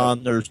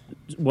Amazon. There's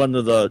one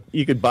of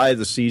you could buy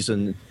the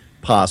season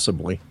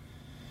possibly.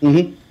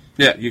 Mm-hmm.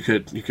 Yeah, you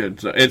could.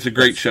 So it's a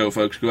great show,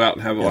 folks. Go out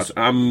and have a watch.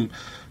 I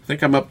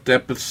think I'm up to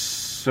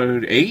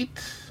episode 8.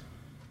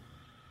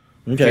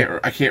 Okay.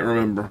 I can't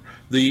remember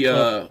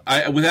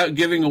without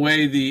giving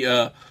away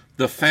the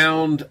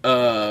found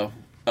a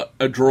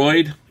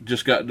droid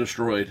just got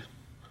destroyed.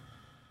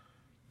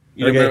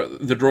 You remember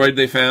the droid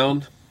they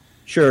found?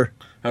 Sure.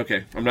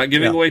 Okay, I'm not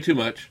giving away too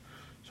much,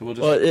 so we'll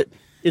just. Well,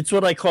 it's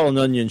what I call an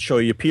onion show.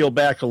 You peel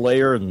back a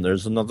layer, and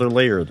there's another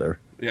layer there.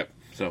 Yep.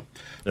 So,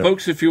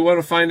 folks, if you want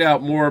to find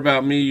out more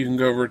about me, you can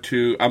go over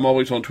to, I'm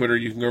always on Twitter,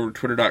 you can go over to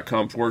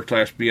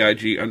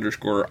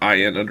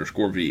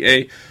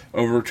twitter.com/BIG_IN_VA,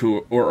 over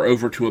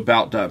to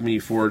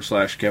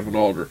about.me/Kevin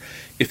Alder.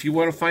 If you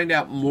want to find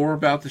out more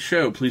about the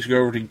show, please go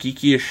over to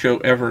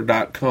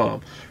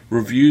geekiestshowever.com.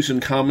 Reviews and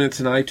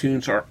comments in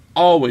iTunes are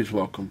always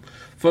welcome.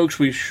 Folks,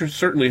 we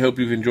certainly hope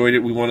you've enjoyed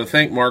it. We want to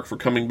thank Mark for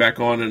coming back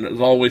on, and as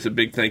always, a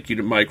big thank you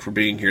to Mike for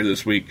being here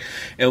this week.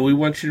 And we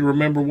want you to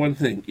remember one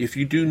thing. If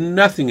you do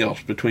nothing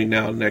else between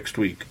now and next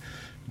week,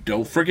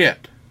 don't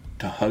forget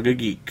to hug a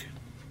geek.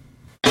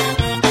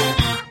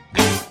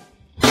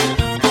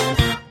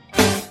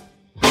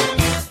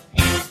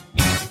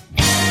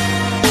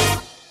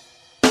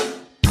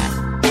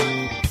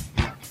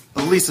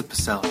 Elisa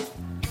Pacelli,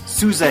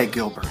 Suzanne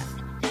Gilbert,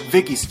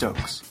 Vicky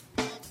Stokes,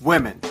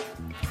 Women,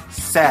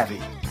 Savvy,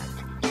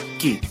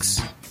 Geeks,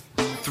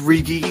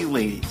 3 geeky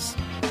ladies,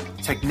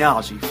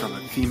 technology from a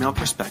female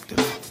perspective.